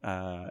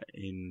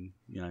in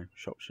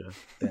Shropshire,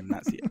 then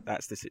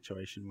that's the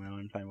situation where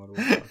I'm playing World of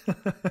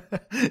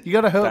Warcraft. You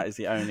gotta hope that is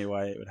the only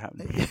way it would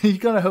happen. You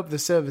gotta hope the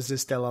servers are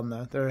still on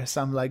there. There are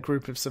some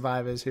group of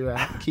survivors who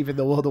are keeping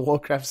the World of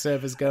Warcraft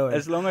servers going.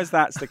 As long as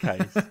that's the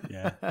case,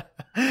 yeah.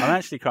 I'm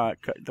actually quite,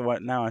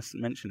 now I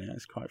mention it,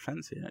 it's quite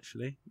fancy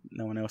actually.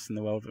 No one else in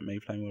the world but me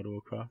playing World of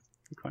Warcraft.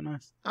 It's quite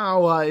nice.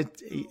 Oh, well,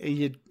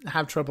 you'd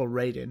have trouble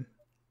raiding.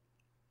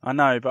 I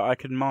know, but I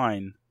could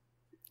mine.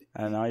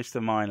 And I used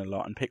to mine a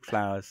lot and pick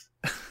flowers.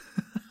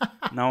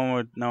 No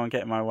one would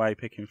get in my way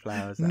picking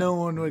flowers. No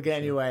one would get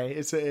in your way.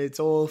 It's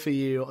all for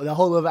you. The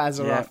whole of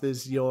Azeroth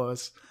is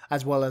yours,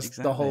 as well as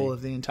the whole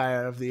of the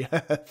entire of the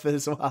earth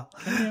as well.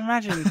 Can you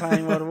imagine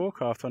playing World of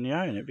Warcraft on your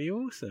own? It'd be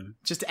awesome.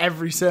 Just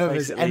every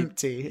server's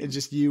empty and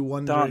just you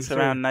wandering dance through.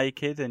 Around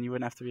naked, and you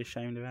wouldn't have to be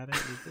ashamed about it.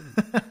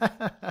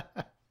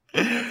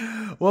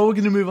 Well, we're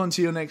going to move on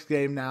to your next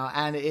game now,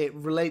 and it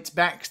relates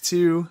back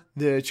to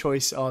the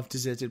choice of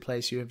Deserted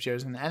Place you have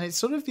chosen, and it's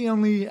sort of the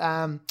only,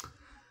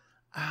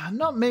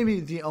 not maybe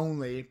the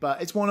only,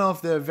 but it's one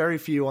of the very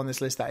few on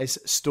this list that is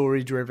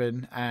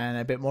story-driven and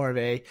a bit more of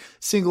a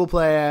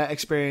single-player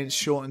experience,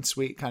 short and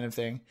sweet kind of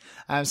thing.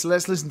 So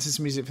let's listen to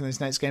some music from this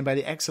next game by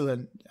the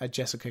excellent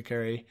Jessica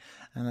Curry,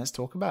 and let's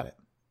talk about it.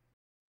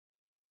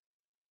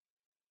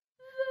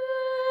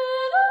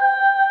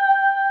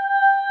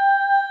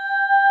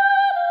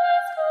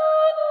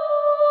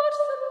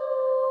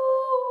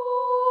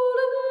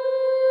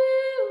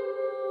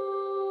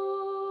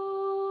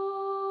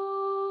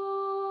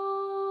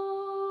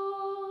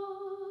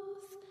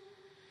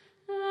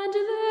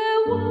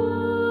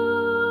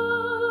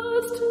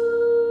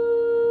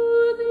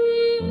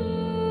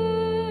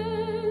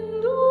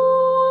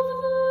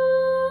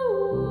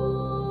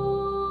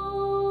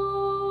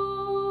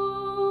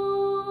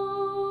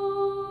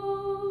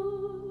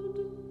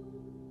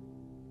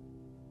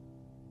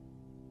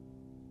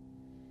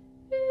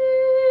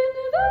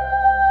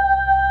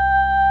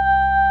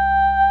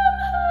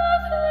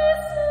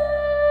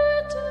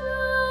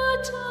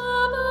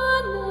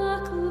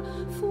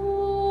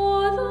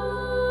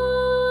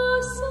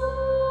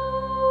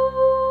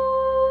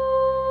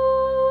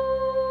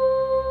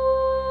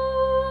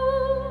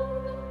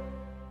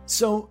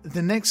 So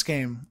the next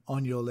game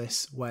on your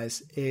list,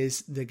 Wes,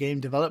 is the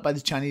game developed by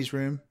the Chinese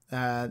Room,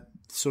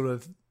 sort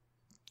of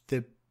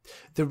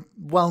the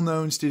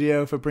well-known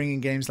studio for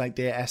bringing games like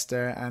Dear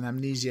Esther and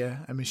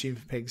Amnesia: A Machine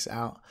for Pigs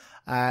out.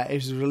 It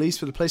was released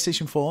for the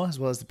PlayStation 4 as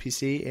well as the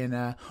PC in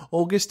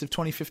August of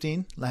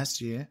 2015,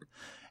 last year.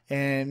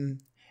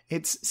 And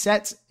It's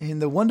set in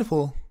the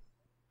wonderful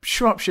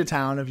Shropshire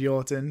town of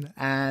Yorton,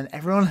 and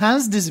everyone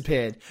has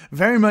disappeared.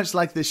 Very much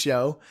like this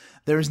show.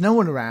 There is no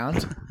one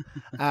around.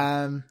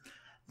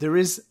 There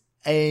is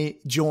a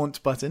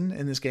jaunt button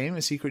in this game,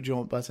 a secret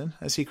jaunt button,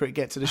 a secret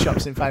get to the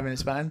shops in 5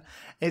 minutes button.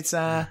 It's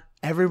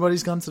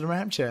everybody's gone to the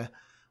Rapture.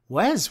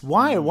 Wes,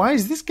 why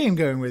is this game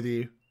going with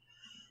you?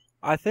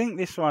 I think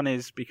this one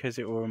is because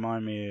it will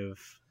remind me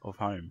of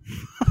home.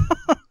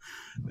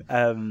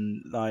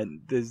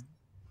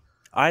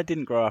 I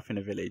didn't grow up in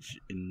a village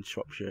in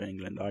Shropshire,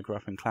 England. I grew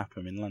up in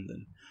Clapham in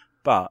London.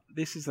 But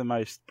this is the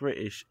most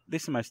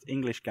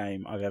English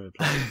game I've ever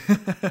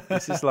played.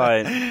 This is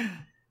like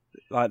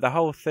the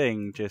whole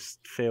thing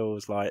just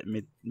feels like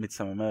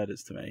Midsummer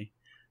Murders to me,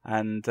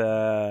 and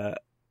I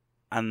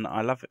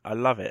love it. I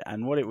love it.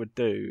 And what it would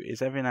do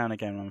is every now and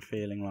again I'm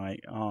feeling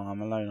like,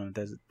 I'm alone on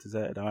a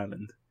deserted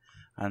island,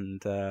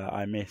 and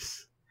I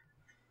miss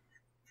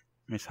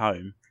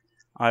home.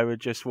 I would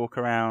just walk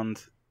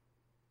around.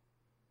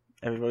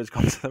 Everybody's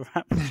gone to the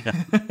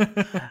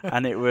Rapture,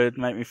 and it would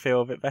make me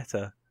feel a bit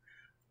better.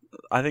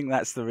 I think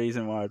that's the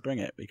reason why I'd bring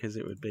it, because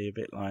it would be a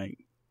bit like,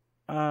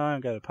 I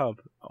can go to the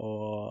pub,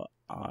 or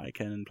I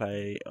can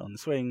play on the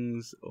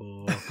swings,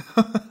 or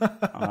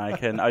I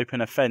can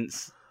open a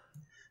fence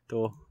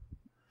door,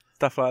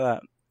 stuff like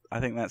that. I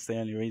think that's the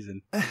only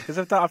reason, because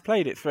I've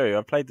played it through.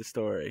 I've played the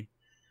story,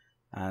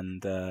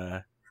 and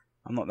I'm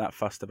not that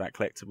fussed about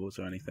collectibles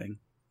or anything.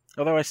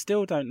 Although I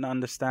still don't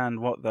understand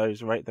what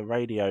the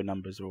radio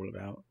numbers are all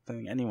about. I don't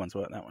think anyone's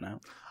worked that one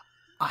out.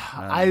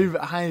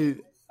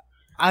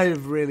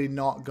 I've really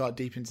not got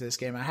deep into this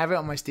game. I have it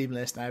on my Steam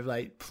list, and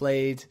I've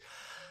played.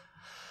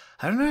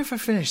 I don't know if I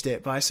finished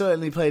it, but I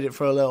certainly played it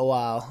for a little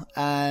while.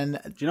 And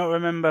do you not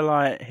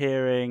remember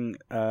hearing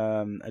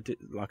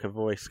a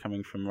voice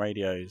coming from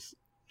radios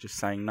just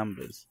saying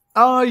numbers?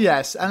 Oh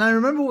yes, and I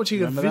remember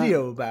watching a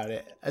video about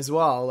it as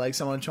well. Like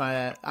someone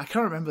trying to. I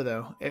can't remember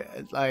though.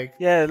 I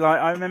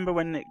remember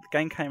when the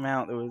game came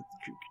out, there was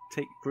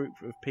a group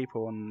of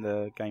people on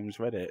the game's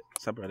Reddit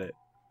subreddit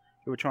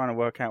who were trying to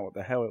work out what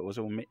the hell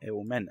it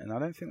all meant, and I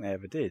don't think they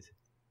ever did.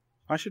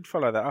 I should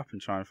follow that up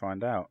and try and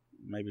find out.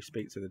 Maybe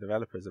speak to the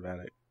developers about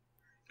it,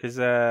 because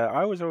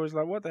I was always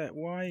like, "What the?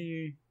 Why are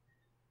you?"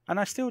 And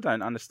I still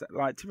don't understand.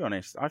 Like, to be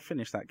honest, I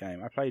finished that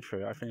game. I played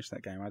through it. I finished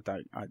that game.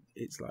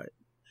 It's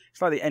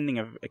like the ending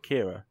of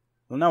Akira.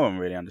 Well, no one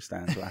really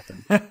understands what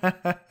happened.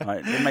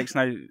 It makes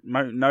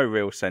no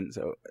real sense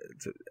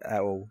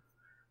at all,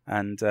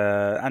 and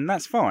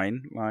that's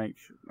fine. Like,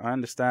 I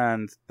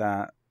understand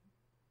that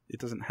it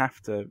doesn't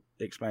have to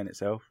explain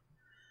itself,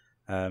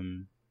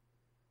 and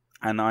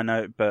I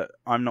know, but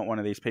I'm not one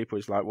of these people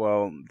who's like,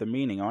 well, the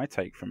meaning I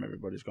take from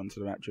Everybody's Gone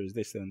to the Rapture is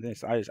this and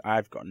this.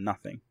 I've got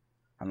nothing.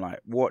 I'm like,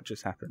 what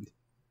just happened?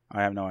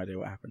 I have no idea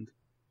what happened.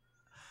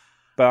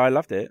 But I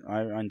loved it.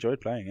 I enjoyed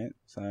playing it,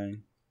 so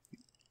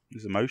it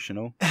was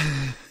emotional.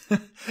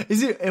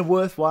 Is it a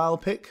worthwhile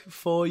pick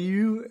for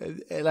you,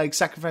 like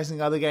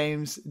sacrificing other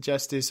games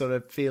just to sort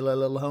of feel a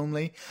little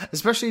homely?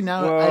 Especially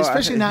now,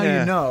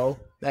 you know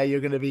that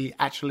you're going to be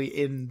actually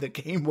in the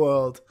game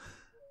world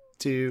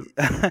to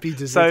be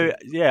deserted.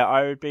 So, yeah,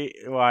 I would be...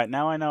 Right,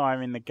 now I know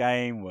I'm in the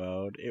game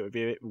world, it would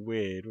be a bit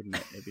weird, wouldn't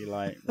it? It'd be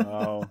like,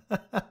 well,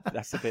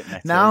 that's a bit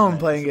meta. Now I'm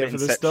playing it for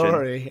the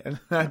story, and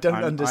I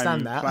don't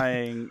understand that. I'm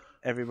playing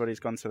Everybody's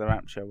Gone to the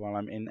Rapture while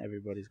I'm in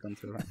Everybody's Gone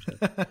to the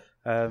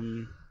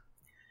Rapture.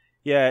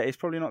 Yeah, it's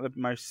probably not the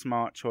most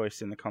smart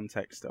choice in the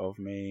context of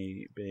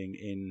me being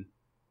in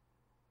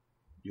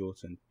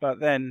Yorton. But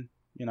then,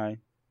 you know,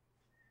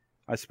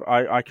 I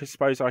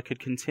suppose I could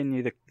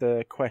continue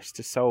the quest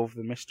to solve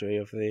the mystery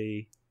of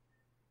the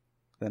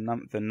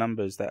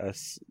numbers that are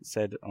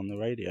said on the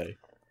radio.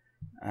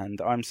 And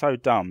I'm so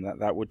dumb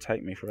that would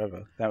take me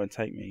forever. That would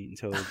take me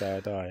until the day I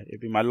die.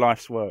 It'd be my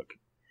life's work.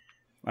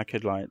 I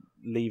could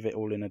leave it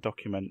all in a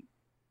document,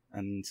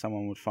 and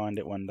someone would find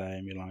it one day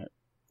and be like,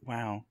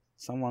 "Wow,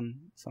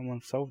 someone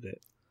solved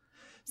it."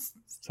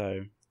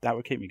 So that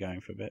would keep me going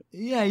for a bit.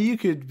 Yeah, you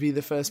could be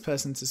the first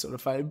person to sort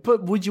of find it.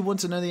 But would you want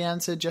to know the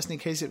answer just in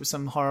case it was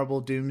some horrible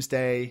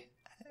doomsday,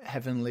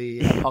 heavenly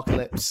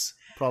apocalypse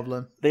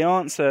problem? The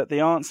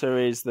answer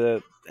is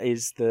the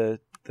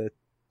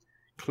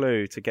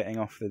clue to getting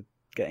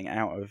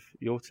out of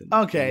Yorton.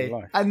 Okay,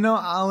 I know.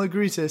 I'll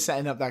agree to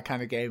setting up that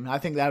kind of game. I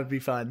think that would be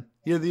fun.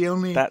 You're the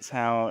only... That's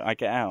how I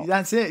get out.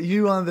 That's it.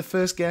 You are the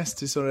first guest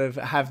to sort of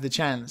have the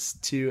chance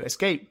to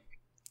escape.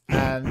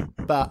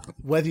 But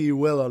whether you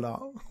will or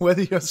not,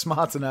 whether you're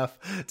smart enough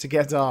to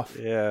get off,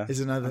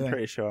 is another thing. I'm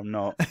pretty sure I'm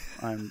not.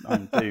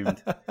 I'm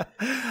doomed.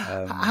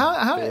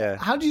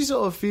 How do you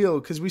sort of feel?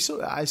 Because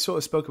I sort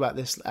of spoke about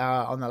this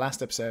on the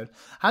last episode.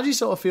 How do you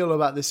sort of feel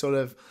about this sort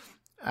of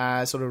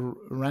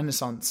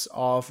renaissance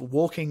of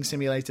walking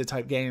simulator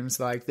type games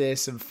like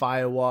this and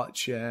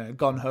Firewatch,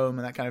 Gone Home,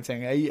 and that kind of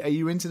thing? Are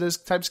you into those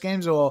types of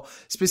games, or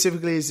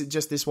specifically is it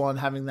just this one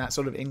having that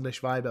sort of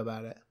English vibe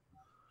about it?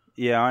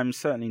 Yeah, I'm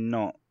certainly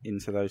not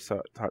into those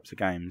types of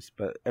games,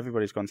 but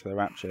Everybody's Gone to the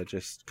Rapture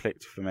just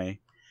clicked for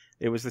me.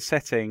 It was the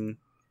setting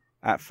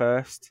at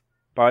first,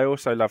 But I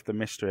also love the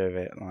mystery of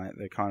it, like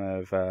the kind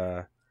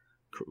of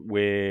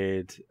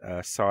weird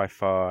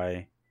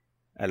sci-fi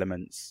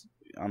elements.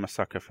 I'm a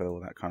sucker for all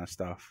that kind of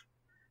stuff.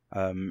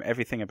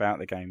 Everything about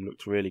the game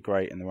looked really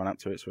great in the run up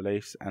to its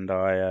release, and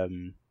I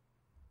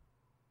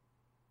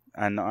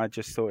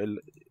just thought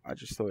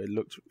it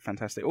looked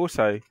fantastic.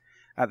 Also,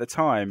 at the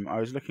time, I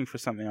was looking for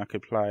something I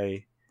could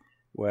play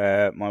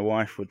where my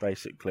wife would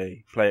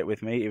basically play it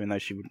with me, even though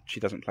she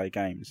doesn't play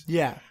games.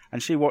 Yeah.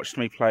 And she watched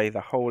me play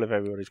the whole of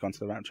Everybody's Gone to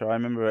the Rapture. I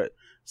remember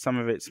some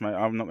of it's,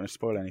 I'm not going to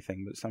spoil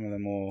anything, but some of the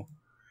more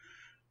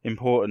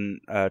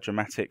important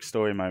dramatic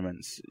story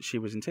moments, she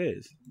was in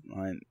tears.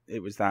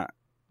 It was that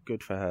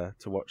good for her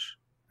to watch.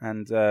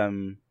 And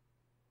so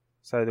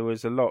there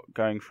was a lot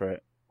going for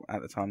it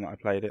at the time that I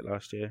played it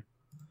last year.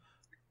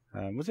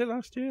 Was it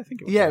last year? I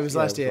think it was. Yeah, it was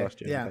last year.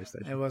 Yeah,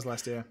 it was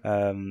last year.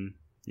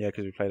 Yeah,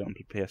 because we played it on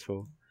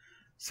PS4.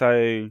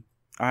 So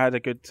I had a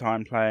good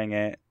time playing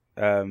it.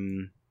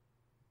 My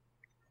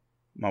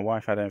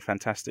wife had a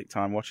fantastic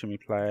time watching me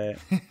play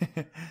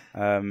it.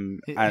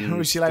 And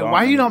was she like,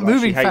 "Why are you not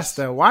moving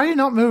faster? Why are you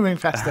not moving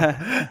faster?"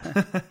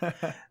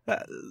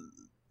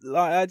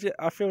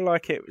 I feel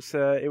like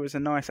it was a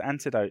nice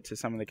antidote to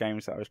some of the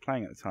games that I was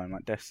playing at the time,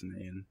 like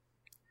Destiny,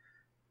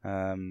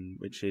 and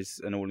which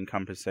is an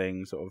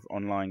all-encompassing sort of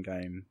online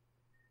game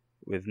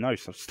with no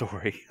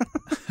story.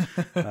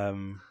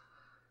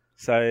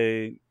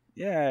 So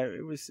yeah,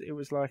 it was a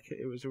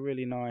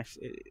really nice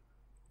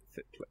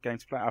game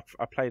to play.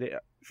 I played it,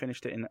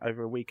 finished it in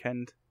over a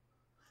weekend.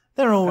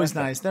 They're always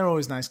nice. They're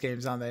always nice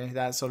games, aren't they?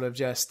 That sort of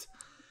just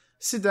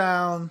sit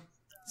down,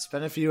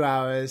 spend a few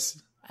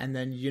hours, and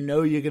then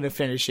you're going to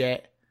finish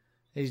it.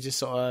 You just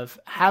sort of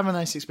have a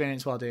nice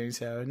experience while doing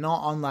so.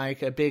 Not on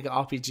like a big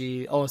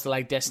RPG, also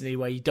like Destiny,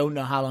 where you don't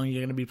know how long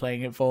you're going to be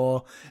playing it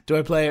for. Do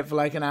I play it for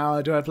like an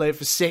hour? Do I play it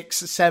for 6,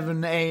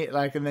 7, 8?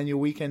 And then your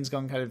weekend's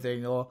gone kind of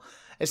thing. Or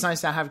it's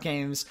nice to have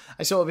games.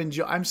 I sort of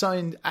enjoy,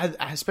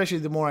 especially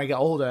the more I get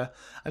older,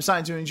 I'm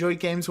starting to enjoy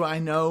games where I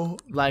know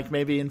like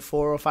maybe in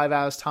 4 or 5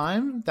 hours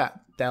time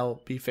that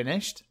they'll be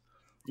finished.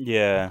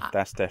 Yeah,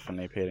 that's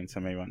definitely appealing to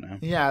me right now.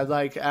 Yeah,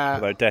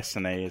 although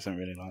Destiny isn't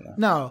really like that.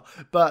 No,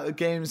 but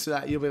games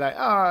that you'll be like,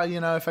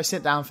 if I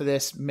sit down for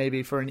this,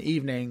 maybe for an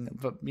evening,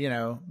 but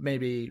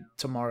maybe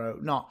tomorrow,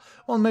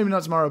 maybe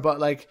not tomorrow,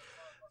 but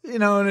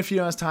in a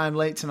few hours' time,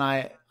 late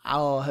tonight,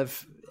 I'll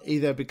have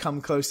either become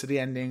close to the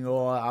ending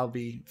or I'll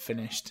be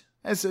finished.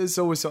 It's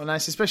always sort of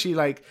nice,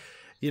 especially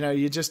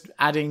you're just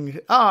adding,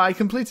 I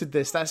completed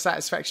this. That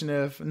satisfaction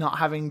of not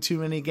having too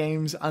many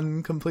games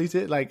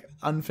uncompleted,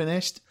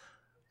 unfinished.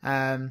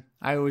 I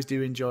always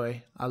do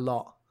enjoy a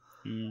lot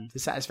the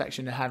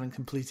satisfaction of having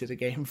completed a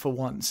game for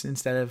once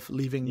instead of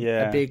leaving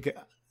a big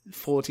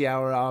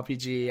 40-hour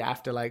RPG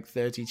after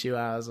 32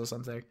 hours or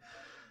something.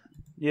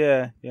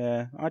 Yeah.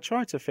 I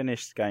try to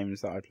finish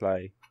games that I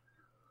play,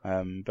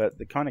 but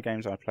the kind of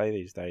games I play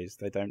these days,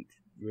 they don't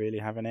really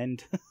have an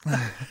end.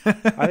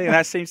 I think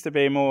that seems to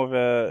be more of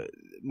a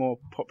more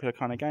popular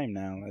kind of game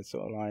now. It's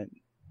sort of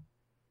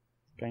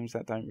games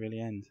that don't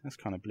really end. That's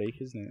kind of bleak,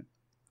 isn't it?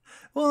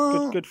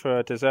 Well, good for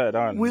a deserted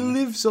island. We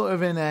live sort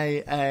of in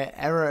a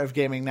era of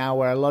gaming now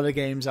where a lot of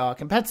games are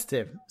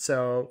competitive,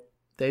 so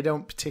they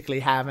don't particularly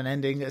have an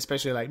ending,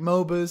 especially like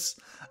MOBAs,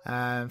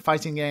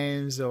 fighting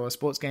games or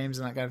sports games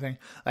and that kind of thing.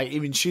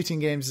 Even shooting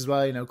games as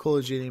well, Call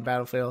of Duty and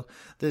Battlefield.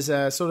 There's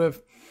a sort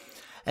of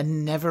a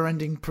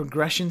never-ending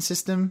progression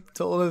system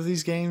to all of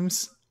these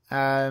games,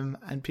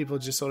 and people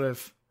just sort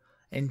of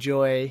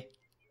enjoy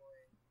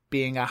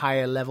being a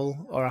higher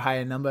level or a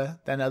higher number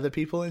than other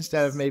people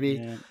instead of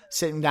maybe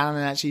sitting down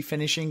and actually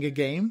finishing a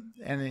game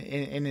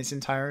in its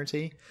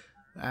entirety.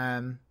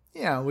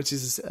 Which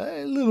is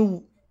a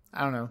little,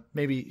 I don't know,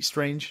 maybe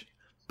strange,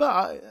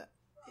 but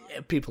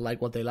people like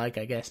what they like,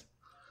 I guess.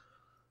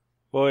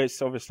 Well,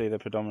 it's obviously the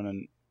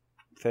predominant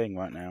thing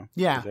right now.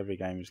 Yeah. Because every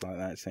game is like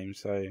that, it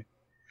seems. So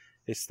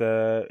it's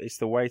the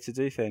way to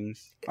do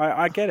things.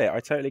 I get it.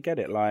 I totally get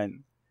it.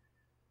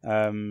 When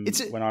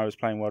I was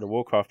playing World of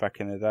Warcraft back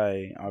in the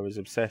day, I was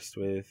obsessed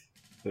with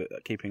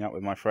keeping up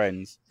with my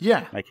friends.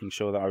 Yeah. Making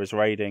sure that I was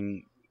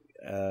raiding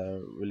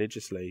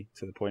religiously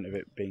to the point of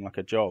it being like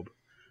a job,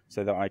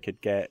 so that I could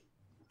get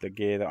the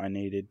gear that I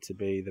needed to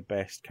be the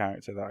best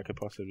character that I could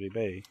possibly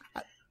be.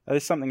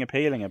 There's something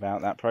appealing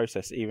about that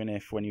process, even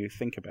if when you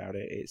think about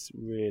it, it's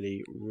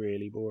really,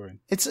 really boring.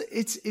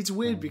 It's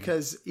weird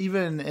because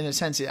even in a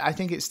sense, I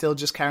think it still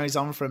just carries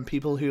on from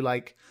people who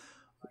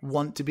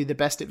want to be the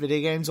best at video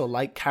games or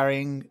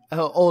carrying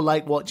or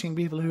watching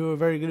people who are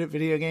very good at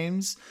video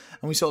games.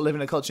 And we sort of live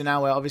in a culture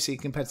now where obviously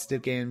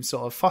competitive games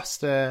sort of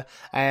foster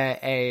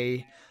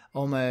a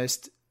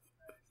almost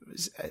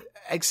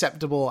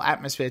acceptable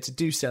atmosphere to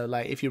do so.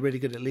 If you're really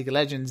good at League of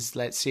Legends,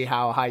 let's see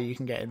how high you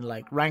can get in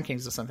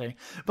rankings or something.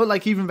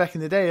 But even back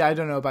in the day, I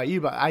don't know about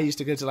you, but I used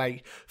to go to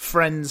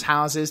friends'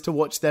 houses to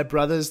watch their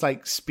brothers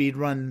speed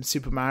run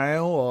Super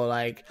Mario or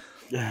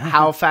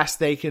how fast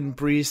they can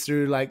breeze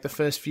through like the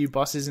first few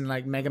bosses in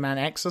like Mega Man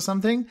X or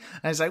something.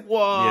 And it's like,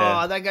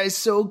 whoa, that guy's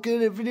so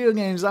good at video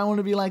games. I want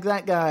to be like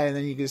that guy. And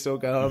then you can still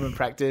go home and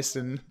practice.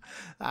 And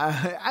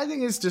I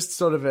think it's just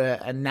sort of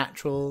a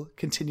natural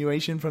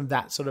continuation from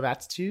that sort of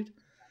attitude.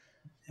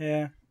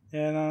 Yeah,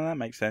 no, that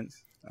makes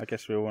sense. I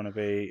guess we all want to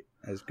be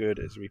as good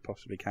as we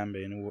possibly can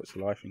be in all walks of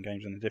life, and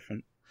games are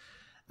different.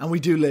 And we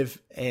do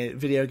live in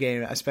video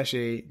game,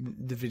 especially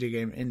the video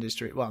game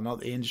industry. Well, not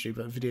the industry,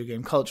 but video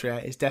game culture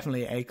is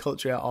definitely a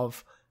culture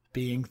of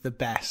being the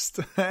best.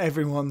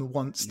 Everyone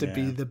wants to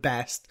be the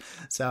best.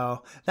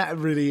 So that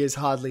really is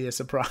hardly a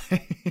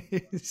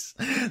surprise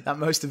that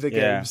most of the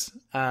games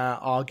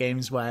are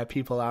games where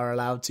people are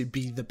allowed to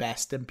be the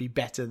best and be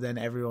better than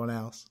everyone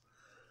else.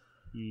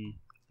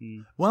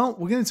 Well,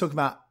 we're going to talk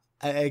about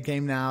a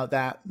game now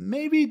that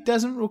maybe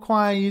doesn't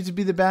require you to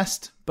be the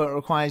best, but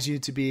requires you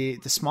to be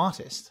the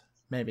smartest,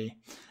 maybe,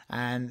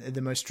 and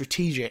the most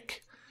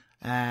strategic,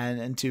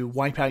 and to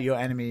wipe out your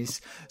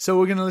enemies. So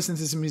we're going to listen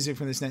to some music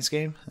from this next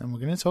game, and we're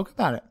going to talk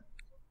about it.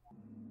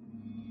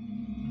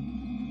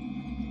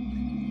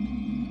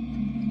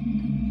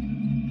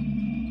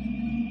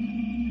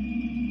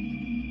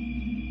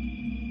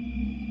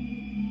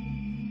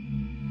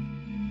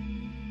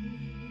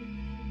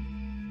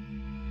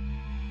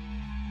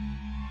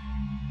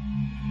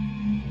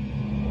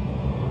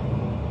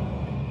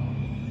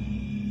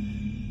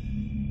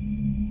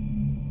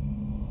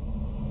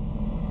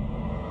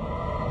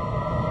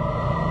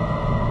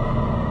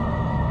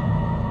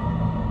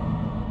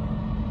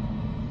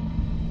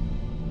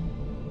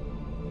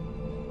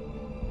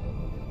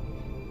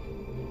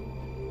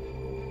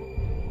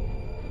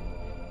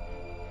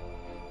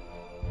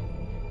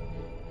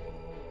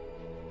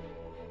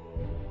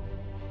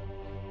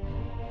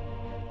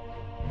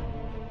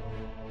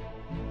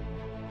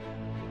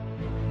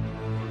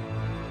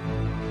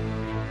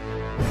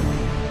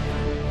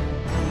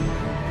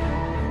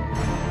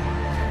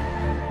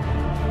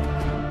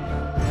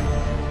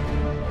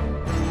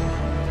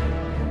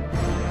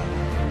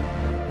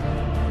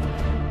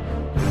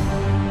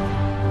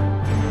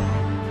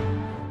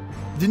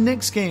 The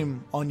next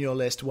game on your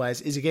list, Wes,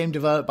 is a game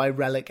developed by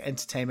Relic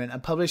Entertainment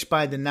and published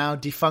by the now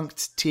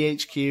defunct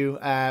THQ,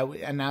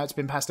 and now it's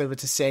been passed over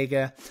to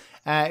Sega.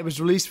 It was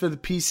released for the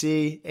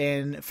PC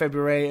in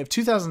February of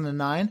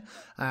 2009.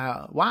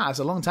 Wow, it's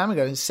a long time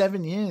ago. It's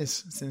 7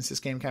 years since this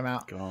game came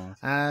out. God.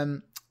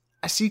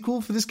 A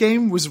sequel for this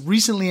game was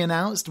recently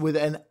announced with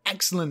an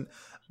excellent,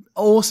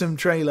 awesome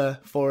trailer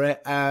for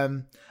it.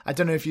 I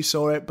don't know if you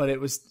saw it, but it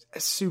was a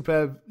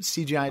super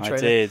CGI trailer. I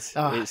did.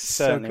 Oh, it's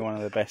certainly one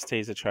of the best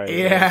teaser trailers.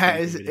 Yeah,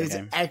 it's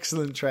an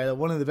excellent trailer.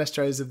 One of the best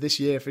trailers of this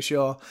year for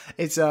sure.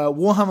 It's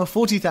Warhammer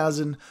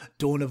 40,000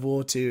 Dawn of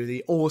War 2,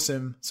 the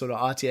awesome sort of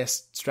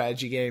RTS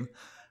strategy game.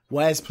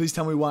 Wes, please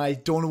tell me why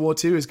Dawn of War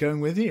 2 is going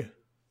with you.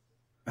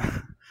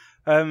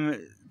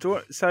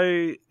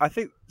 So I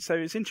think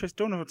it's interesting.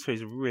 Dawn of War 2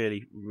 is a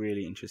really,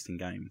 really interesting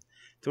game.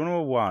 Dawn of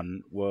War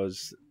 1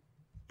 was,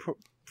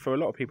 for a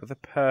lot of people, the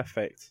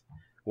perfect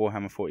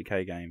Warhammer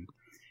 40k game.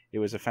 It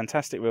was a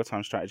fantastic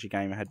real-time strategy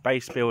game. It had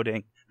base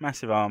building,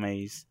 massive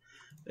armies.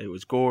 It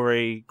was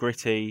gory,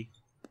 gritty,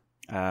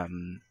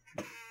 and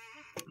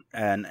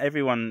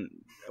everyone,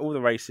 all the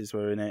races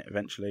were in it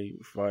eventually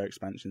via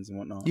expansions and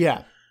whatnot.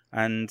 Yeah.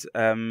 And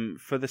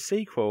for the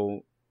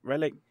sequel,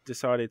 Relic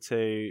decided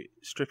to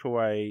strip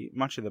away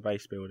much of the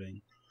base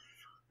building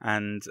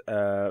and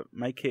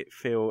make it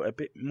feel a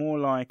bit more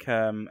like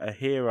a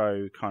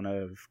hero kind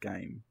of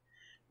game,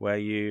 where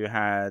you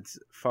had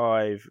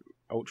 5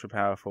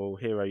 ultra-powerful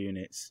hero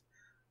units.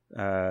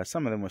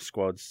 Some of them were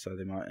squads, so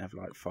they might have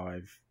like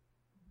 5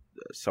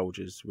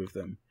 soldiers with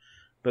them.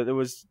 But there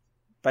was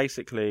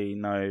basically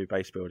no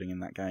base building in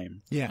that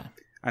game. Yeah.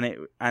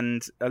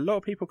 And a lot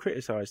of people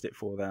criticised it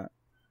for that,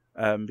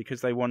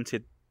 because they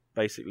wanted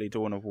basically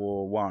Dawn of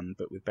War 1,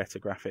 but with better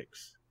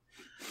graphics.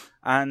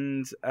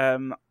 And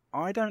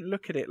I don't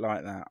look at it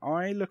like that.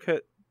 I look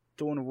at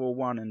Dawn of War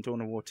 1 and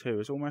Dawn of War 2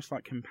 as almost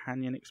like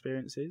companion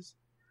experiences.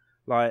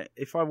 Like,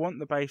 if I want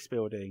the base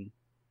building,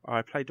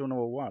 I play Dawn of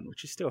War 1,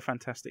 which is still a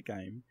fantastic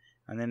game.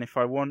 And then if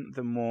I want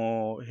the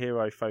more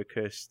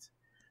hero-focused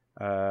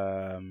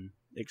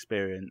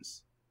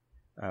experience,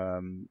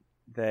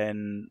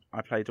 then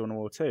I play Dawn of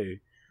War 2.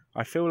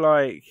 I feel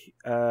like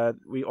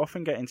we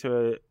often get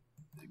into a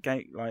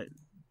game, like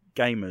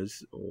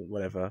gamers or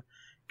whatever,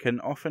 can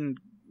often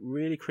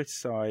really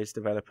criticize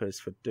developers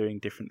for doing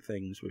different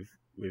things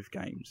with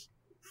games,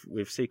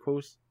 with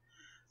sequels,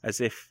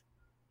 as if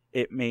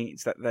it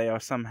means that they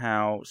are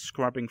somehow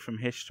scrubbing from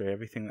history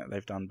everything that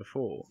they've done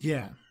before.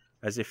 Yeah.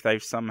 As if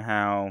they've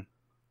somehow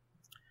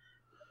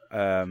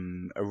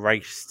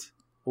erased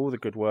all the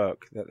good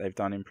work that they've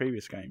done in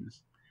previous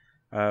games.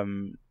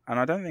 And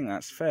I don't think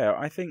that's fair.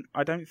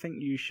 I don't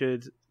think you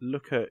should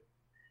look at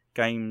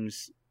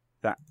games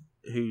that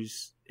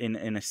who's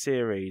in a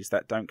series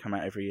that don't come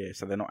out every year,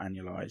 so they're not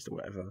annualized or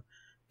whatever.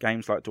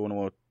 Games like Dawn of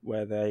War,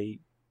 where there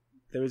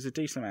is a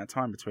decent amount of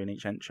time between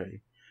each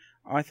entry.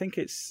 I think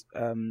it's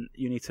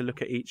you need to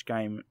look at each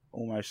game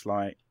almost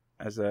like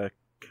as a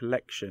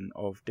collection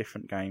of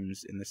different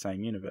games in the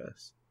same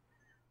universe.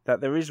 That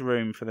there is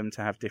room for them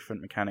to have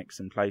different mechanics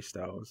and play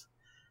styles,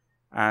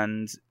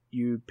 and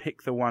you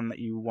pick the one that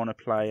you want to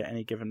play at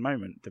any given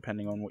moment,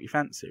 depending on what you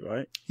fancy,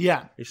 right?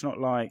 Yeah. It's not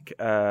like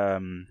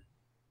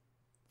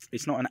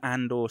it's not an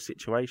and/or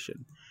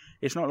situation.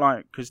 It's not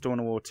like because Dawn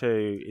of War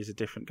 2 is a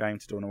different game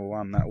to Dawn of War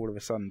 1 that all of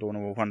a sudden Dawn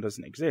of War 1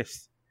 doesn't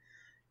exist.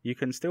 You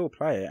can still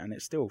play it, and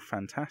it's still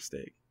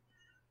fantastic.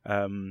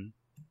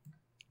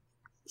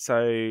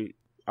 So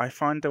I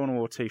find Dawn of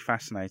War 2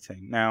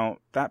 fascinating. Now,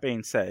 that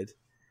being said,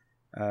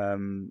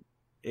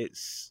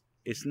 it's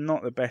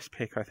not the best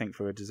pick, I think,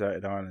 for a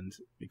deserted island,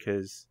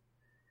 because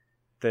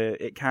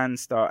it can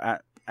start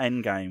at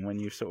endgame when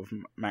you've sort of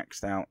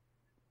maxed out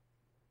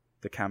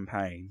the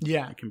campaign.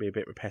 Yeah. It can be a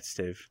bit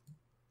repetitive.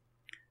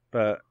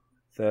 But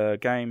the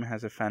game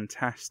has a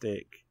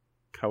fantastic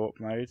co-op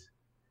mode,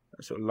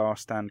 a sort of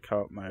last stand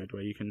co-op mode,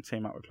 where you can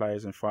team up with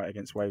players and fight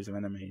against waves of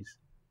enemies.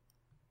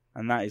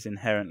 And that is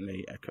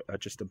inherently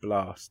just a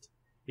blast.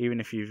 Even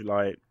if you've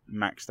like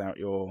maxed out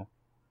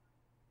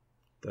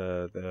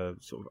the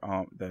sort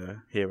of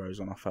the heroes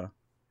on offer,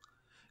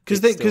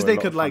 because they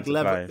could like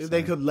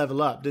they could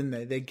level up, didn't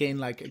they? They gain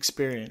like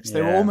experience. Yeah.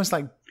 They were almost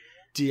like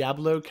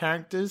Diablo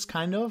characters,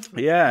 kind of.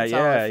 Yeah.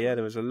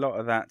 There was a lot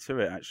of that to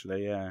it,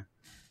 actually. Yeah,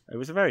 it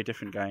was a very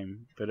different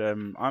game, but I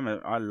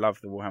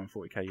love the Warhammer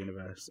 40k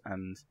universe,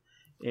 and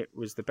it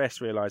was the best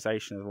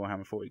realization of the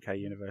Warhammer 40k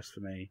universe for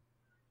me.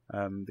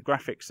 The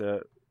graphics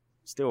are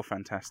still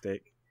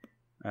fantastic.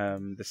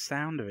 The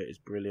sound of it is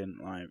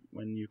brilliant. Like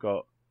when you've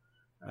got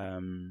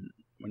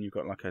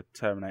like a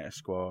Terminator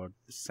squad,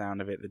 the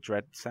sound of it,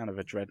 sound of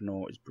a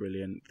dreadnought is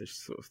brilliant. The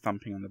sort of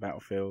thumping on the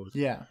battlefield.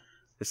 Yeah.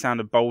 The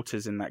sound of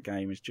bolters in that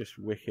game is just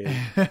wicked.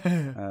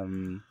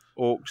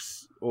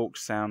 Orcs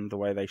sound the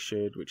way they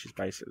should, which is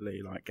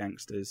basically like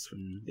gangsters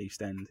from the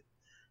East End.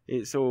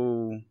 It's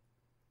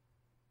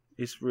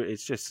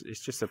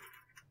just a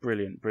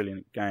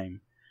brilliant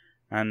game.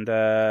 And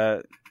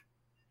I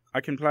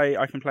can play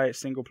it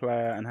single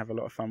player and have a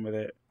lot of fun with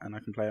it, and I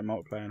can play it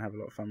multiplayer and have a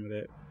lot of fun with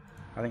it.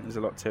 I think there's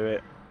a lot to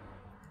it,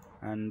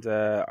 and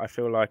I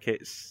feel like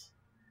it's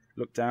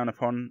looked down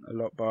upon a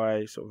lot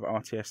by sort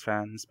of RTS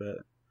fans, but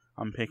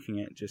I'm picking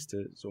it just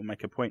to sort of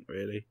make a point,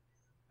 really,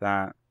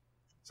 that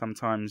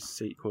sometimes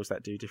sequels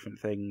that do different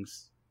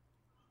things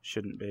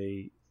shouldn't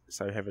be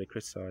so heavily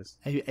criticised.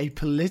 A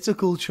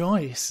political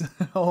choice,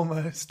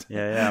 almost.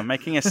 Yeah, I'm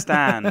making a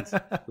stand.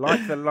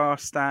 Like the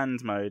last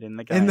stand mode in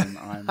the game,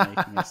 I'm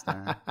making a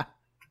stand.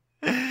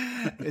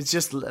 It's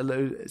just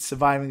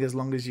surviving as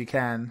long as you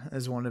can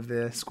as one of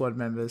the squad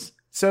members.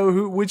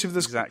 So which of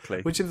the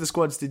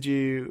squads did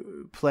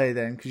you play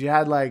then? Because you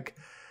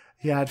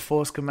had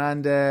Force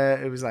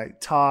Commander, it was like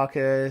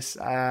Tarkus,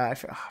 I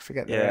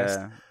forget the rest.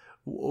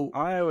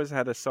 I always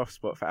had a soft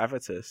spot for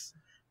Avitus,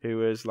 who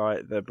was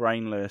like the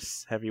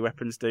brainless heavy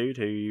weapons dude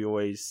who you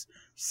always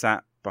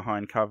sat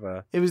behind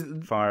cover. It was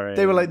firing.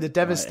 They were like the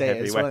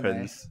Devastators, heavy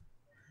weapons.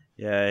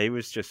 Yeah, he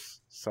was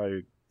just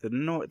so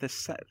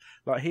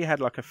like he had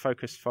like a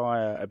focused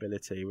fire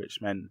ability, which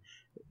meant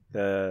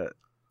the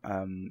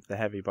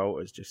heavy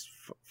bolters just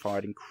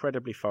fired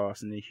incredibly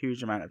fast and a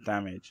huge amount of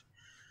damage,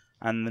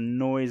 and the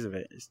noise of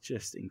it is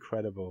just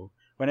incredible.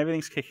 When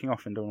everything's kicking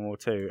off in Dawn of War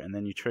 2, and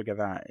then you trigger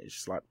that, it's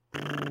just like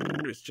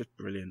it's just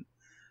brilliant.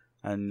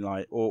 And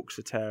like orcs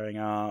are tearing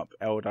up,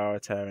 Eldar are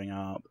tearing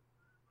up.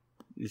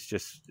 It's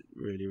just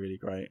really, really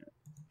great.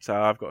 So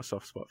I've got a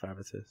soft spot for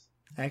Avitus.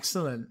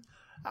 Excellent.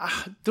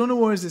 Dawn of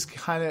War is this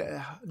kind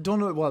of the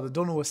Dawn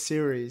of War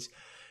series,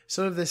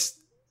 sort of this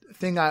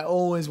thing I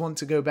always want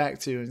to go back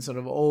to and sort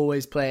of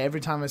always play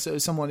every time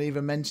someone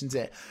even mentions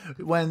it.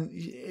 When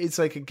it's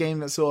like a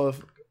game that sort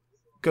of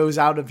goes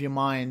out of your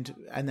mind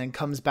and then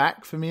comes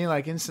back for me,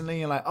 like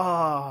instantly. You're like,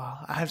 oh,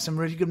 I have some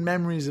really good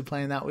memories of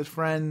playing that with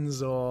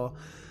friends, or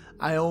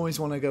I always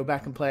want to go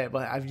back and play it,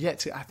 but I've yet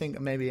to. I think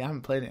maybe I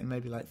haven't played it in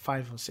maybe like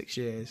 5 or 6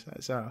 years.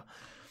 So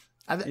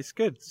it's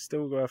good. It's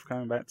still worth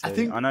coming back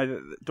to. I know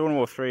that Dawn of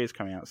War 3 is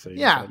coming out soon.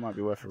 Yeah, so it might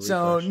be worth a refresh.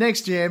 So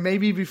next year,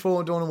 maybe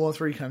before Dawn of War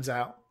 3 comes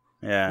out.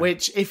 Yeah.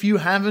 Which, if you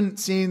haven't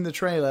seen the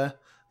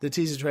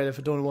teaser trailer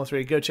for Dawn of War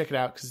 3, go check it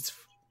out because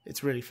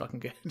it's really fucking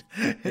good.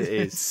 It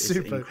is. It's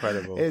super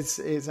incredible.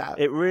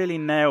 It really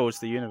nails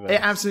the universe. It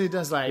absolutely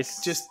does.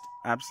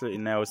 Absolutely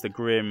nails the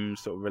grim,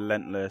 sort of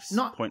relentless,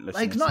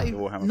 pointlessness of the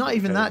Warhammer. Not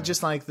even that,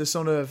 just like the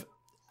sort of.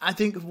 I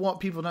think what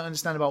people don't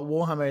understand about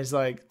Warhammer is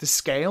like the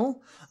scale.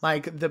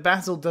 Like the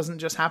battle doesn't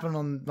just happen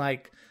on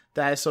like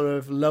their sort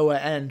of lower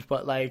end,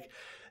 but like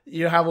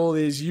you have all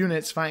these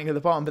units fighting at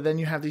the bottom, but then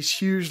you have these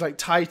huge like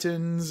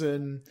titans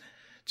and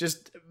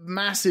just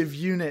massive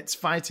units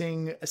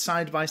fighting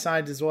side by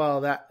side as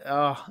well. That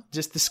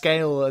just the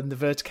scale and the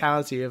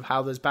verticality of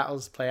how those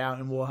battles play out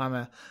in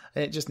Warhammer,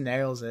 it just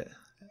nails it.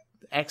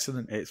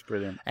 Excellent. It's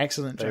brilliant.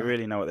 Excellent. They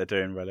really know what they're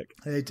doing, Relic.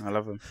 I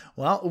love them.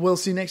 Well, we'll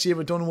see next year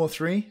with Dawn of War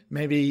 3.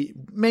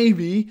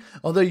 Maybe,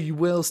 although you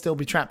will still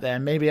be trapped there,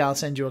 maybe I'll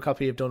send you a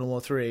copy of Dawn of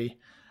War 3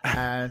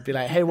 and be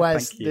like, hey,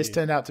 Wes, this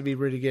turned out to be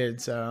really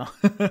good. So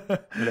will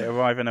it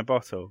arrive in a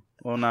bottle?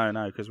 Well,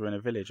 no, because we're in a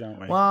village,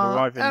 aren't we? Well,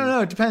 I don't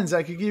know. It depends.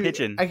 I could give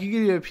Pigeon.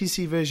 you a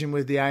PC version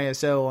with the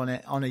ISO on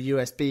it on a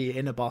USB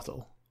in a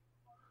bottle.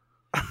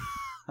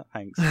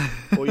 Thanks.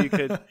 Or you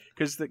could,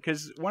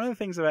 because one of the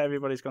things about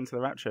Everybody's Gone to the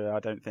Rapture, I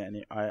don't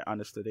think I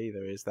understood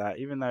either, is that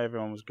even though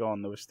everyone was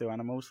gone, there were still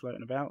animals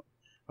floating about,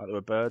 like there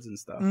were birds and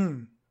stuff.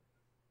 Mm.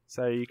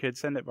 So you could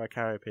send it by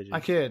carrier pigeon. I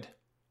could.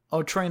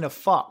 Or train a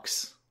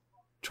fox.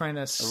 Train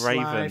a sly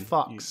raven.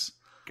 fox.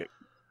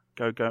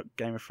 Go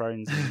Game of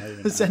Thrones. And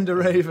raven Send a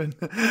raven.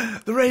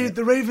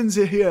 The ravens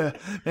are here.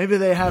 Maybe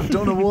they have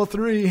Dawn of War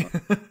 3.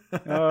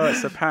 Oh,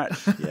 it's a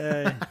patch.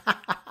 Yay.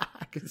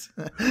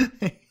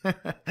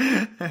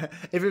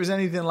 If it was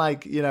anything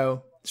like,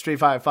 Street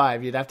Fighter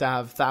 5, you'd have to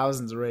have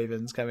thousands of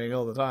ravens coming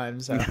all the time.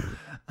 So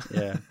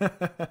yeah,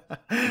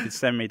 you could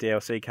send me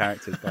DLC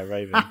characters by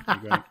Raven.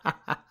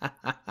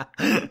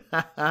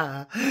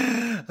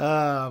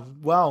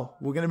 Well,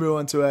 we're going to move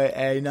on to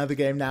another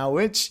game now,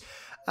 which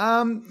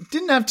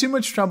didn't have too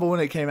much trouble when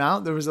it came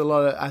out. There was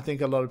I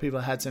think a lot of people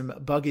had some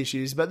bug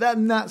issues, but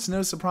that's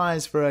no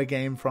surprise for a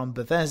game from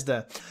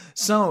Bethesda.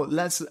 So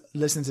let's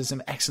listen to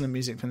some excellent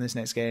music from this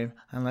next game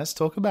and let's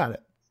talk about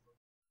it.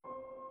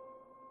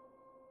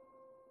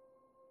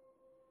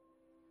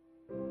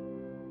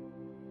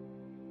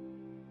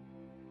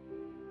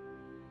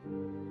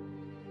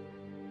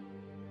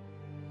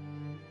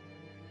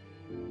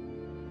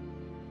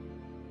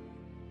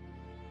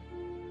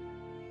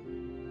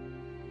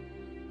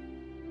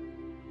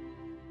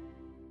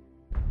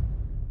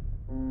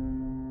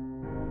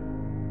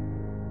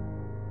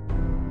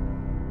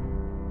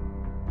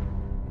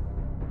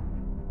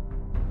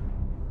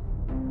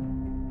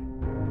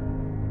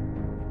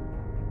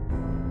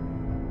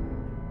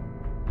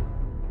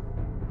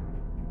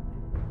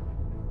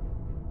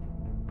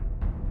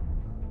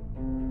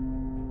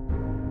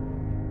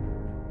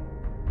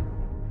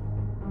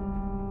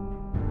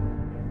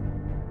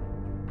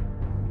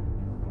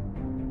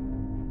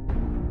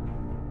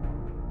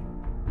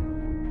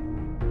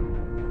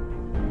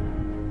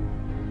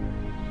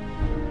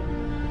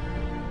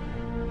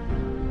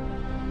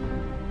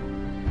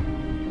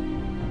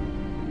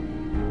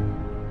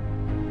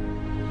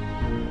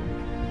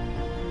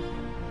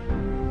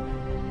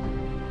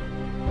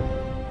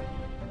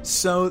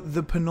 So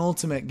the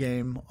penultimate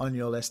game on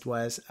your list,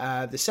 Wes,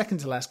 the second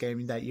to last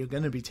game that you're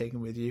going to be taking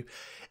with you,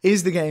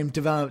 is the game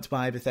developed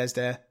by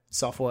Bethesda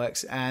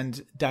Softworks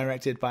and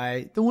directed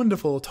by the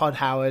wonderful Todd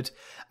Howard.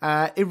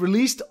 It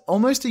released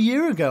almost a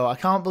year ago. I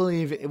can't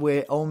believe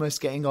we're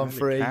almost getting on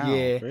for a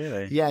year.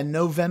 Really? Yeah,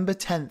 November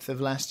 10th of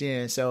last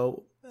year.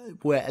 So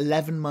we're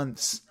 11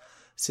 months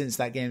since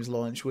that game's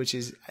launch, which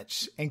is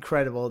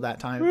incredible that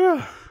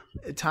time.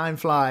 Time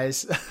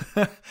flies.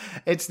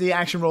 It's the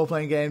action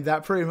role-playing game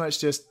that pretty much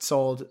just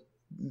sold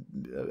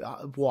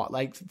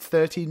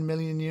 13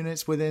 million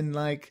units within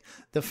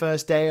the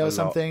first day or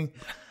something.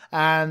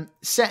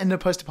 Set in a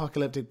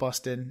post-apocalyptic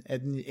Boston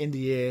in the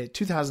year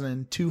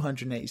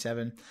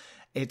 2287.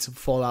 It's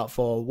Fallout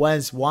 4.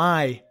 Wes,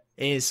 why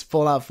is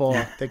Fallout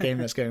 4 the game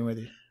that's going with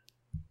you?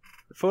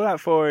 Fallout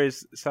 4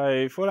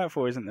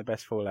 isn't the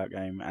best Fallout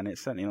game, and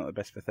it's certainly not the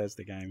best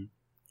Bethesda game.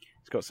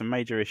 It's got some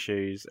major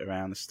issues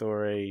around the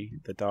story,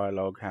 the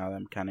dialogue, how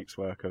the mechanics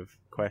work of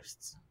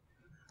quests.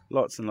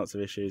 Lots and lots of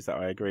issues that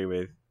I agree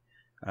with.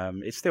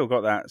 It's still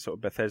got that sort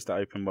of Bethesda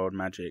open world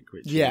magic,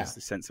 which is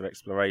the sense of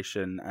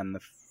exploration. And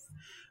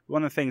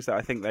one of the things that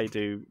I think they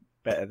do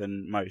better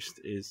than most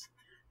is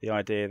the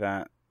idea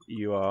that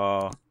you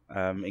are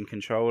in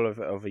control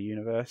of a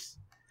universe,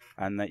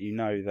 and that you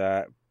know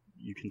that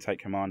you can take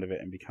command of it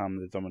and become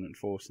the dominant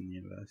force in the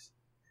universe.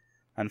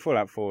 And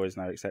Fallout 4 is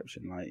no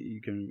exception.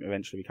 You can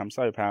eventually become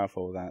so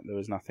powerful that there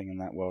is nothing in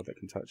that world that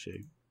can touch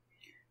you.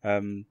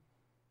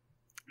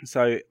 It's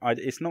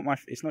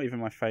not even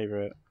my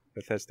favorite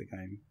Bethesda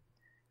game.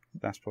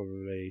 That's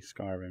probably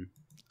Skyrim.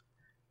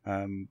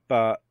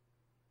 But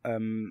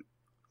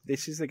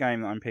this is the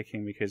game that I'm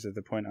picking because of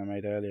the point I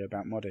made earlier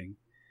about modding.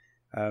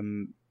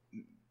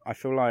 I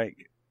feel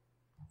like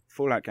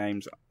Fallout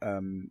games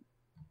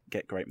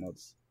get great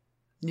mods.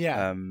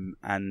 Yeah.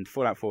 And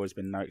Fallout 4 has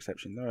been no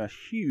exception. There are a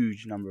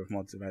huge number of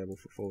mods available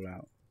for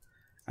Fallout.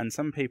 And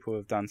some people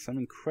have done some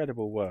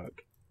incredible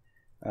work.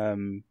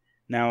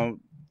 Now,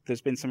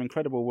 there's been some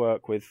incredible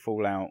work with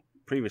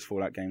previous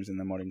Fallout games in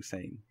the modding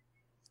scene.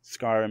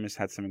 Skyrim has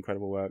had some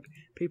incredible work.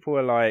 People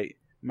are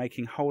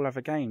making whole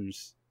other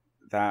games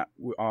that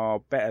are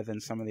better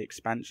than some of the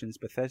expansions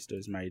Bethesda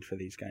has made for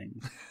these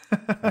games.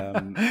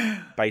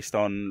 Based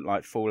on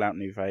Fallout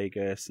New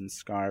Vegas and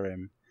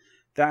Skyrim.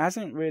 That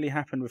hasn't really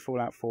happened with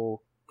Fallout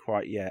 4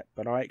 quite yet,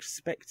 but I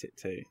expect it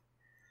to.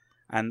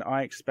 And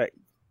I expect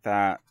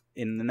that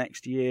in the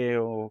next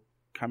year or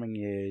coming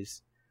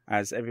years,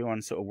 as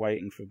everyone's sort of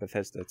waiting for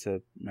Bethesda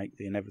to make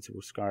the inevitable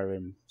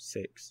Skyrim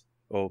 6,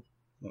 or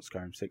not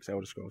Skyrim 6,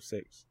 Elder Scrolls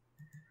 6,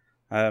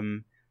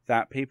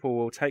 that people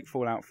will take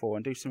Fallout 4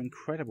 and do some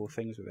incredible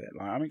things with it.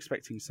 I'm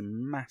expecting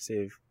some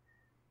massive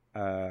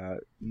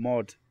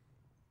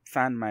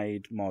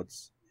fan-made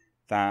mods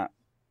that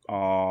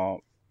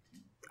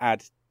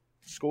add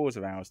scores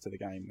of hours to the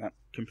game, that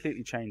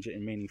completely change it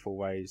in meaningful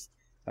ways,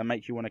 that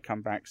make you want to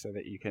come back so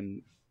that you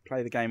can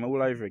play the game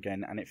all over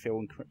again and it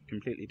feel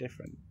completely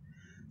different.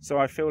 So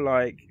I feel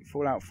like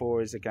Fallout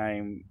 4 is a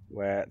game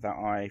that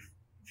I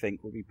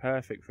think will be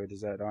perfect for a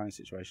deserted island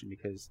situation,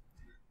 because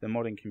the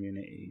modding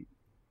community,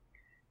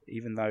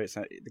 even though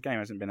the game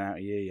hasn't been out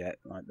a year yet,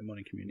 like, the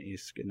modding community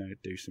is going to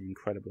do some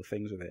incredible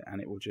things with it, and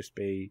it will just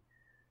be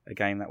a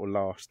game that will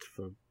last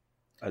for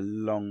a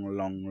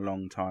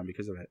long time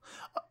because of it.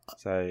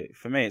 So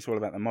for me, it's all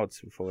about the mods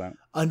for Fallout.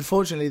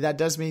 Unfortunately, that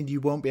does mean you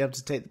won't be able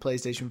to take the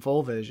PlayStation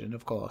 4 version,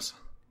 of course.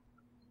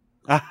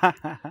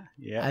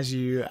 Yeah,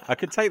 I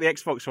could take the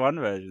Xbox One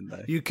version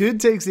though. You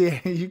could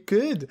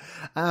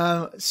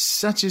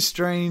such a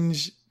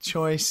strange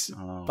choice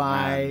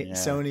by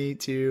Sony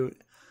to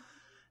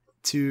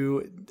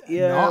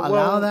not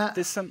allow that.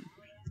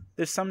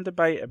 There's some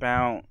debate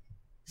about.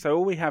 So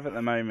all we have at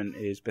the moment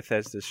is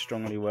Bethesda's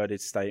strongly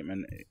worded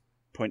statement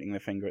pointing the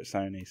finger at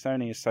Sony.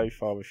 Sony has so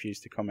far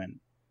refused to comment.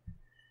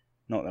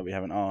 Not that we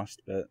haven't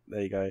asked, but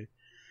there you go.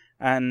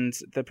 And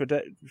the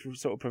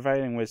sort of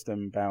prevailing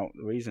wisdom about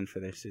the reason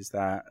for this is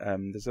that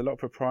there's a lot of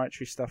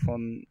proprietary stuff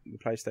on the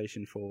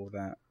PlayStation 4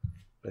 that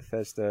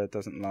Bethesda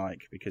doesn't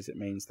like, because it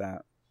means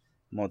that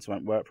mods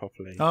won't work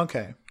properly.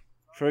 Okay.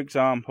 For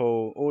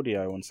example,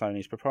 audio on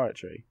Sony's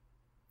proprietary.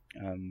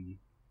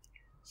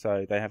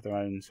 So they have their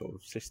own sort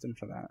of system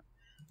for that.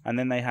 And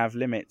then they have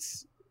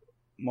limits.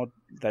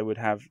 They would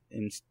have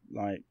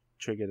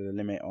triggered a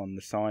limit on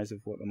the size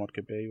of what the mod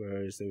could be,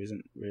 whereas there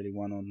isn't really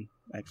one on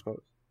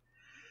Xbox.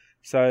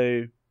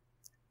 So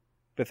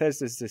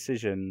Bethesda's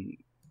decision,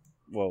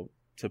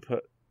 to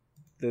put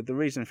the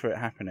reason for it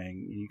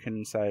happening, you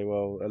can say,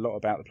 well, a lot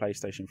about the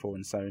PlayStation 4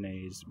 and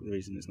Sony is the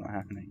reason it's not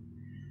happening.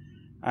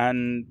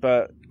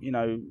 But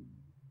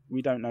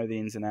we don't know the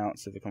ins and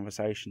outs of the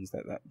conversations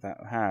that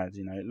had.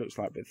 It looks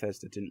like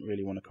Bethesda didn't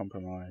really want to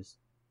compromise.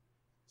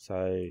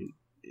 So,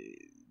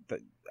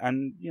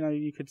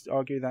 you could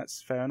argue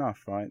that's fair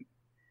enough, right?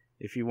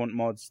 If you want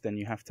mods, then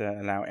you have to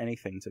allow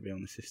anything to be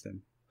on the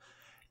system.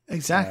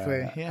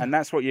 Exactly. Yeah. And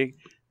that's what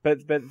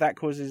but that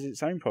causes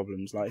its own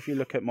problems. Like, if you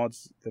look at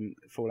mods, the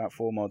Fallout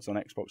 4 mods on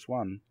Xbox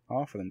One,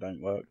 half of them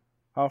don't work.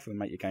 Half of them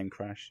make your game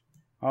crash.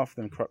 Half of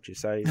them corrupt your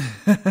save.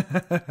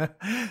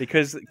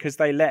 because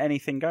they let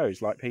anything go.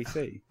 It's like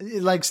PC.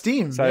 Like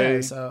Steam,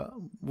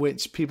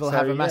 which people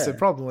have a massive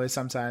problem with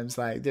sometimes.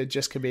 Like, there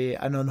just could be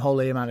an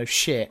unholy amount of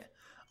shit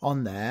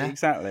on there.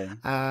 Exactly.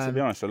 To be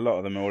honest, a lot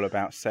of them are all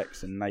about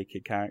sex and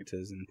naked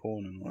characters and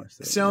porn and all that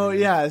stuff.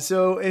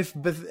 So if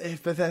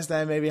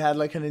Bethesda maybe had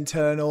like an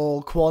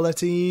internal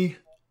quality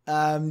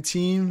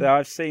team.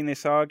 I've seen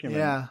this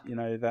argument,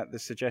 that the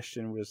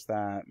suggestion was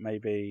that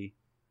maybe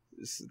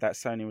that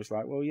Sony was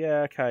like, well,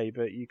 yeah, okay,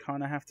 but you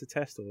kind of have to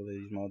test all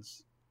these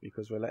mods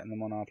because we're letting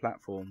them on our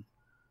platform,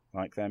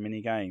 like their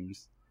mini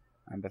games.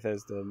 And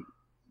Bethesda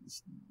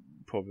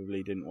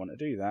probably didn't want to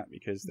do that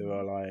because there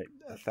are like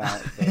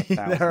 1,000.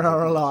 There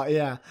are a lot,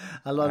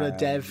 a lot of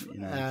dev,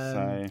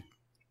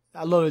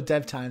 a lot of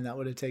dev time that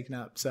would have taken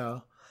up.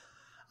 So,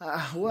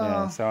 so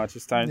I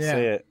just don't see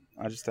it.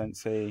 I just don't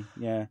see,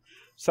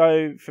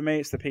 So for me,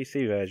 it's the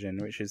PC version,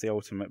 which is the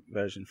ultimate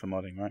version for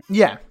modding, right?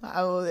 Yeah,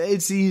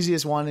 it's the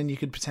easiest one, and you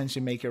could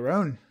potentially make your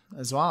own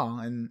as well.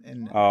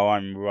 And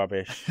I'm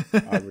rubbish.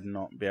 I would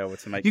not be able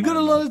to make. You got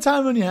a lot of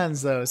time on your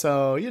hands, though.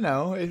 So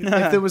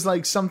if there was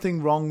like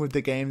something wrong with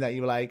the game that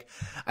you were like,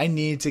 I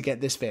need to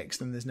get this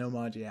fixed, and there's no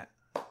mod yet,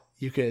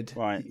 you could.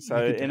 Right.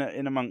 So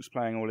in amongst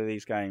playing all of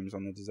these games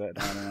on the desert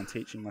island, I'm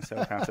teaching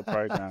myself how to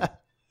program.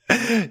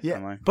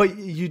 But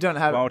you don't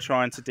have while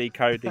trying to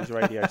decode these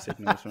radio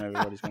signals when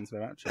everybody's gone to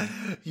their action.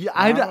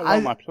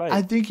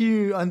 I think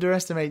you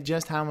underestimate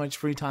just how much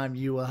free time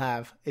you will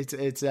have. It's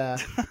it's a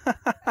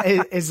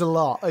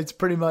lot. It's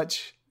pretty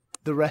much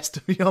the rest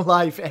of your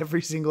life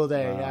every single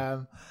day.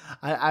 Wow.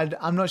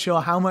 I'm not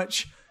sure how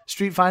much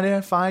Street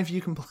Fighter 5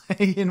 you can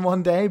play in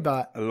one day,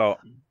 but a lot.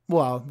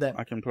 Well, then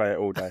I can play it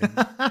all day.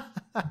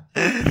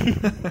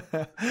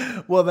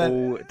 Well, then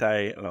all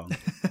day long.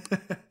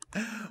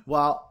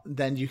 Well,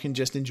 then you can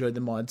just enjoy the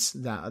mods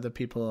that other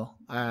people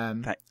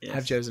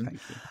have chosen.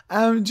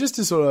 Just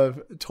to sort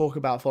of talk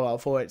about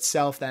Fallout 4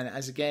 itself then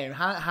as a game,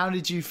 how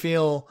did you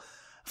feel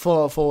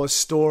Fallout 4's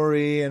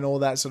story and all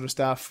that sort of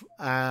stuff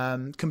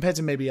compared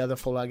to maybe other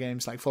Fallout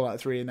games like Fallout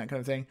 3 and that kind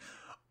of thing?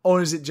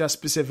 Or is it just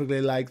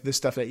specifically like the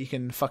stuff that you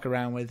can fuck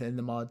around with in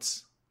the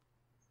mods?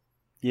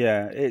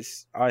 Yeah,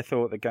 I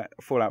thought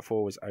Fallout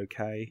 4 was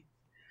okay.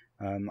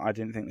 I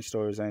didn't think the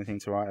story was anything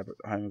to write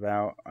home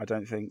about. I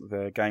don't think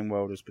the game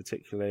world was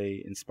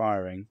particularly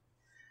inspiring.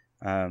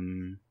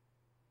 Some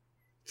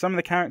of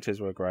the characters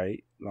were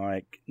great,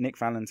 like Nick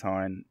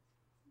Valentine,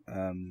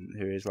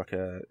 who is like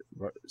a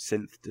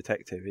synth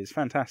detective, is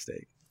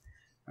fantastic.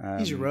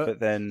 He's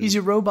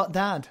your robot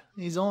dad.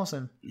 He's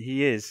awesome.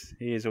 He is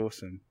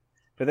awesome.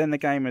 But then the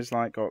game has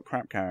like got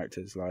crap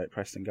characters like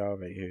Preston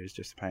Garvey, who is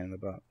just a pain in the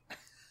butt.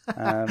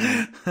 I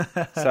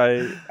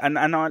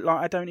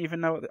don't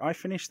even know. I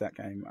finished that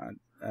game.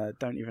 I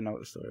don't even know what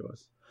the story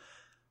was.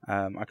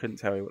 I couldn't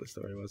tell you what the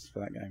story was for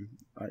that game.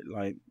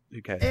 Like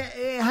who cares?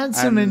 It had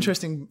some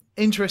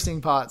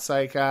interesting parts.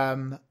 Like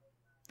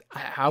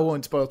I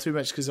won't spoil too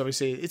much because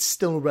obviously it's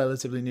still a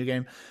relatively new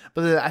game.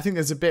 But I think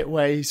there's a bit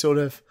where you sort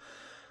of,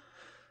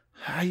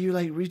 are you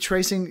like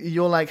retracing?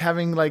 You're like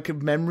having like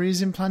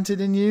memories implanted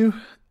in you,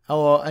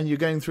 and you're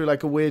going through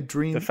like a weird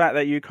dream. The fact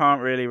that you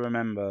can't really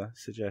remember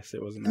suggests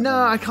it wasn't. No,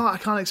 I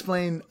can't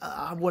explain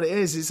what it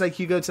is. It's like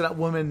you go to that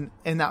woman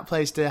in that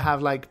place to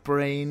have like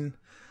brain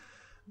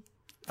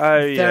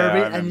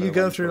therapy, and you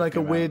go through like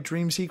a weird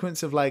dream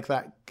sequence of like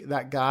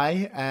that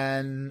guy,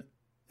 and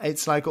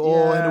it's like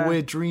all in a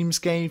weird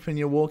dreamscape, and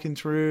you're walking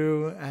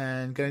through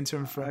and going to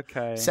him from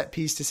set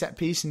piece to set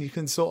piece, and you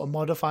can sort of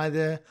modify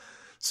the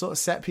sort of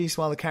set piece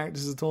while the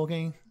characters are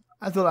talking.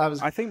 I thought that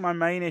was. I think my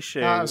main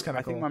issue. That was cool.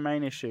 I think my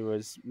main issue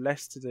was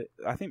less to do.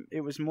 I think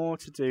it was more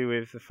to do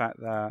with the fact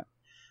that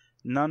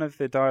none of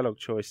the dialogue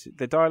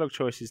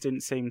choices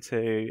didn't seem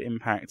to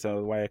impact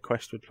the way a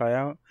quest would play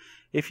out.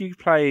 If you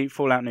play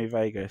Fallout New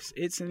Vegas,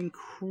 it's an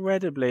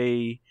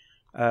incredibly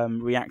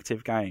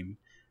reactive game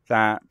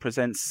that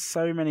presents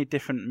so many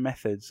different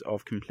methods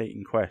of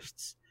completing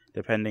quests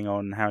depending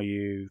on how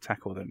you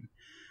tackle them.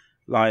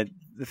 Like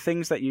the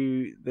things that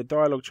the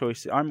dialogue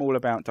choice. I'm all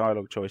about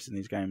dialogue choice in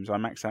these games. I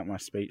max out my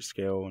speech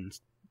skill and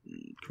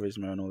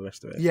charisma and all the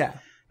rest of it. Yeah,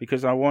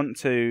 because I want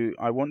to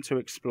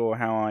explore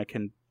how I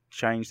can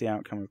change the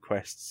outcome of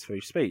quests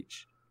through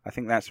speech. I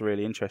think that's a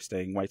really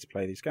interesting way to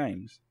play these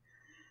games.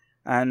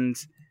 And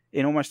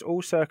in almost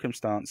all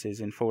circumstances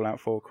in Fallout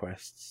 4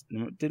 quests,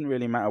 it didn't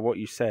really matter what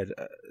you said.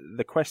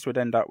 The quest would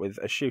end up with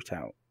a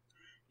shootout.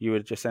 You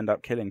would just end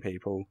up killing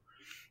people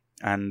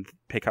and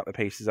pick up the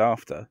pieces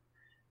after.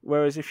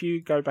 Whereas if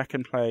you go back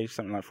and play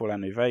something like Fallout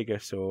New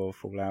Vegas or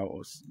Fallout,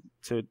 or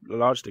to a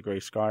large degree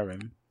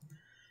Skyrim,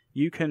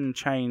 you can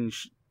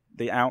change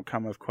the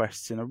outcome of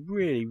quests in a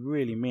really,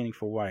 really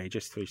meaningful way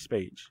just through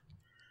speech.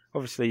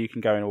 Obviously, you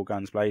can go in all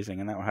guns blazing,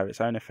 and that will have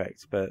its own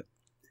effect. But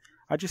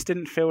I just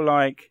didn't feel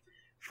like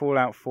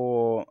Fallout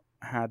 4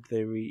 had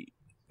the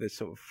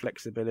sort of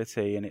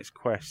flexibility in its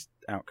quest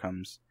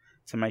outcomes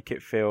to make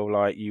it feel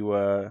like you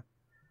were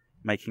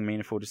making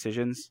meaningful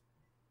decisions.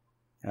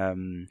 I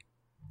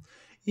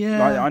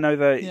know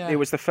that it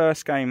was the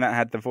first game that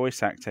had the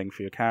voice acting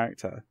for your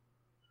character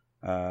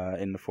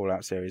in the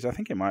Fallout series. I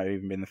think it might have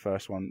even been the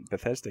first one,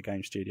 Bethesda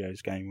Game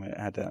Studios game, where it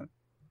had that.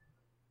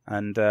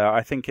 And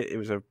I think it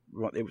was the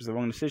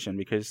wrong decision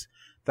because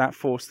that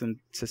forced them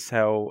to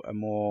sell a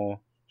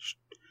more.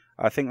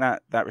 I think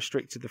that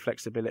restricted the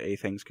flexibility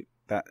things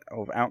that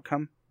of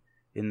outcome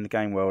in the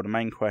game world, the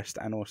main quest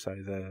and also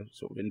the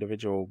sort of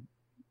individual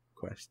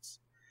quests,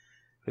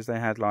 because they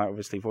had like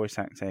obviously voice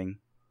acting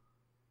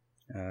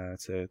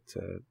to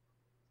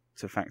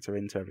factor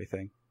into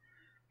everything.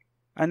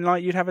 And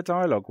like you'd have a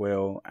dialogue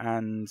wheel,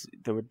 and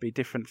there would be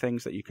different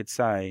things that you could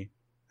say,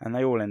 and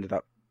they all ended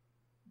up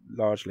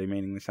largely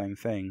meaning the same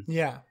thing.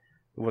 Yeah,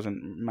 there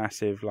wasn't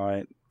massive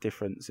like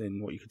difference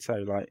in what you could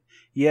say. Like,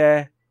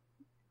 yeah,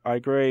 I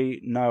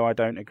agree. No, I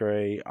don't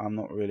agree. I'm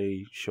not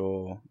really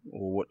sure,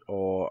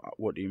 or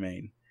what do you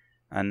mean?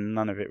 And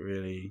none of it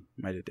really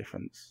made a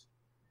difference.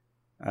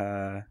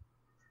 So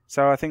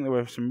I think there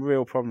were some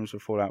real problems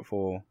with Fallout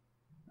 4,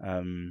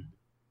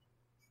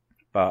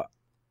 but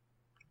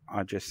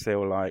I just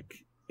feel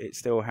like it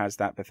still has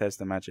that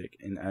Bethesda magic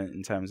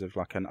in terms of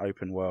like an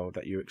open world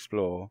that you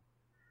explore.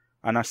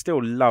 And I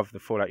still love the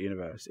Fallout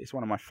universe. It's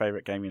one of my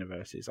favourite game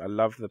universes. I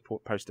love the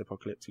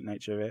post-apocalyptic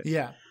nature of it.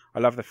 Yeah. I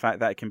love the fact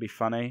that it can be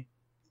funny.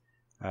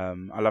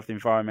 I love the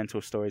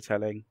environmental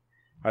storytelling.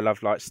 I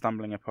love like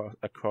stumbling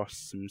across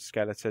some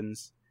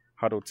skeletons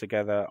huddled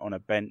together on a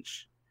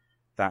bench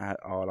that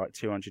are like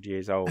 200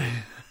 years old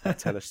that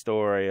tell a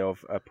story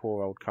of a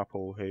poor old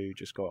couple who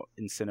just got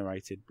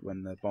incinerated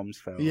when the bombs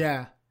fell.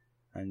 Yeah.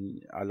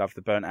 And I love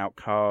the burnt out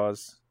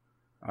cars.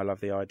 I love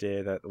the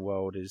idea that the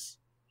world is...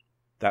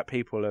 that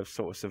people have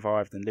sort of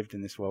survived and lived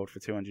in this world for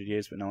 200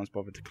 years, but no one's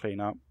bothered to clean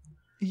up.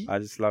 I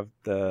just love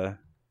the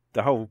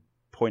whole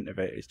point of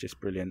it is just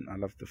brilliant. I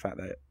love the fact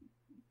that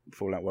the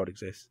Fallout world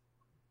exists.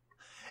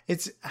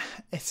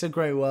 It's a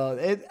great world.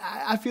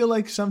 I feel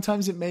like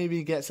sometimes it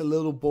maybe gets a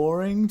little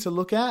boring to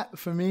look at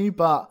for me,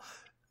 but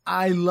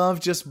I love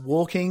just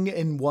walking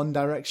in one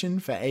direction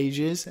for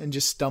ages and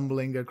just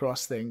stumbling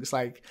across things.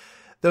 Like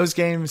those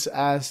games,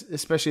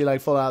 especially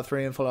like Fallout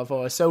 3 and Fallout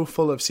 4, are so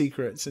full of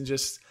secrets and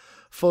just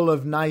full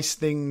of nice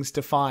things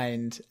to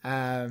find,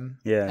 and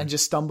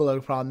just stumble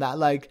upon that.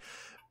 Like,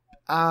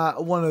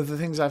 one of the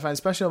things I find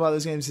special about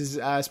those games is,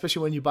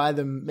 especially when you buy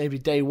them maybe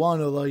day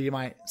one, although you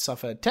might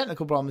suffer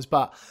technical problems,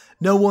 but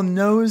no one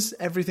knows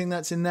everything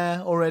that's in there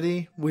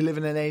already. We live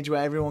in an age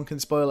where everyone can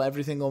spoil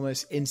everything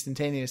almost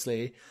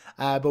instantaneously.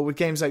 But with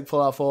games like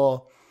Fallout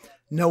 4,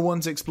 no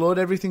one's explored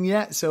everything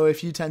yet. So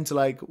if you tend to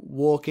like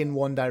walk in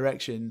one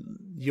direction,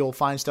 you'll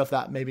find stuff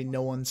that maybe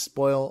no one's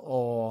spoiled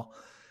or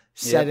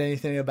said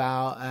anything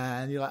about,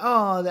 and you're like,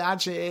 oh,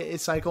 actually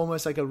it's like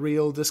almost like a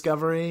real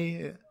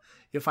discovery.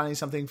 you're finding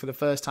something for the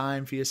first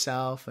time for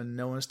yourself and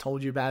no one's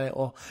told you about it,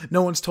 or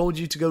no one's told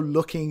you to go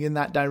looking in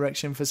that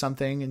direction for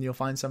something, and you'll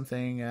find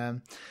something,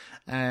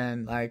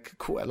 and like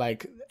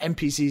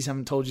NPCs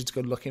haven't told you to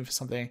go looking for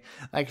something.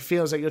 Like, it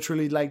feels like you're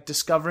truly like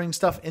discovering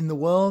stuff in the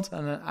world,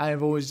 and I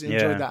have always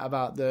enjoyed that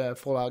about the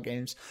Fallout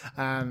games,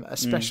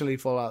 especially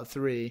Fallout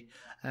 3.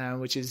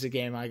 Which is a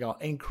game I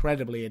got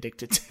incredibly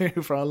addicted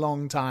to for a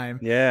long time.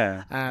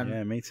 Yeah,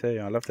 me too.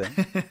 I loved it.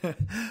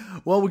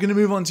 Well, we're going to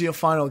move on to your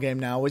final game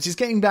now, which is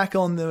getting back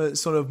on the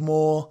sort of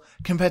more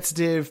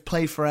competitive,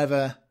 play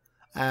forever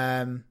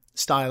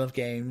style of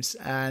games.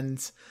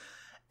 And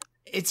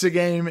it's a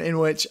game in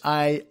which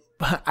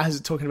as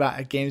talking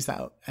about games that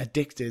I'm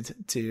addicted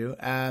to,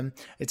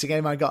 it's a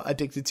game I got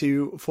addicted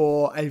to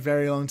for a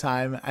very long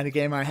time, and a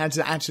game I had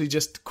to actually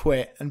just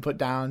quit and put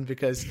down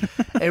because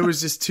it was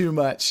just too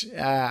much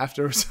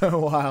after a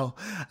while.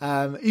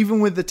 Even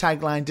with the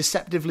tagline,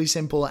 deceptively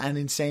simple and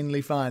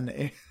insanely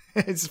fun,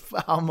 it's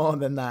far more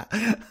than that.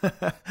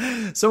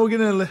 So we're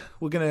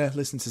gonna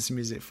listen to some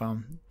music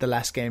from the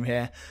last game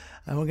here,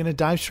 and we're gonna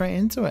dive straight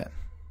into it.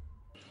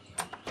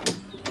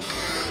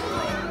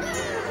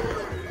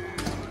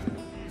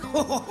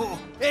 Oh,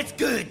 it's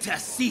good to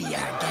see you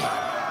again.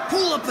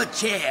 Pull up a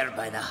chair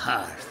by the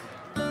hearth.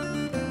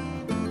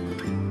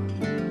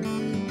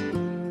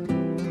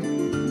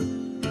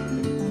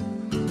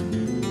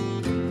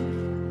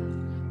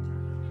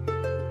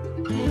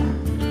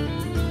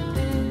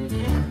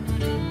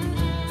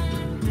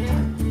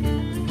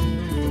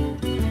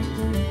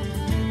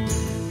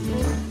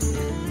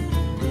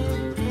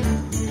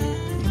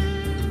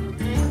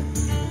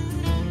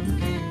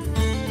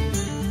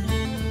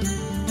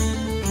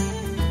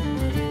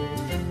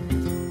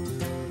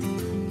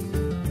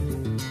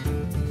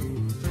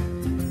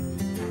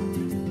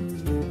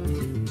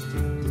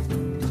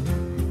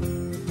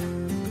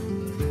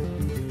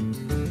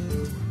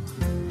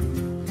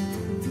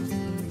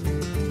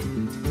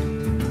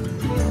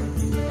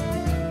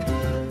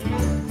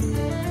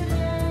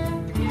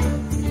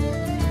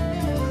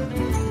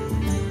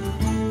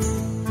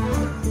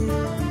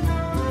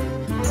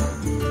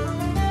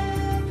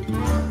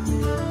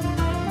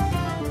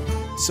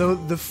 So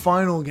the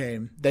final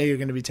game that you're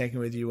going to be taking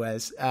with you,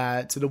 Wes,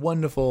 to the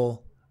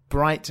wonderful,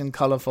 bright and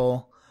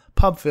colourful,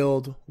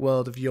 pub-filled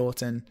world of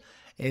Yorton,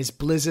 is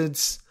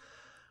Blizzard's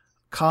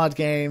card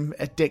game,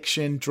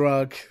 addiction,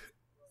 drug,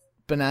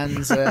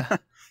 bonanza,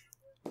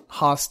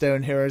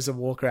 Hearthstone, Heroes of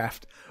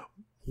Warcraft.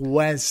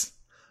 Wes,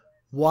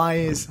 why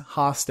is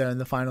Hearthstone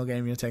the final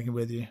game you're taking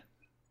with you?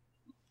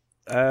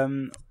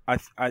 I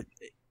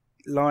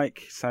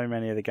like so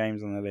many of the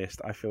games on the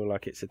list, I feel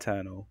like it's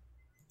eternal,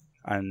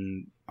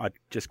 and I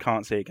just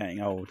can't see it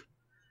getting old.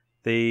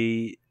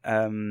 The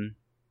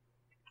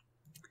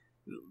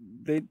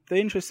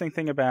interesting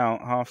thing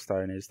about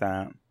Hearthstone is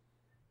that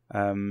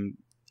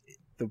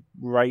the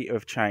rate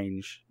of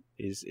change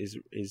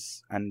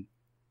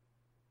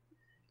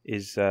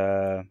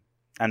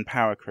and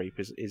power creep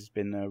has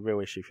been a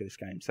real issue for this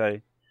game. So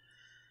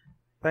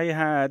they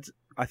had,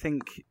 I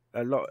think,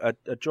 a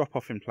drop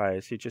off in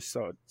players who just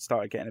sort of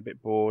started getting a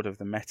bit bored of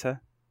the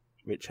meta,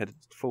 which had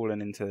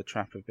fallen into the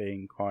trap of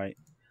being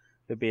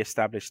there'd be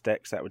established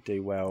decks that would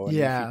do well, and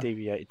if you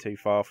deviated too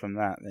far from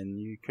that, then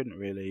you couldn't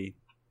really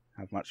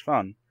have much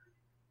fun.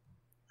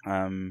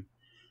 And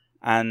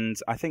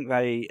I think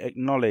they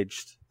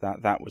acknowledged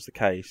that was the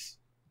case,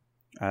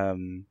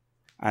 and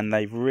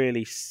they've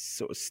really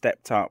sort of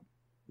stepped up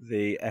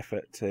the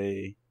effort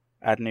to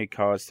add new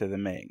cards to the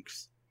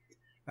mix.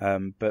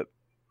 But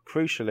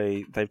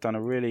crucially, they've done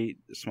a really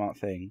smart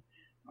thing,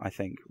 I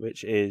think,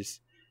 which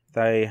is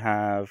they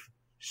have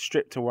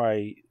stripped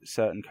away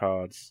certain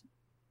cards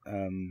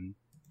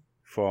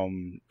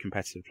from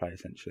competitive play,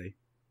 essentially,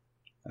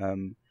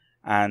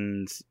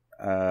 and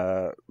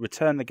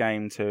return the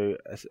game to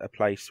a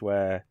place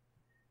where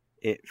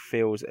it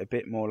feels a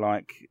bit more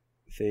like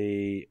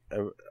the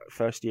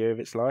first year of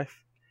its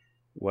life,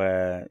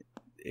 where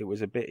it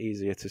was a bit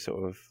easier to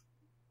sort of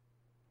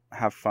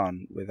have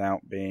fun without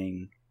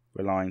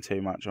relying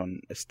too much on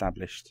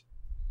established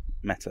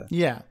meta.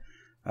 Yeah.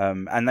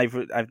 And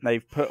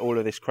they've put all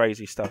of this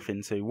crazy stuff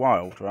into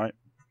Wild, right?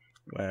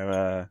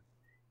 Where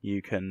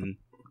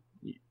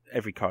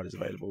every card is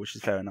available, which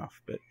is fair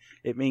enough, but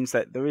it means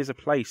that there is a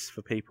place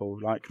for people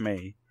like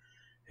me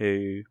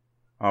who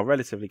are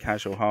relatively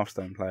casual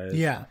Hearthstone players,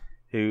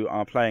 who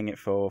are playing it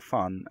for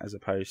fun as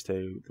opposed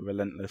to the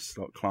relentless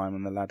climb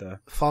on the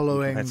ladder,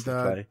 following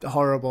the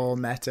horrible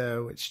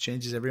meta which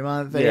changes every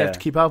month that you have to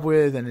keep up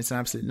with, and it's an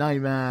absolute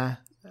nightmare.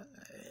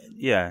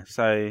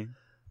 So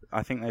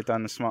I think they've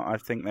done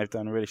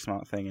a really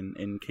smart thing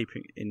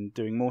in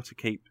doing more to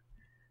keep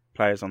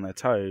players on their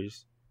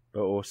toes,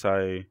 but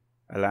also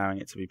allowing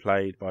it to be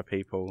played by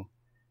people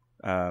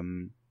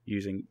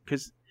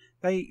because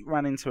they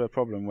ran into a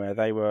problem where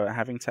they were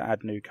having to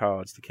add new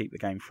cards to keep the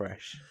game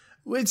fresh.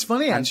 Well, it's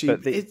funny,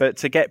 actually. But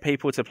to get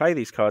people to play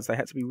these cards, they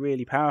had to be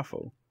really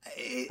powerful.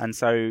 And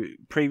so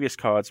previous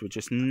cards would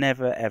just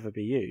never, ever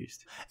be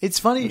used. It's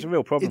funny. It's a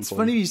real problem. It's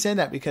funny you say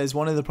that, because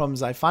one of the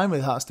problems I find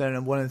with Hearthstone,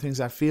 and one of the things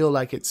I feel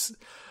like it's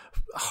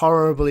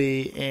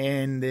horribly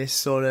in this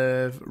sort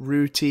of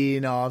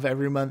routine of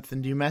every month a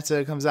new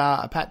meta comes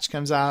out, a patch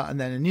comes out, and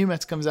then a new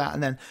meta comes out,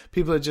 and then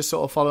people are just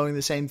sort of following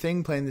the same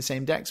thing, playing the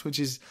same decks, which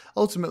is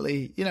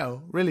ultimately,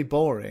 really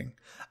boring.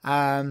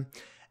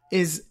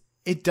 Is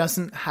it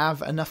doesn't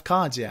have enough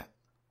cards yet.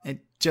 It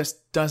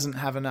just doesn't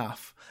have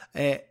enough.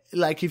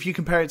 Like if you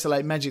compare it to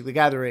like Magic the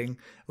Gathering,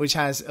 which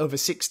has over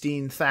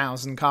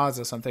 16,000 cards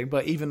or something,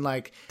 but even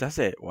like... Does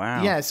it?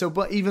 Wow. Yeah, so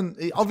but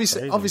even...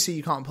 Obviously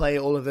you can't play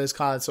all of those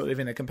cards sort of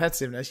in a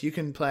competitiveness. You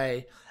can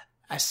play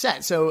a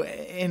set. So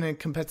in a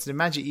competitive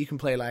Magic, you can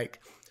play like...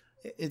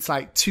 It's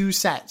like 2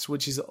 sets,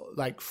 which is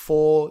like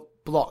 4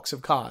 blocks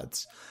of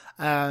cards.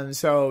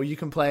 So you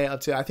can play up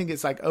to... I think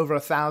it's like over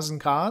 1,000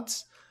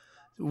 cards,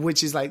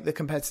 which is like the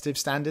competitive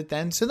standard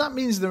then. So that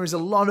means there is a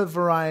lot of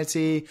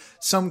variety.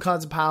 Some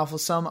cards are powerful,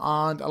 some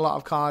aren't. A lot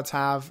of cards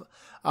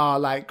are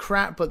like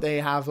crap, but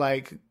they have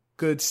like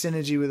good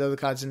synergy with other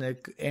cards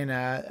in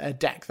a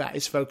deck that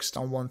is focused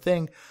on one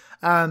thing.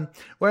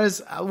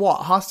 Whereas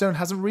Hearthstone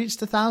hasn't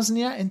reached 1,000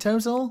 yet in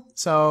total.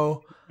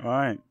 So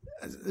right.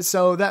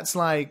 So that's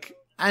like,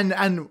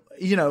 and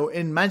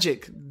in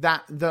Magic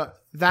that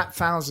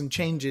 1,000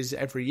 changes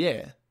every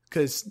year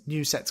because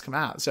new sets come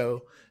out.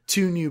 So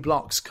 2 new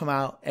blocks come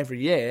out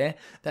every year.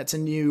 That's a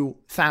new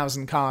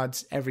 1,000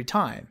 cards every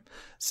time.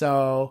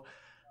 So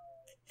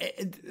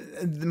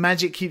the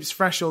Magic keeps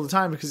fresh all the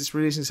time because it's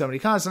releasing so many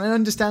cards. And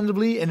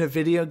understandably, in a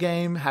video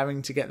game,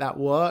 having to get that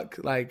work,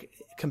 like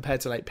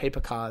compared to like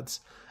paper cards,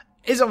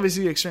 is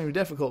obviously extremely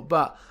difficult.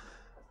 But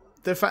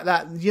the fact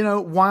that,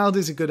 Wild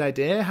is a good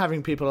idea,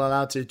 having people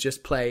allowed to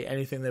just play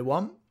anything they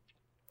want.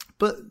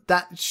 But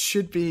that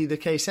should be the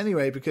case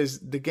anyway, because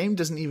the game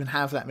doesn't even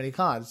have that many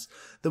cards.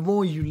 The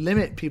more you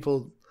limit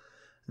people,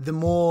 the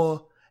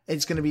more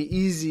it's going to be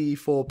easy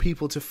for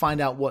people to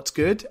find out what's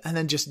good and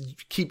then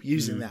just keep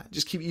using that.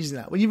 Just keep using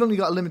that. When you've only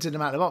got a limited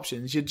amount of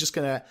options, you're just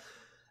going to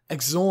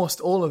exhaust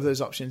all of those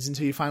options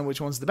until you find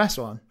which one's the best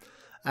one.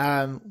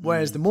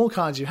 Whereas the more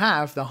cards you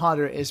have, the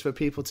harder it is for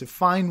people to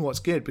find what's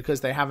good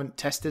because they haven't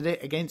tested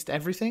it against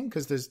everything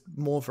because there's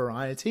more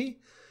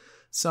variety.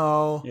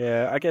 So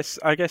yeah, I guess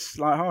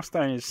like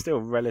Hearthstone is still a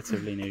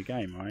relatively new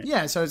game, right?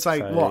 Yeah, so it's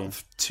like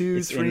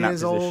 2-3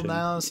 years old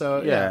now.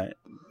 So yeah.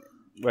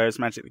 Whereas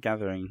Magic the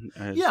Gathering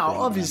has been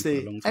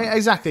obviously, for a long time.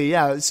 Exactly,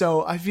 yeah.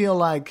 So I feel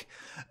like,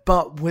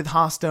 but with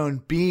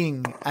Hearthstone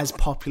being as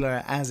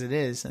popular as it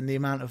is and the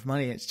amount of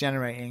money it's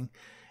generating,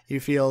 you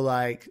feel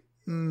like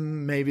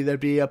maybe there'd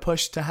be a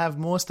push to have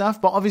more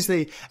stuff. But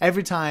obviously,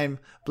 every time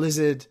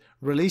Blizzard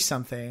release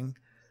something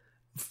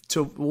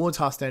towards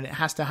Hearthstone, it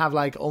has to have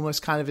like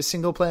almost kind of a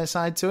single player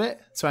side to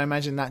it. So I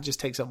imagine that just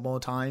takes up more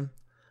time.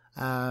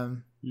 All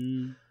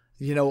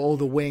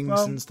the wings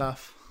and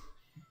stuff.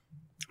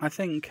 I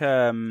think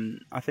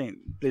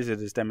Blizzard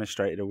has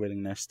demonstrated a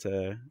willingness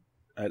to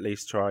at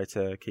least try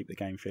to keep the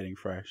game feeling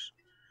fresh,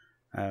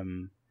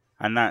 and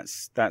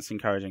that's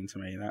encouraging to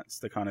me. That's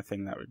the kind of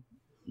thing that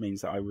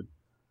means that I would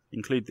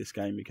include this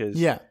game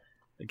because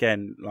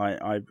again,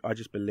 like I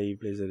just believe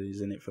Blizzard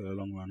is in it for the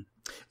long run.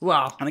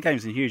 Wow. And the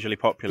game's hugely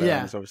popular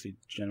and it's obviously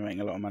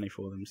generating a lot of money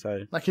for them.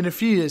 So like in a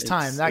few years'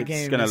 time, that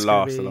game is going to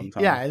last a long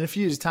time. Yeah, in a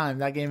few years' time,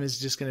 that game is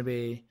just going to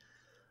be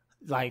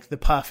like the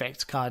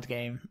perfect card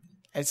game.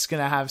 It's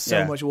going to have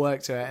so much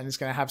work to it and it's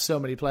going to have so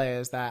many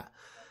players that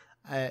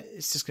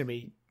it's just going to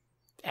be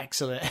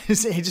excellent.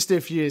 Just in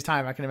a few years'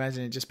 time, I can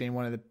imagine it just being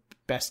one of the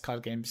best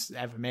card games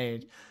ever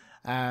made.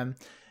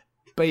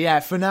 But yeah,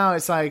 for now,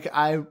 it's like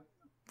I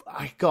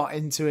got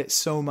into it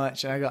so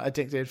much and I got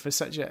addicted for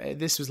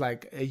this was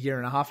like a year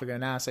and a half ago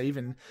now. So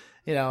even,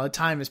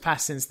 time has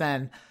passed since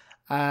then.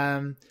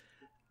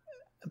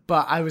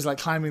 But I was like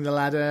climbing the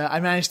ladder. I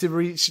managed to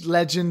reach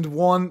Legend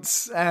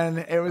once and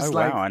it was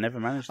wow, I never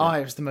managed that.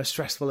 It was the most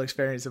stressful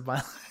experience of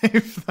my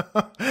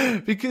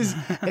life. Because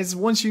it's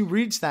once you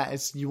reach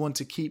that, you want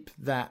to keep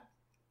that.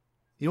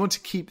 You want to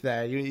keep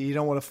there. You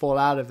don't want to fall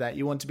out of that.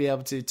 You want to be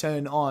able to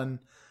turn on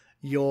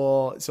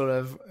your sort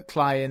of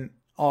client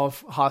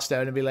of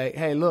Hearthstone and be like,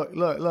 hey, look,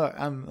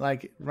 I'm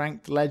like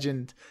ranked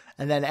legend.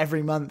 And then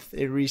every month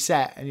it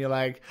reset and you're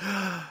like,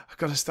 I've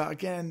got to start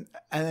again.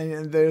 And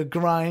then the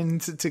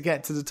grind to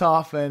get to the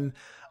top and,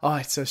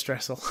 it's so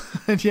stressful.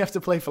 And you have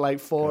to play for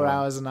like 4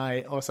 hours a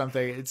night or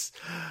something.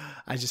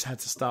 I just had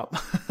to stop.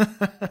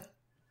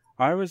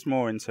 I was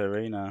more into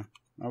Arena.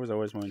 I was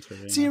always more into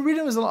Arena. See,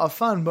 Arena was a lot of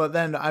fun, but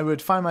then I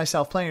would find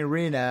myself playing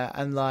Arena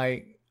and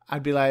like,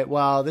 I'd be like,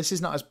 well, this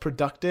is not as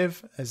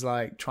productive as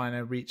like trying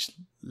to reach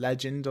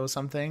Legend or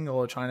something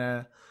or trying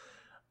to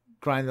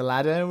grind the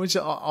ladder, which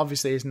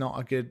obviously is not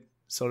a good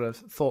sort of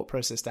thought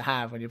process to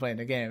have when you're playing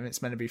a game.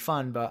 It's meant to be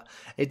fun, but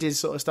it did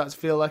sort of start to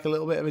feel like a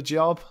little bit of a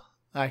job.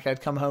 Like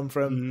I'd come home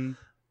from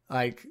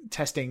like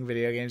testing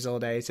video games all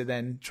day to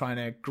then trying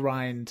to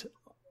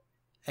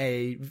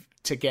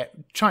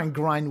try and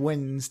grind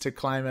wins to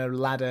climb a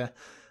ladder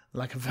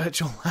like a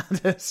virtual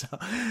ladder. So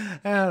I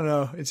don't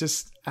know. It's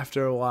just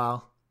after a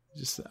while,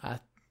 I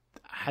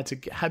had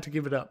to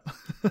give it up.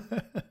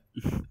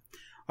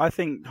 I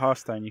think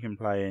Hearthstone you can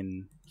play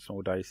in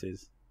small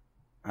doses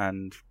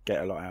and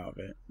get a lot out of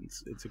it.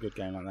 It's a good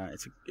game like that.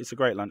 It's a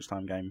great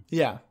lunchtime game.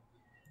 Yeah.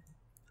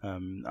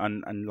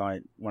 And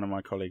like one of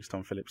my colleagues,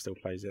 Tom Phillips, still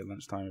plays it at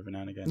lunchtime every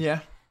now and again. Yeah.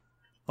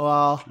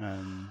 Well,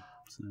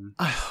 so.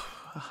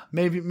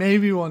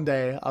 maybe one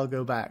day I'll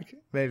go back.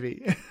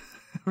 Maybe.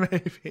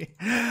 Maybe.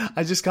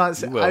 I just can't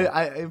say.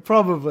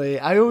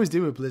 I always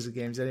do with Blizzard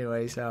games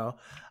anyway. So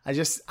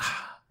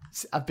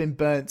I've been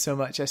burnt so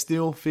much. I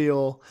still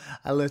feel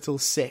a little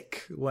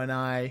sick when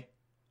I.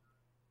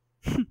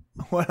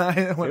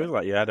 It feels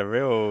like you had a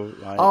real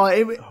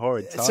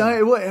horrid time. So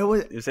it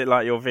was. Is it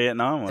like your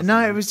Vietnam? Or something?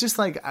 No, it was just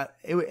like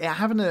it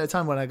happened at a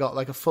time when I got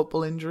like a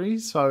football injury.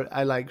 So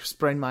I like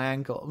sprained my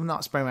ankle.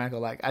 Not sprained my ankle.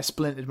 Like I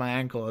splintered my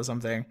ankle or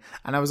something,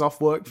 and I was off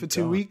work for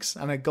 2 weeks.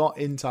 And I got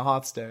into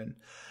Hearthstone,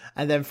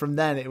 and then from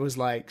then it was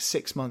like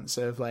 6 months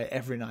of like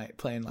every night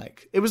playing.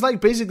 Like it was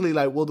like basically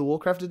like World of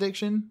Warcraft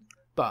addiction,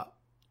 but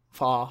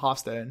for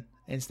Hearthstone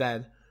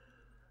instead.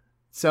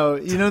 So,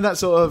 you know that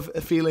sort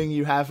of feeling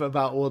you have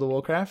about World of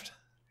Warcraft?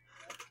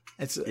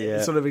 It's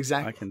sort of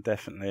exact. I can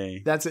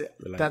definitely. That's it.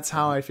 That's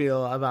how I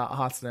feel about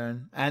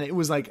Hearthstone. And it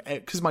was like,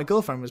 because my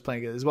girlfriend was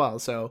playing it as well.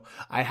 So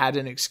I had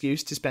an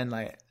excuse to spend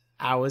like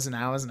hours and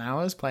hours and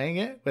hours playing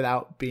it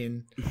without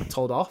being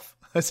told off,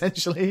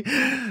 essentially.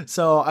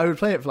 So I would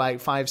play it for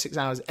like 5-6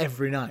 hours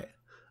every night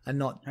and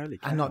not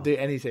do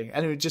anything.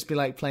 And it would just be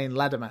like playing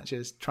ladder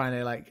matches, trying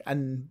to like,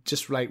 and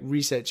just like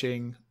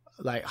researching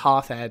like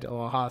Hearthhead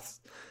or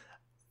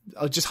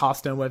just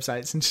Hearthstone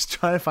websites and just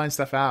trying to find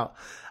stuff out.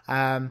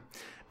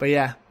 But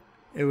yeah,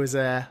 it was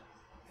a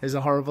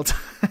horrible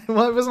time.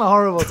 Well, it wasn't a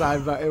horrible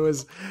time, but it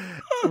was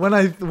when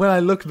I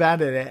look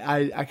back at it,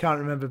 I can't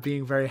remember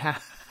being very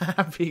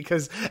happy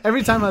because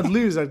every time I'd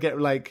lose, I'd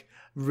get like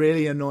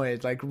really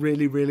annoyed, like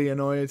really, really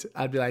annoyed.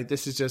 I'd be like,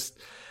 this is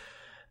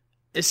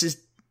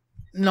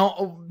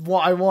not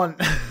what I want.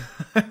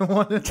 I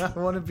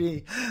want to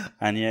be.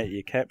 And yet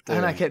you kept doing it.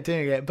 And I kept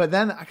doing it. But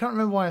then I can't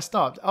remember why I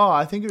stopped. Oh,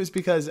 I think it was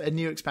because a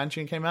new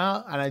expansion came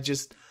out and I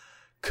just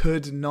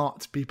could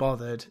not be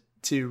bothered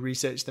to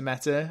research the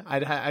meta.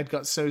 I'd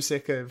got so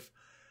sick of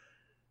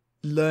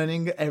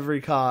learning every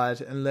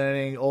card and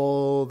learning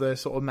all the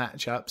sort of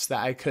matchups that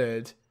I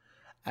could.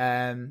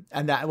 And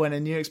that when a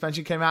new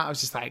expansion came out, I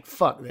was just like,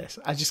 fuck this.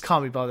 I just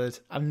can't be bothered.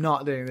 I'm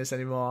not doing this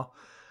anymore.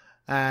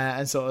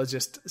 And sort of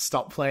just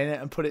stopped playing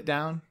it and put it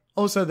down.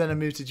 Also, then I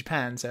moved to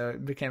Japan, so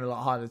it became a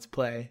lot harder to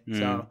play.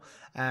 So,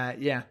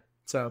 yeah.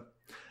 So,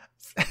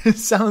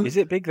 is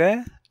it big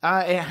there?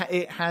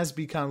 It has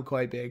become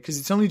quite big because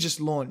it's only just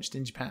launched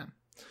in Japan.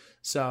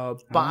 So,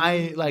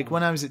 but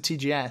when I was at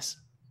TGS,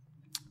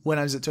 when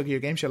I was at Tokyo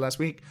Game Show last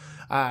week,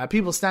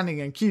 people standing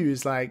in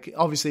queues, like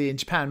obviously in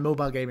Japan,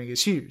 mobile gaming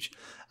is huge.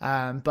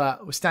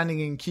 But we're standing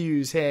in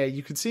queues here.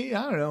 You could see,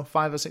 I don't know,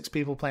 5 or 6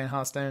 people playing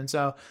Hearthstone.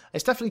 So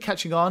it's definitely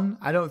catching on.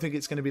 I don't think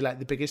it's going to be like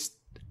the biggest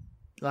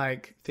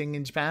like thing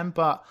in Japan,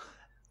 but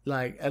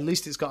like at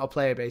least it's got a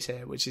player base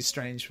here, which is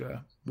strange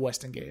for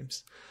Western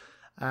games.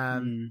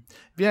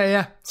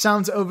 Yeah,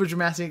 sounds over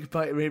dramatic,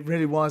 but it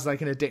really was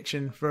like an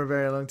addiction for a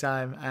very long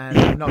time, and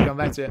I've not gone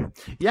back to it.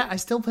 Yeah, I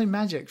still play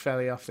Magic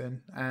fairly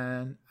often,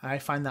 and I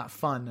find that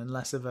fun and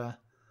less of a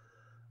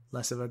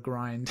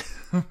grind.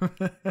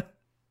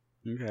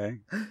 Okay,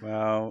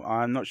 well,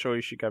 I'm not sure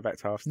you should go back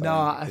to Hearthstone. No,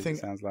 I think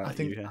it sounds like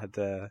you had.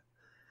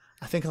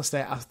 I think I'll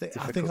stay. I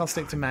think I'll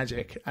stick to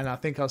Magic, and I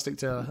think I'll stick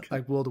to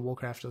like World of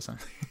Warcraft or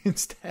something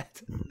instead.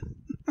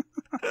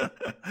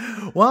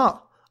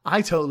 Well,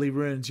 I totally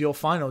ruined your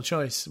final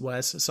choice,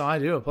 Wes, so I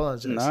do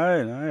apologize.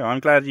 No, I'm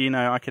glad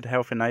I could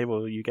help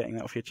enable you getting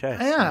that off your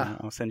chest. Yeah,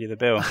 I'll send you the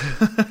bill.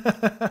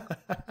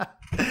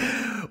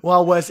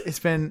 Well, Wes, it's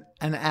been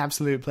an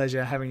absolute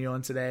pleasure having you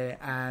on today,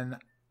 and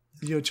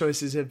your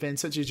choices have been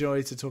such a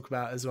joy to talk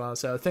about as well.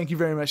 So thank you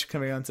very much for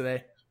coming on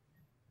today.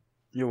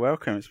 You're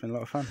welcome. It's been a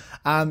lot of fun.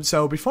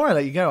 So before I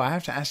let you go, I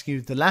have to ask you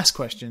the last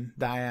question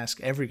that I ask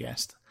every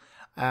guest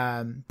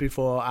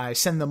before I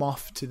send them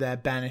off to their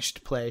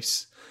banished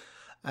place.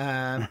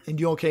 In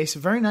your case, a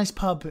very nice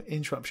pub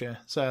in Shropshire.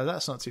 So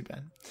that's not too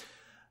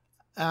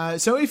bad.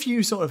 So if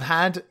you sort of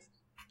had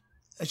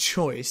a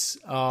choice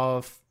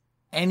of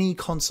any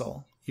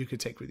console you could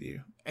take with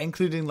you,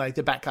 including like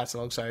the back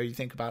catalogue, so you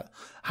think about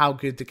how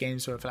good the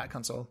games were for that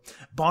console,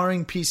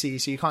 barring PC,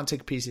 so you can't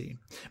take a PC.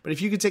 But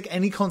if you could take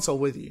any console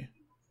with you,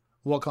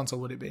 what console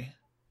would it be?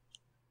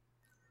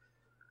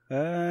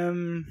 I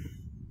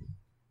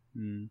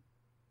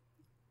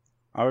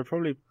would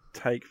probably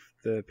take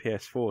the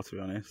PS4, to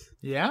be honest.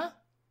 Yeah?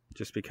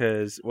 Just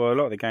because, well, a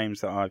lot of the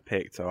games that I've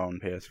picked are on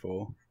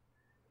PS4.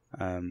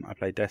 I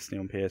played Destiny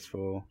on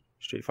PS4,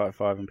 Street Fighter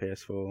 5 on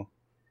PS4.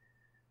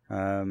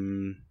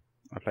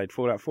 I played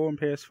Fallout 4 on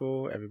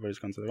PS4. Everybody's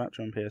Gone to the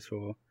Rapture on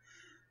PS4.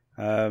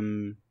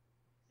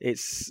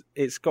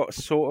 It's got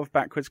sort of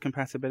backwards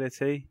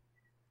compatibility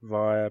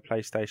via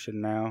PlayStation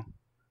Now.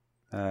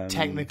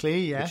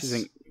 Technically, yes.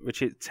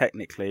 which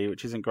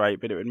isn't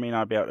great, but it would mean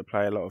I'd be able to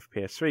play a lot of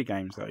PS3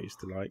 games that I used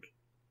to like.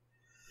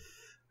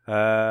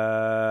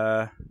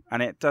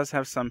 And it does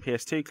have some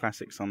PS2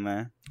 classics on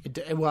there.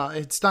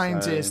 It's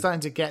starting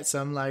to get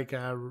some like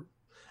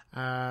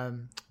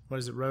what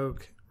is it?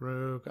 Rogue.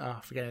 Oh,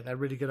 I forget it. That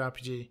really good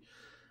RPG.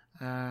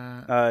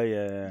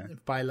 Yeah.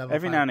 By level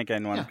every 5. now and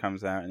again one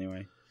comes out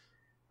anyway.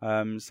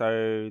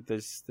 So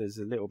there's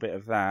a little bit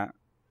of that.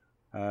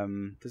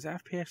 Does it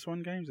have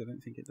PS1 games? I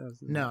don't think it does.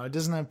 No, it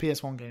doesn't have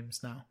PS1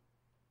 games now.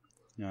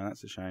 No,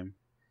 that's a shame.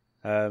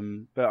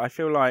 But I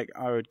feel like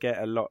I would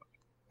get a lot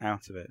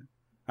out of it,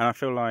 and I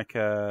feel like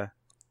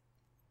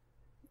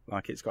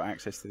it's got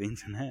access to the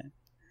internet,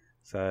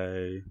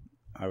 so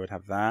I would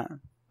have that.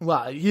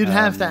 Well, you'd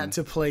have that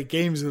to play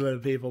games with other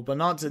people, but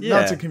not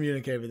to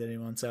communicate with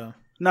anyone. So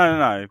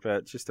no,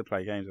 but just to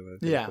play games with other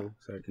people, yeah.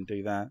 So it can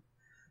do that.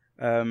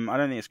 I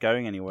don't think it's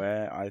going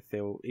anywhere. I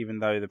feel even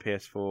though the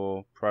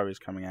PS4 Pro is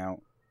coming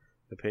out,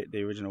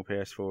 the original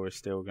PS4 is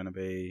still going to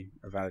be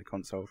a valid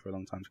console for a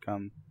long time to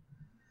come.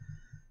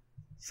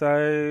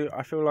 So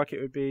I feel like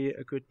it would be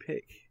a good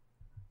pick.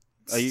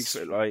 Are you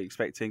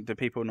expecting? Do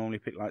people normally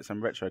pick like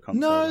some retro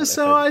console? No,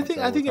 so I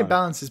think it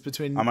balances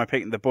between. Am I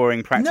picking the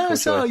boring practical? No,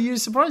 so choice? you're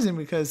surprising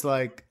because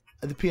like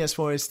the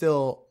PS4 is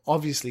still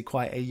obviously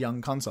quite a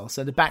young console,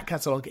 so the back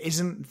catalogue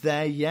isn't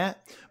there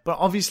yet. But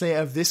obviously,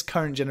 of this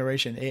current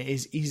generation, it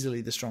is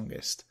easily the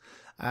strongest.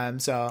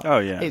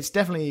 It's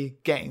definitely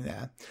getting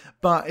there,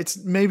 but it's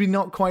maybe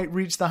not quite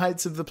reached the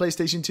heights of the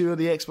PlayStation 2 or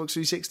the Xbox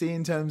 360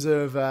 in terms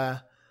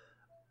of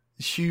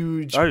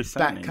huge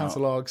back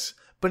catalogues.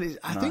 But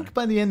I think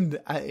by the end,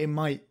 it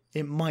might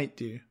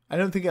do. I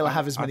don't think it'll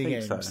have as many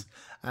games,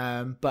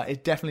 but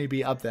it'd definitely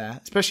be up there,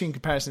 especially in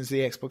comparison to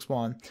the Xbox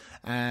One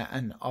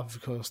and of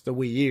course the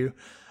Wii U.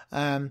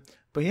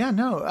 But yeah,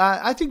 no,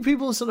 I think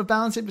people sort of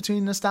balance it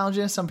between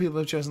nostalgia. Some people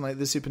have chosen like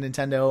the Super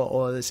Nintendo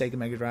or the Sega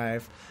Mega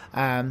Drive.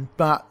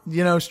 But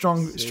you know,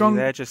 strong.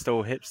 They're just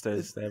all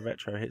hipsters. They're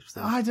retro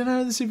hipsters. I don't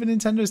know. The Super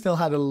Nintendo still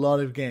had a lot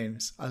of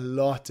games. Yeah,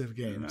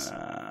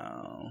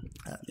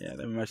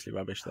 they were mostly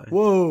rubbish though.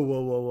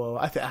 Whoa!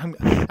 I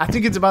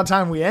think it's about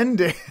time we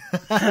end it.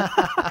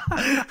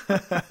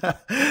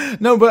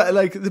 No, but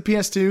like the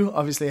PS2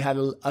 obviously had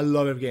a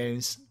lot of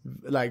games.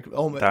 Like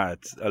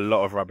that's a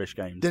lot of rubbish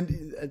games.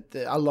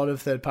 A lot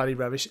of third-party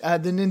rubbish.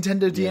 The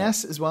Nintendo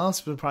DS as well,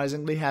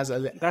 surprisingly, has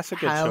that's a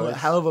good choice.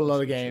 Hell of a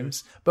lot of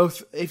games.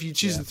 Both, if you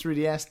choose the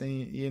 3DS,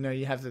 then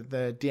you have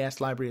the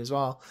DS library as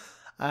well.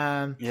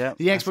 The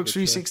Xbox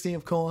 360,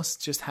 of course,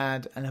 just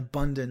had an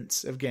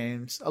abundance of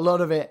games. A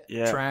lot of it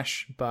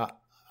trash, but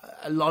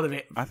a lot of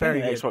it very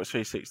good. Xbox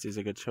 360 is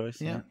a good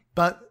choice. Yeah,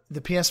 but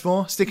the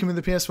PS4, sticking with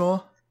the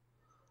PS4.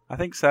 I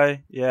think so.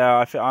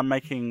 Yeah, I'm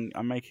making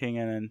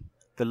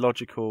the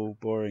logical,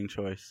 boring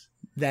choice.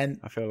 Then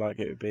I feel like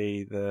it would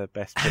be the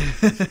best pick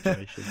for the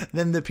situation.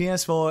 Then the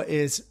PS4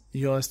 is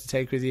yours to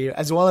take with you,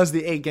 as well as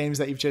the 8 games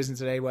that you've chosen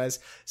today, Wes.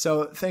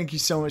 So thank you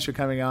so much for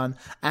coming on.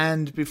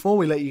 And before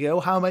we let you go,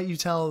 how about you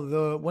tell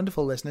the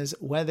wonderful listeners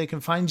where they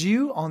can find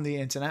you on the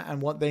internet and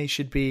what they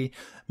should be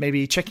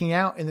maybe checking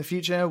out in the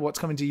future, what's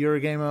coming to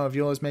Eurogamer of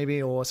yours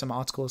maybe, or some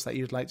articles that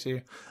you'd like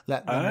to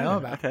let them know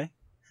about. Okay.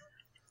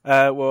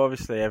 Well,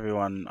 obviously,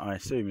 everyone, I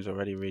assume, is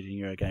already reading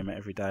Eurogamer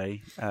every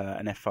day.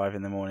 An F5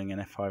 in the morning, an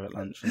F5 at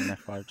lunch, and an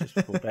F5 just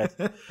before bed.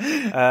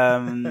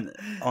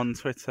 On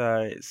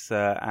Twitter, it's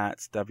at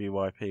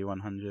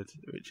WYP100,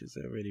 which is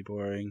a really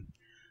boring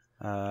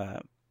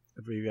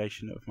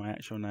abbreviation of my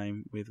actual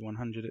name with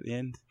 100 at the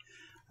end.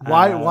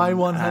 Why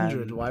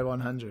 100? Why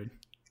 100?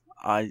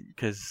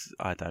 Because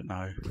I don't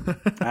know.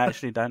 I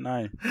actually don't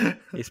know.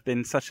 It's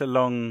been such a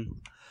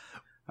long...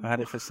 I've had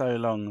it for so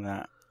long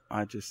that...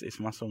 it's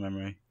muscle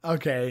memory.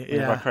 Okay,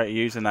 If I create a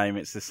username,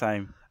 it's the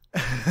same.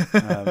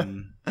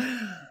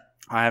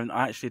 I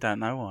actually don't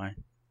know why.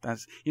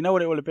 You know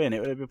what it would have been?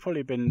 It would have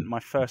probably been my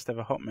first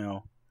ever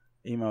Hotmail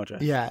email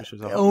address. Yeah, which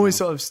was it always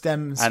sort of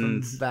stems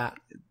from that.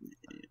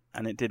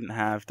 And it didn't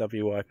have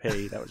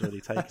WYP. That was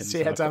already taken. So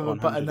you had to have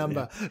a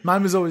number.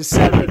 Mine was always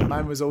 7.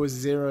 Mine was always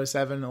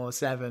 07 or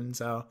 7.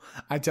 So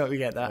I totally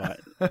get that.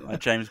 Right.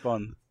 Like James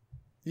Bond.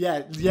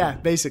 Yeah,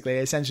 basically,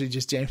 essentially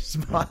just James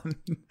Bond.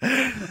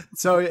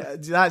 So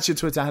that's your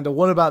Twitter handle.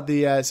 What about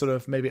the sort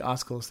of maybe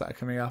articles that are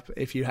coming up,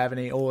 if you have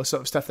any, or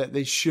sort of stuff that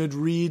they should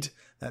read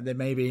that they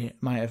maybe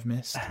might have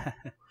missed?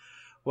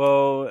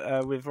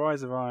 Well, with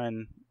Rise of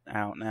Iron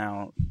out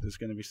now, there's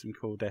going to be some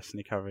cool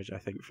Destiny coverage, I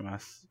think, from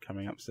us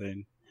coming up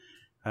soon.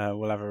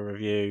 We'll have a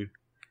review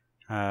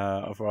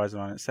of Rise of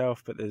Iron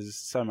itself, but there's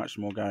so much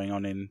more going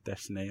on in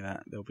Destiny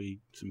that there'll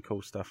be some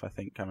cool stuff, I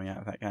think, coming out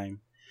of that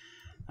game.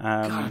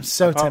 God, I'm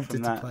so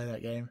tempted to play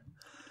that game.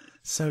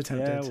 So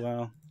tempted. Yeah,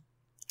 well,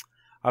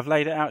 I've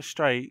laid it out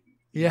straight.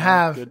 You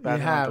have. Good, bad,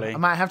 you have. ugly. I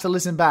might have to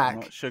listen back. I'm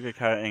not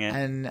sugarcoating it.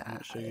 And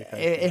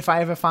if I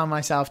ever find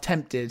myself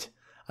tempted,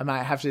 I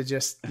might have to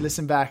just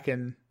listen back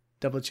and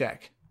double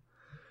check.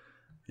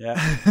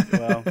 Yeah.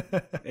 Well,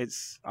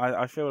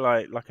 I feel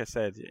like I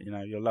said,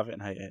 you'll love it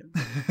and hate it.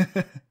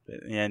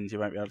 But in the end, you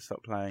won't be able to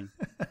stop playing.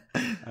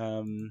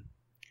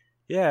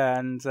 Yeah,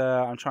 and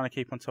I'm trying to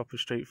keep on top of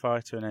Street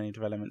Fighter and any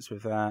developments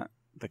with that.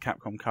 The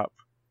Capcom Cup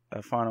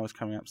final is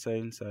coming up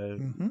soon, so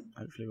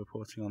hopefully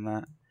reporting on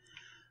that.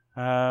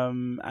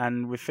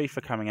 And with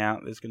FIFA coming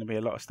out, there's going to be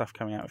a lot of stuff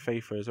coming out with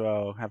FIFA as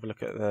well. Have a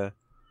look at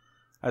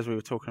as we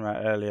were talking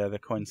about earlier, the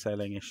coin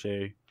selling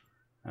issue,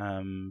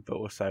 but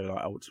also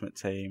like Ultimate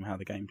Team, how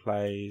the game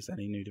plays,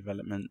 any new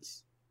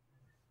developments.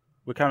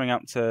 We're coming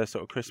up to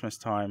sort of Christmas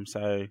time,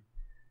 so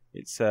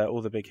it's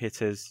all the big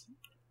hitters.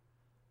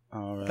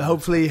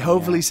 Hopefully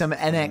some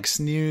NX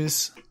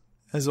news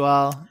as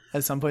well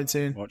at some point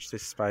soon. Watch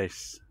this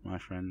space, my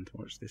friend.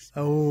 Watch this.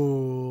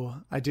 Oh,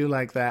 I do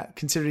like that.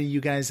 Considering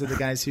you guys are the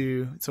guys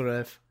who sort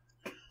of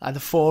are the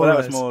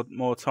forums. Well, that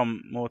was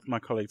more my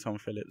colleague Tom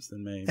Phillips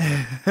than me.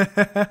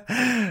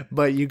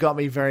 But you got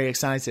me very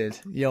excited.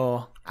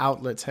 Your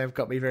outlets have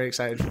got me very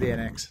excited for the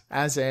NX.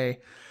 As a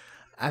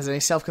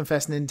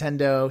self-confessed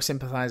Nintendo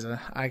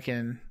sympathizer, I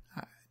can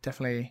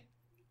definitely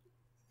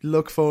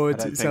look forward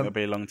to. I don't think it'll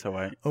be long to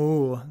wait.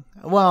 Oh,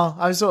 well,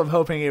 I was sort of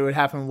hoping it would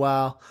happen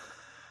while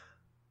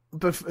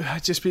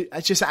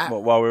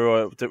while we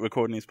were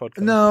recording this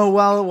podcast. No,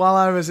 while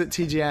I was at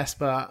TGS,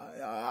 but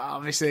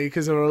obviously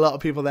because there were a lot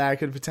of people there, I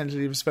could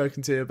potentially have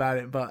spoken to about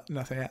it, but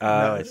nothing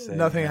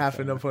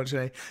happened.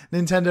 Unfortunately,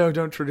 Nintendo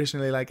don't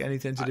traditionally like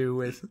anything to do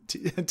with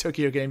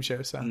Tokyo Game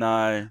Show. So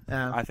no,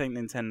 I think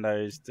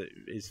Nintendo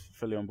is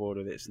fully on board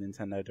with its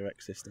Nintendo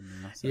Direct system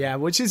now, so. Yeah,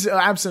 which is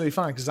absolutely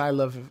fine because I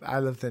love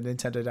the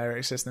Nintendo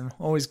Direct system.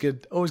 Always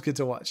good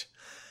to watch.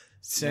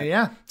 So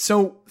yeah,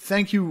 so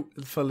thank you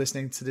for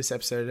listening to this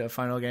episode of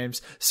Final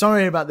Games.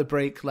 Sorry about the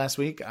break last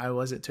week. I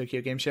was at Tokyo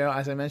Game Show,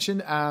 as I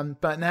mentioned,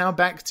 but now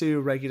back to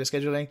regular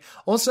scheduling.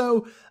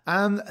 Also,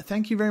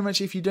 thank you very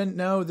much. If you didn't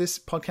know, this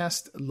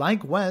podcast,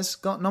 like Wes,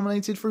 got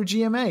nominated for a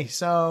GMA.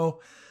 So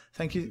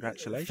thank you.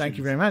 Congratulations. Thank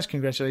you very much.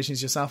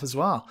 Congratulations yourself as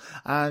well.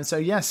 This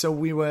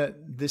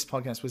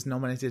podcast was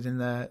nominated in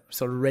the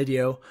sort of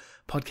radio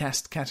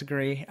podcast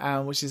category,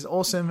 which is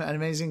awesome and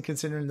amazing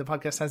considering the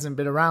podcast hasn't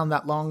been around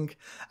that long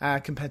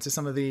compared to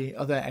some of the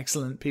other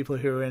excellent people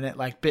who are in it,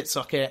 like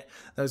BitSocket,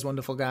 those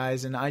wonderful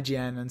guys, and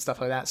IGN and stuff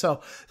like that.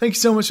 So thank you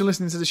so much for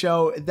listening to the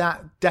show.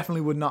 That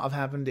definitely would not have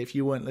happened if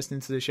you weren't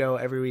listening to the show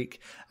every week,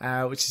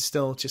 which is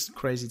still just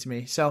crazy to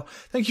me. So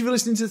thank you for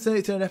listening to the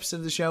 33rd episode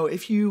of the show.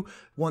 If you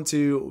want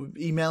to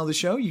email the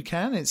show, you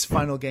can. It's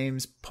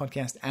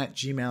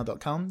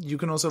finalgamespodcast@gmail.com. You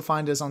can also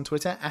find us on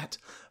Twitter at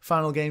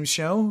Final Games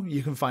Show.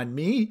 You can find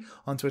me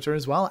on Twitter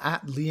as well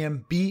at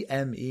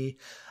LiamBME.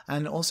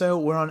 And also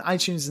we're on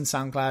iTunes and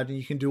SoundCloud, and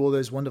you can do all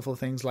those wonderful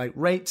things like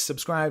rate,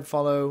 subscribe,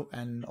 follow,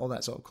 and all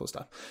that sort of cool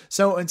stuff.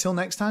 So until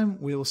next time,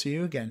 we will see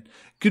you again.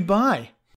 Goodbye.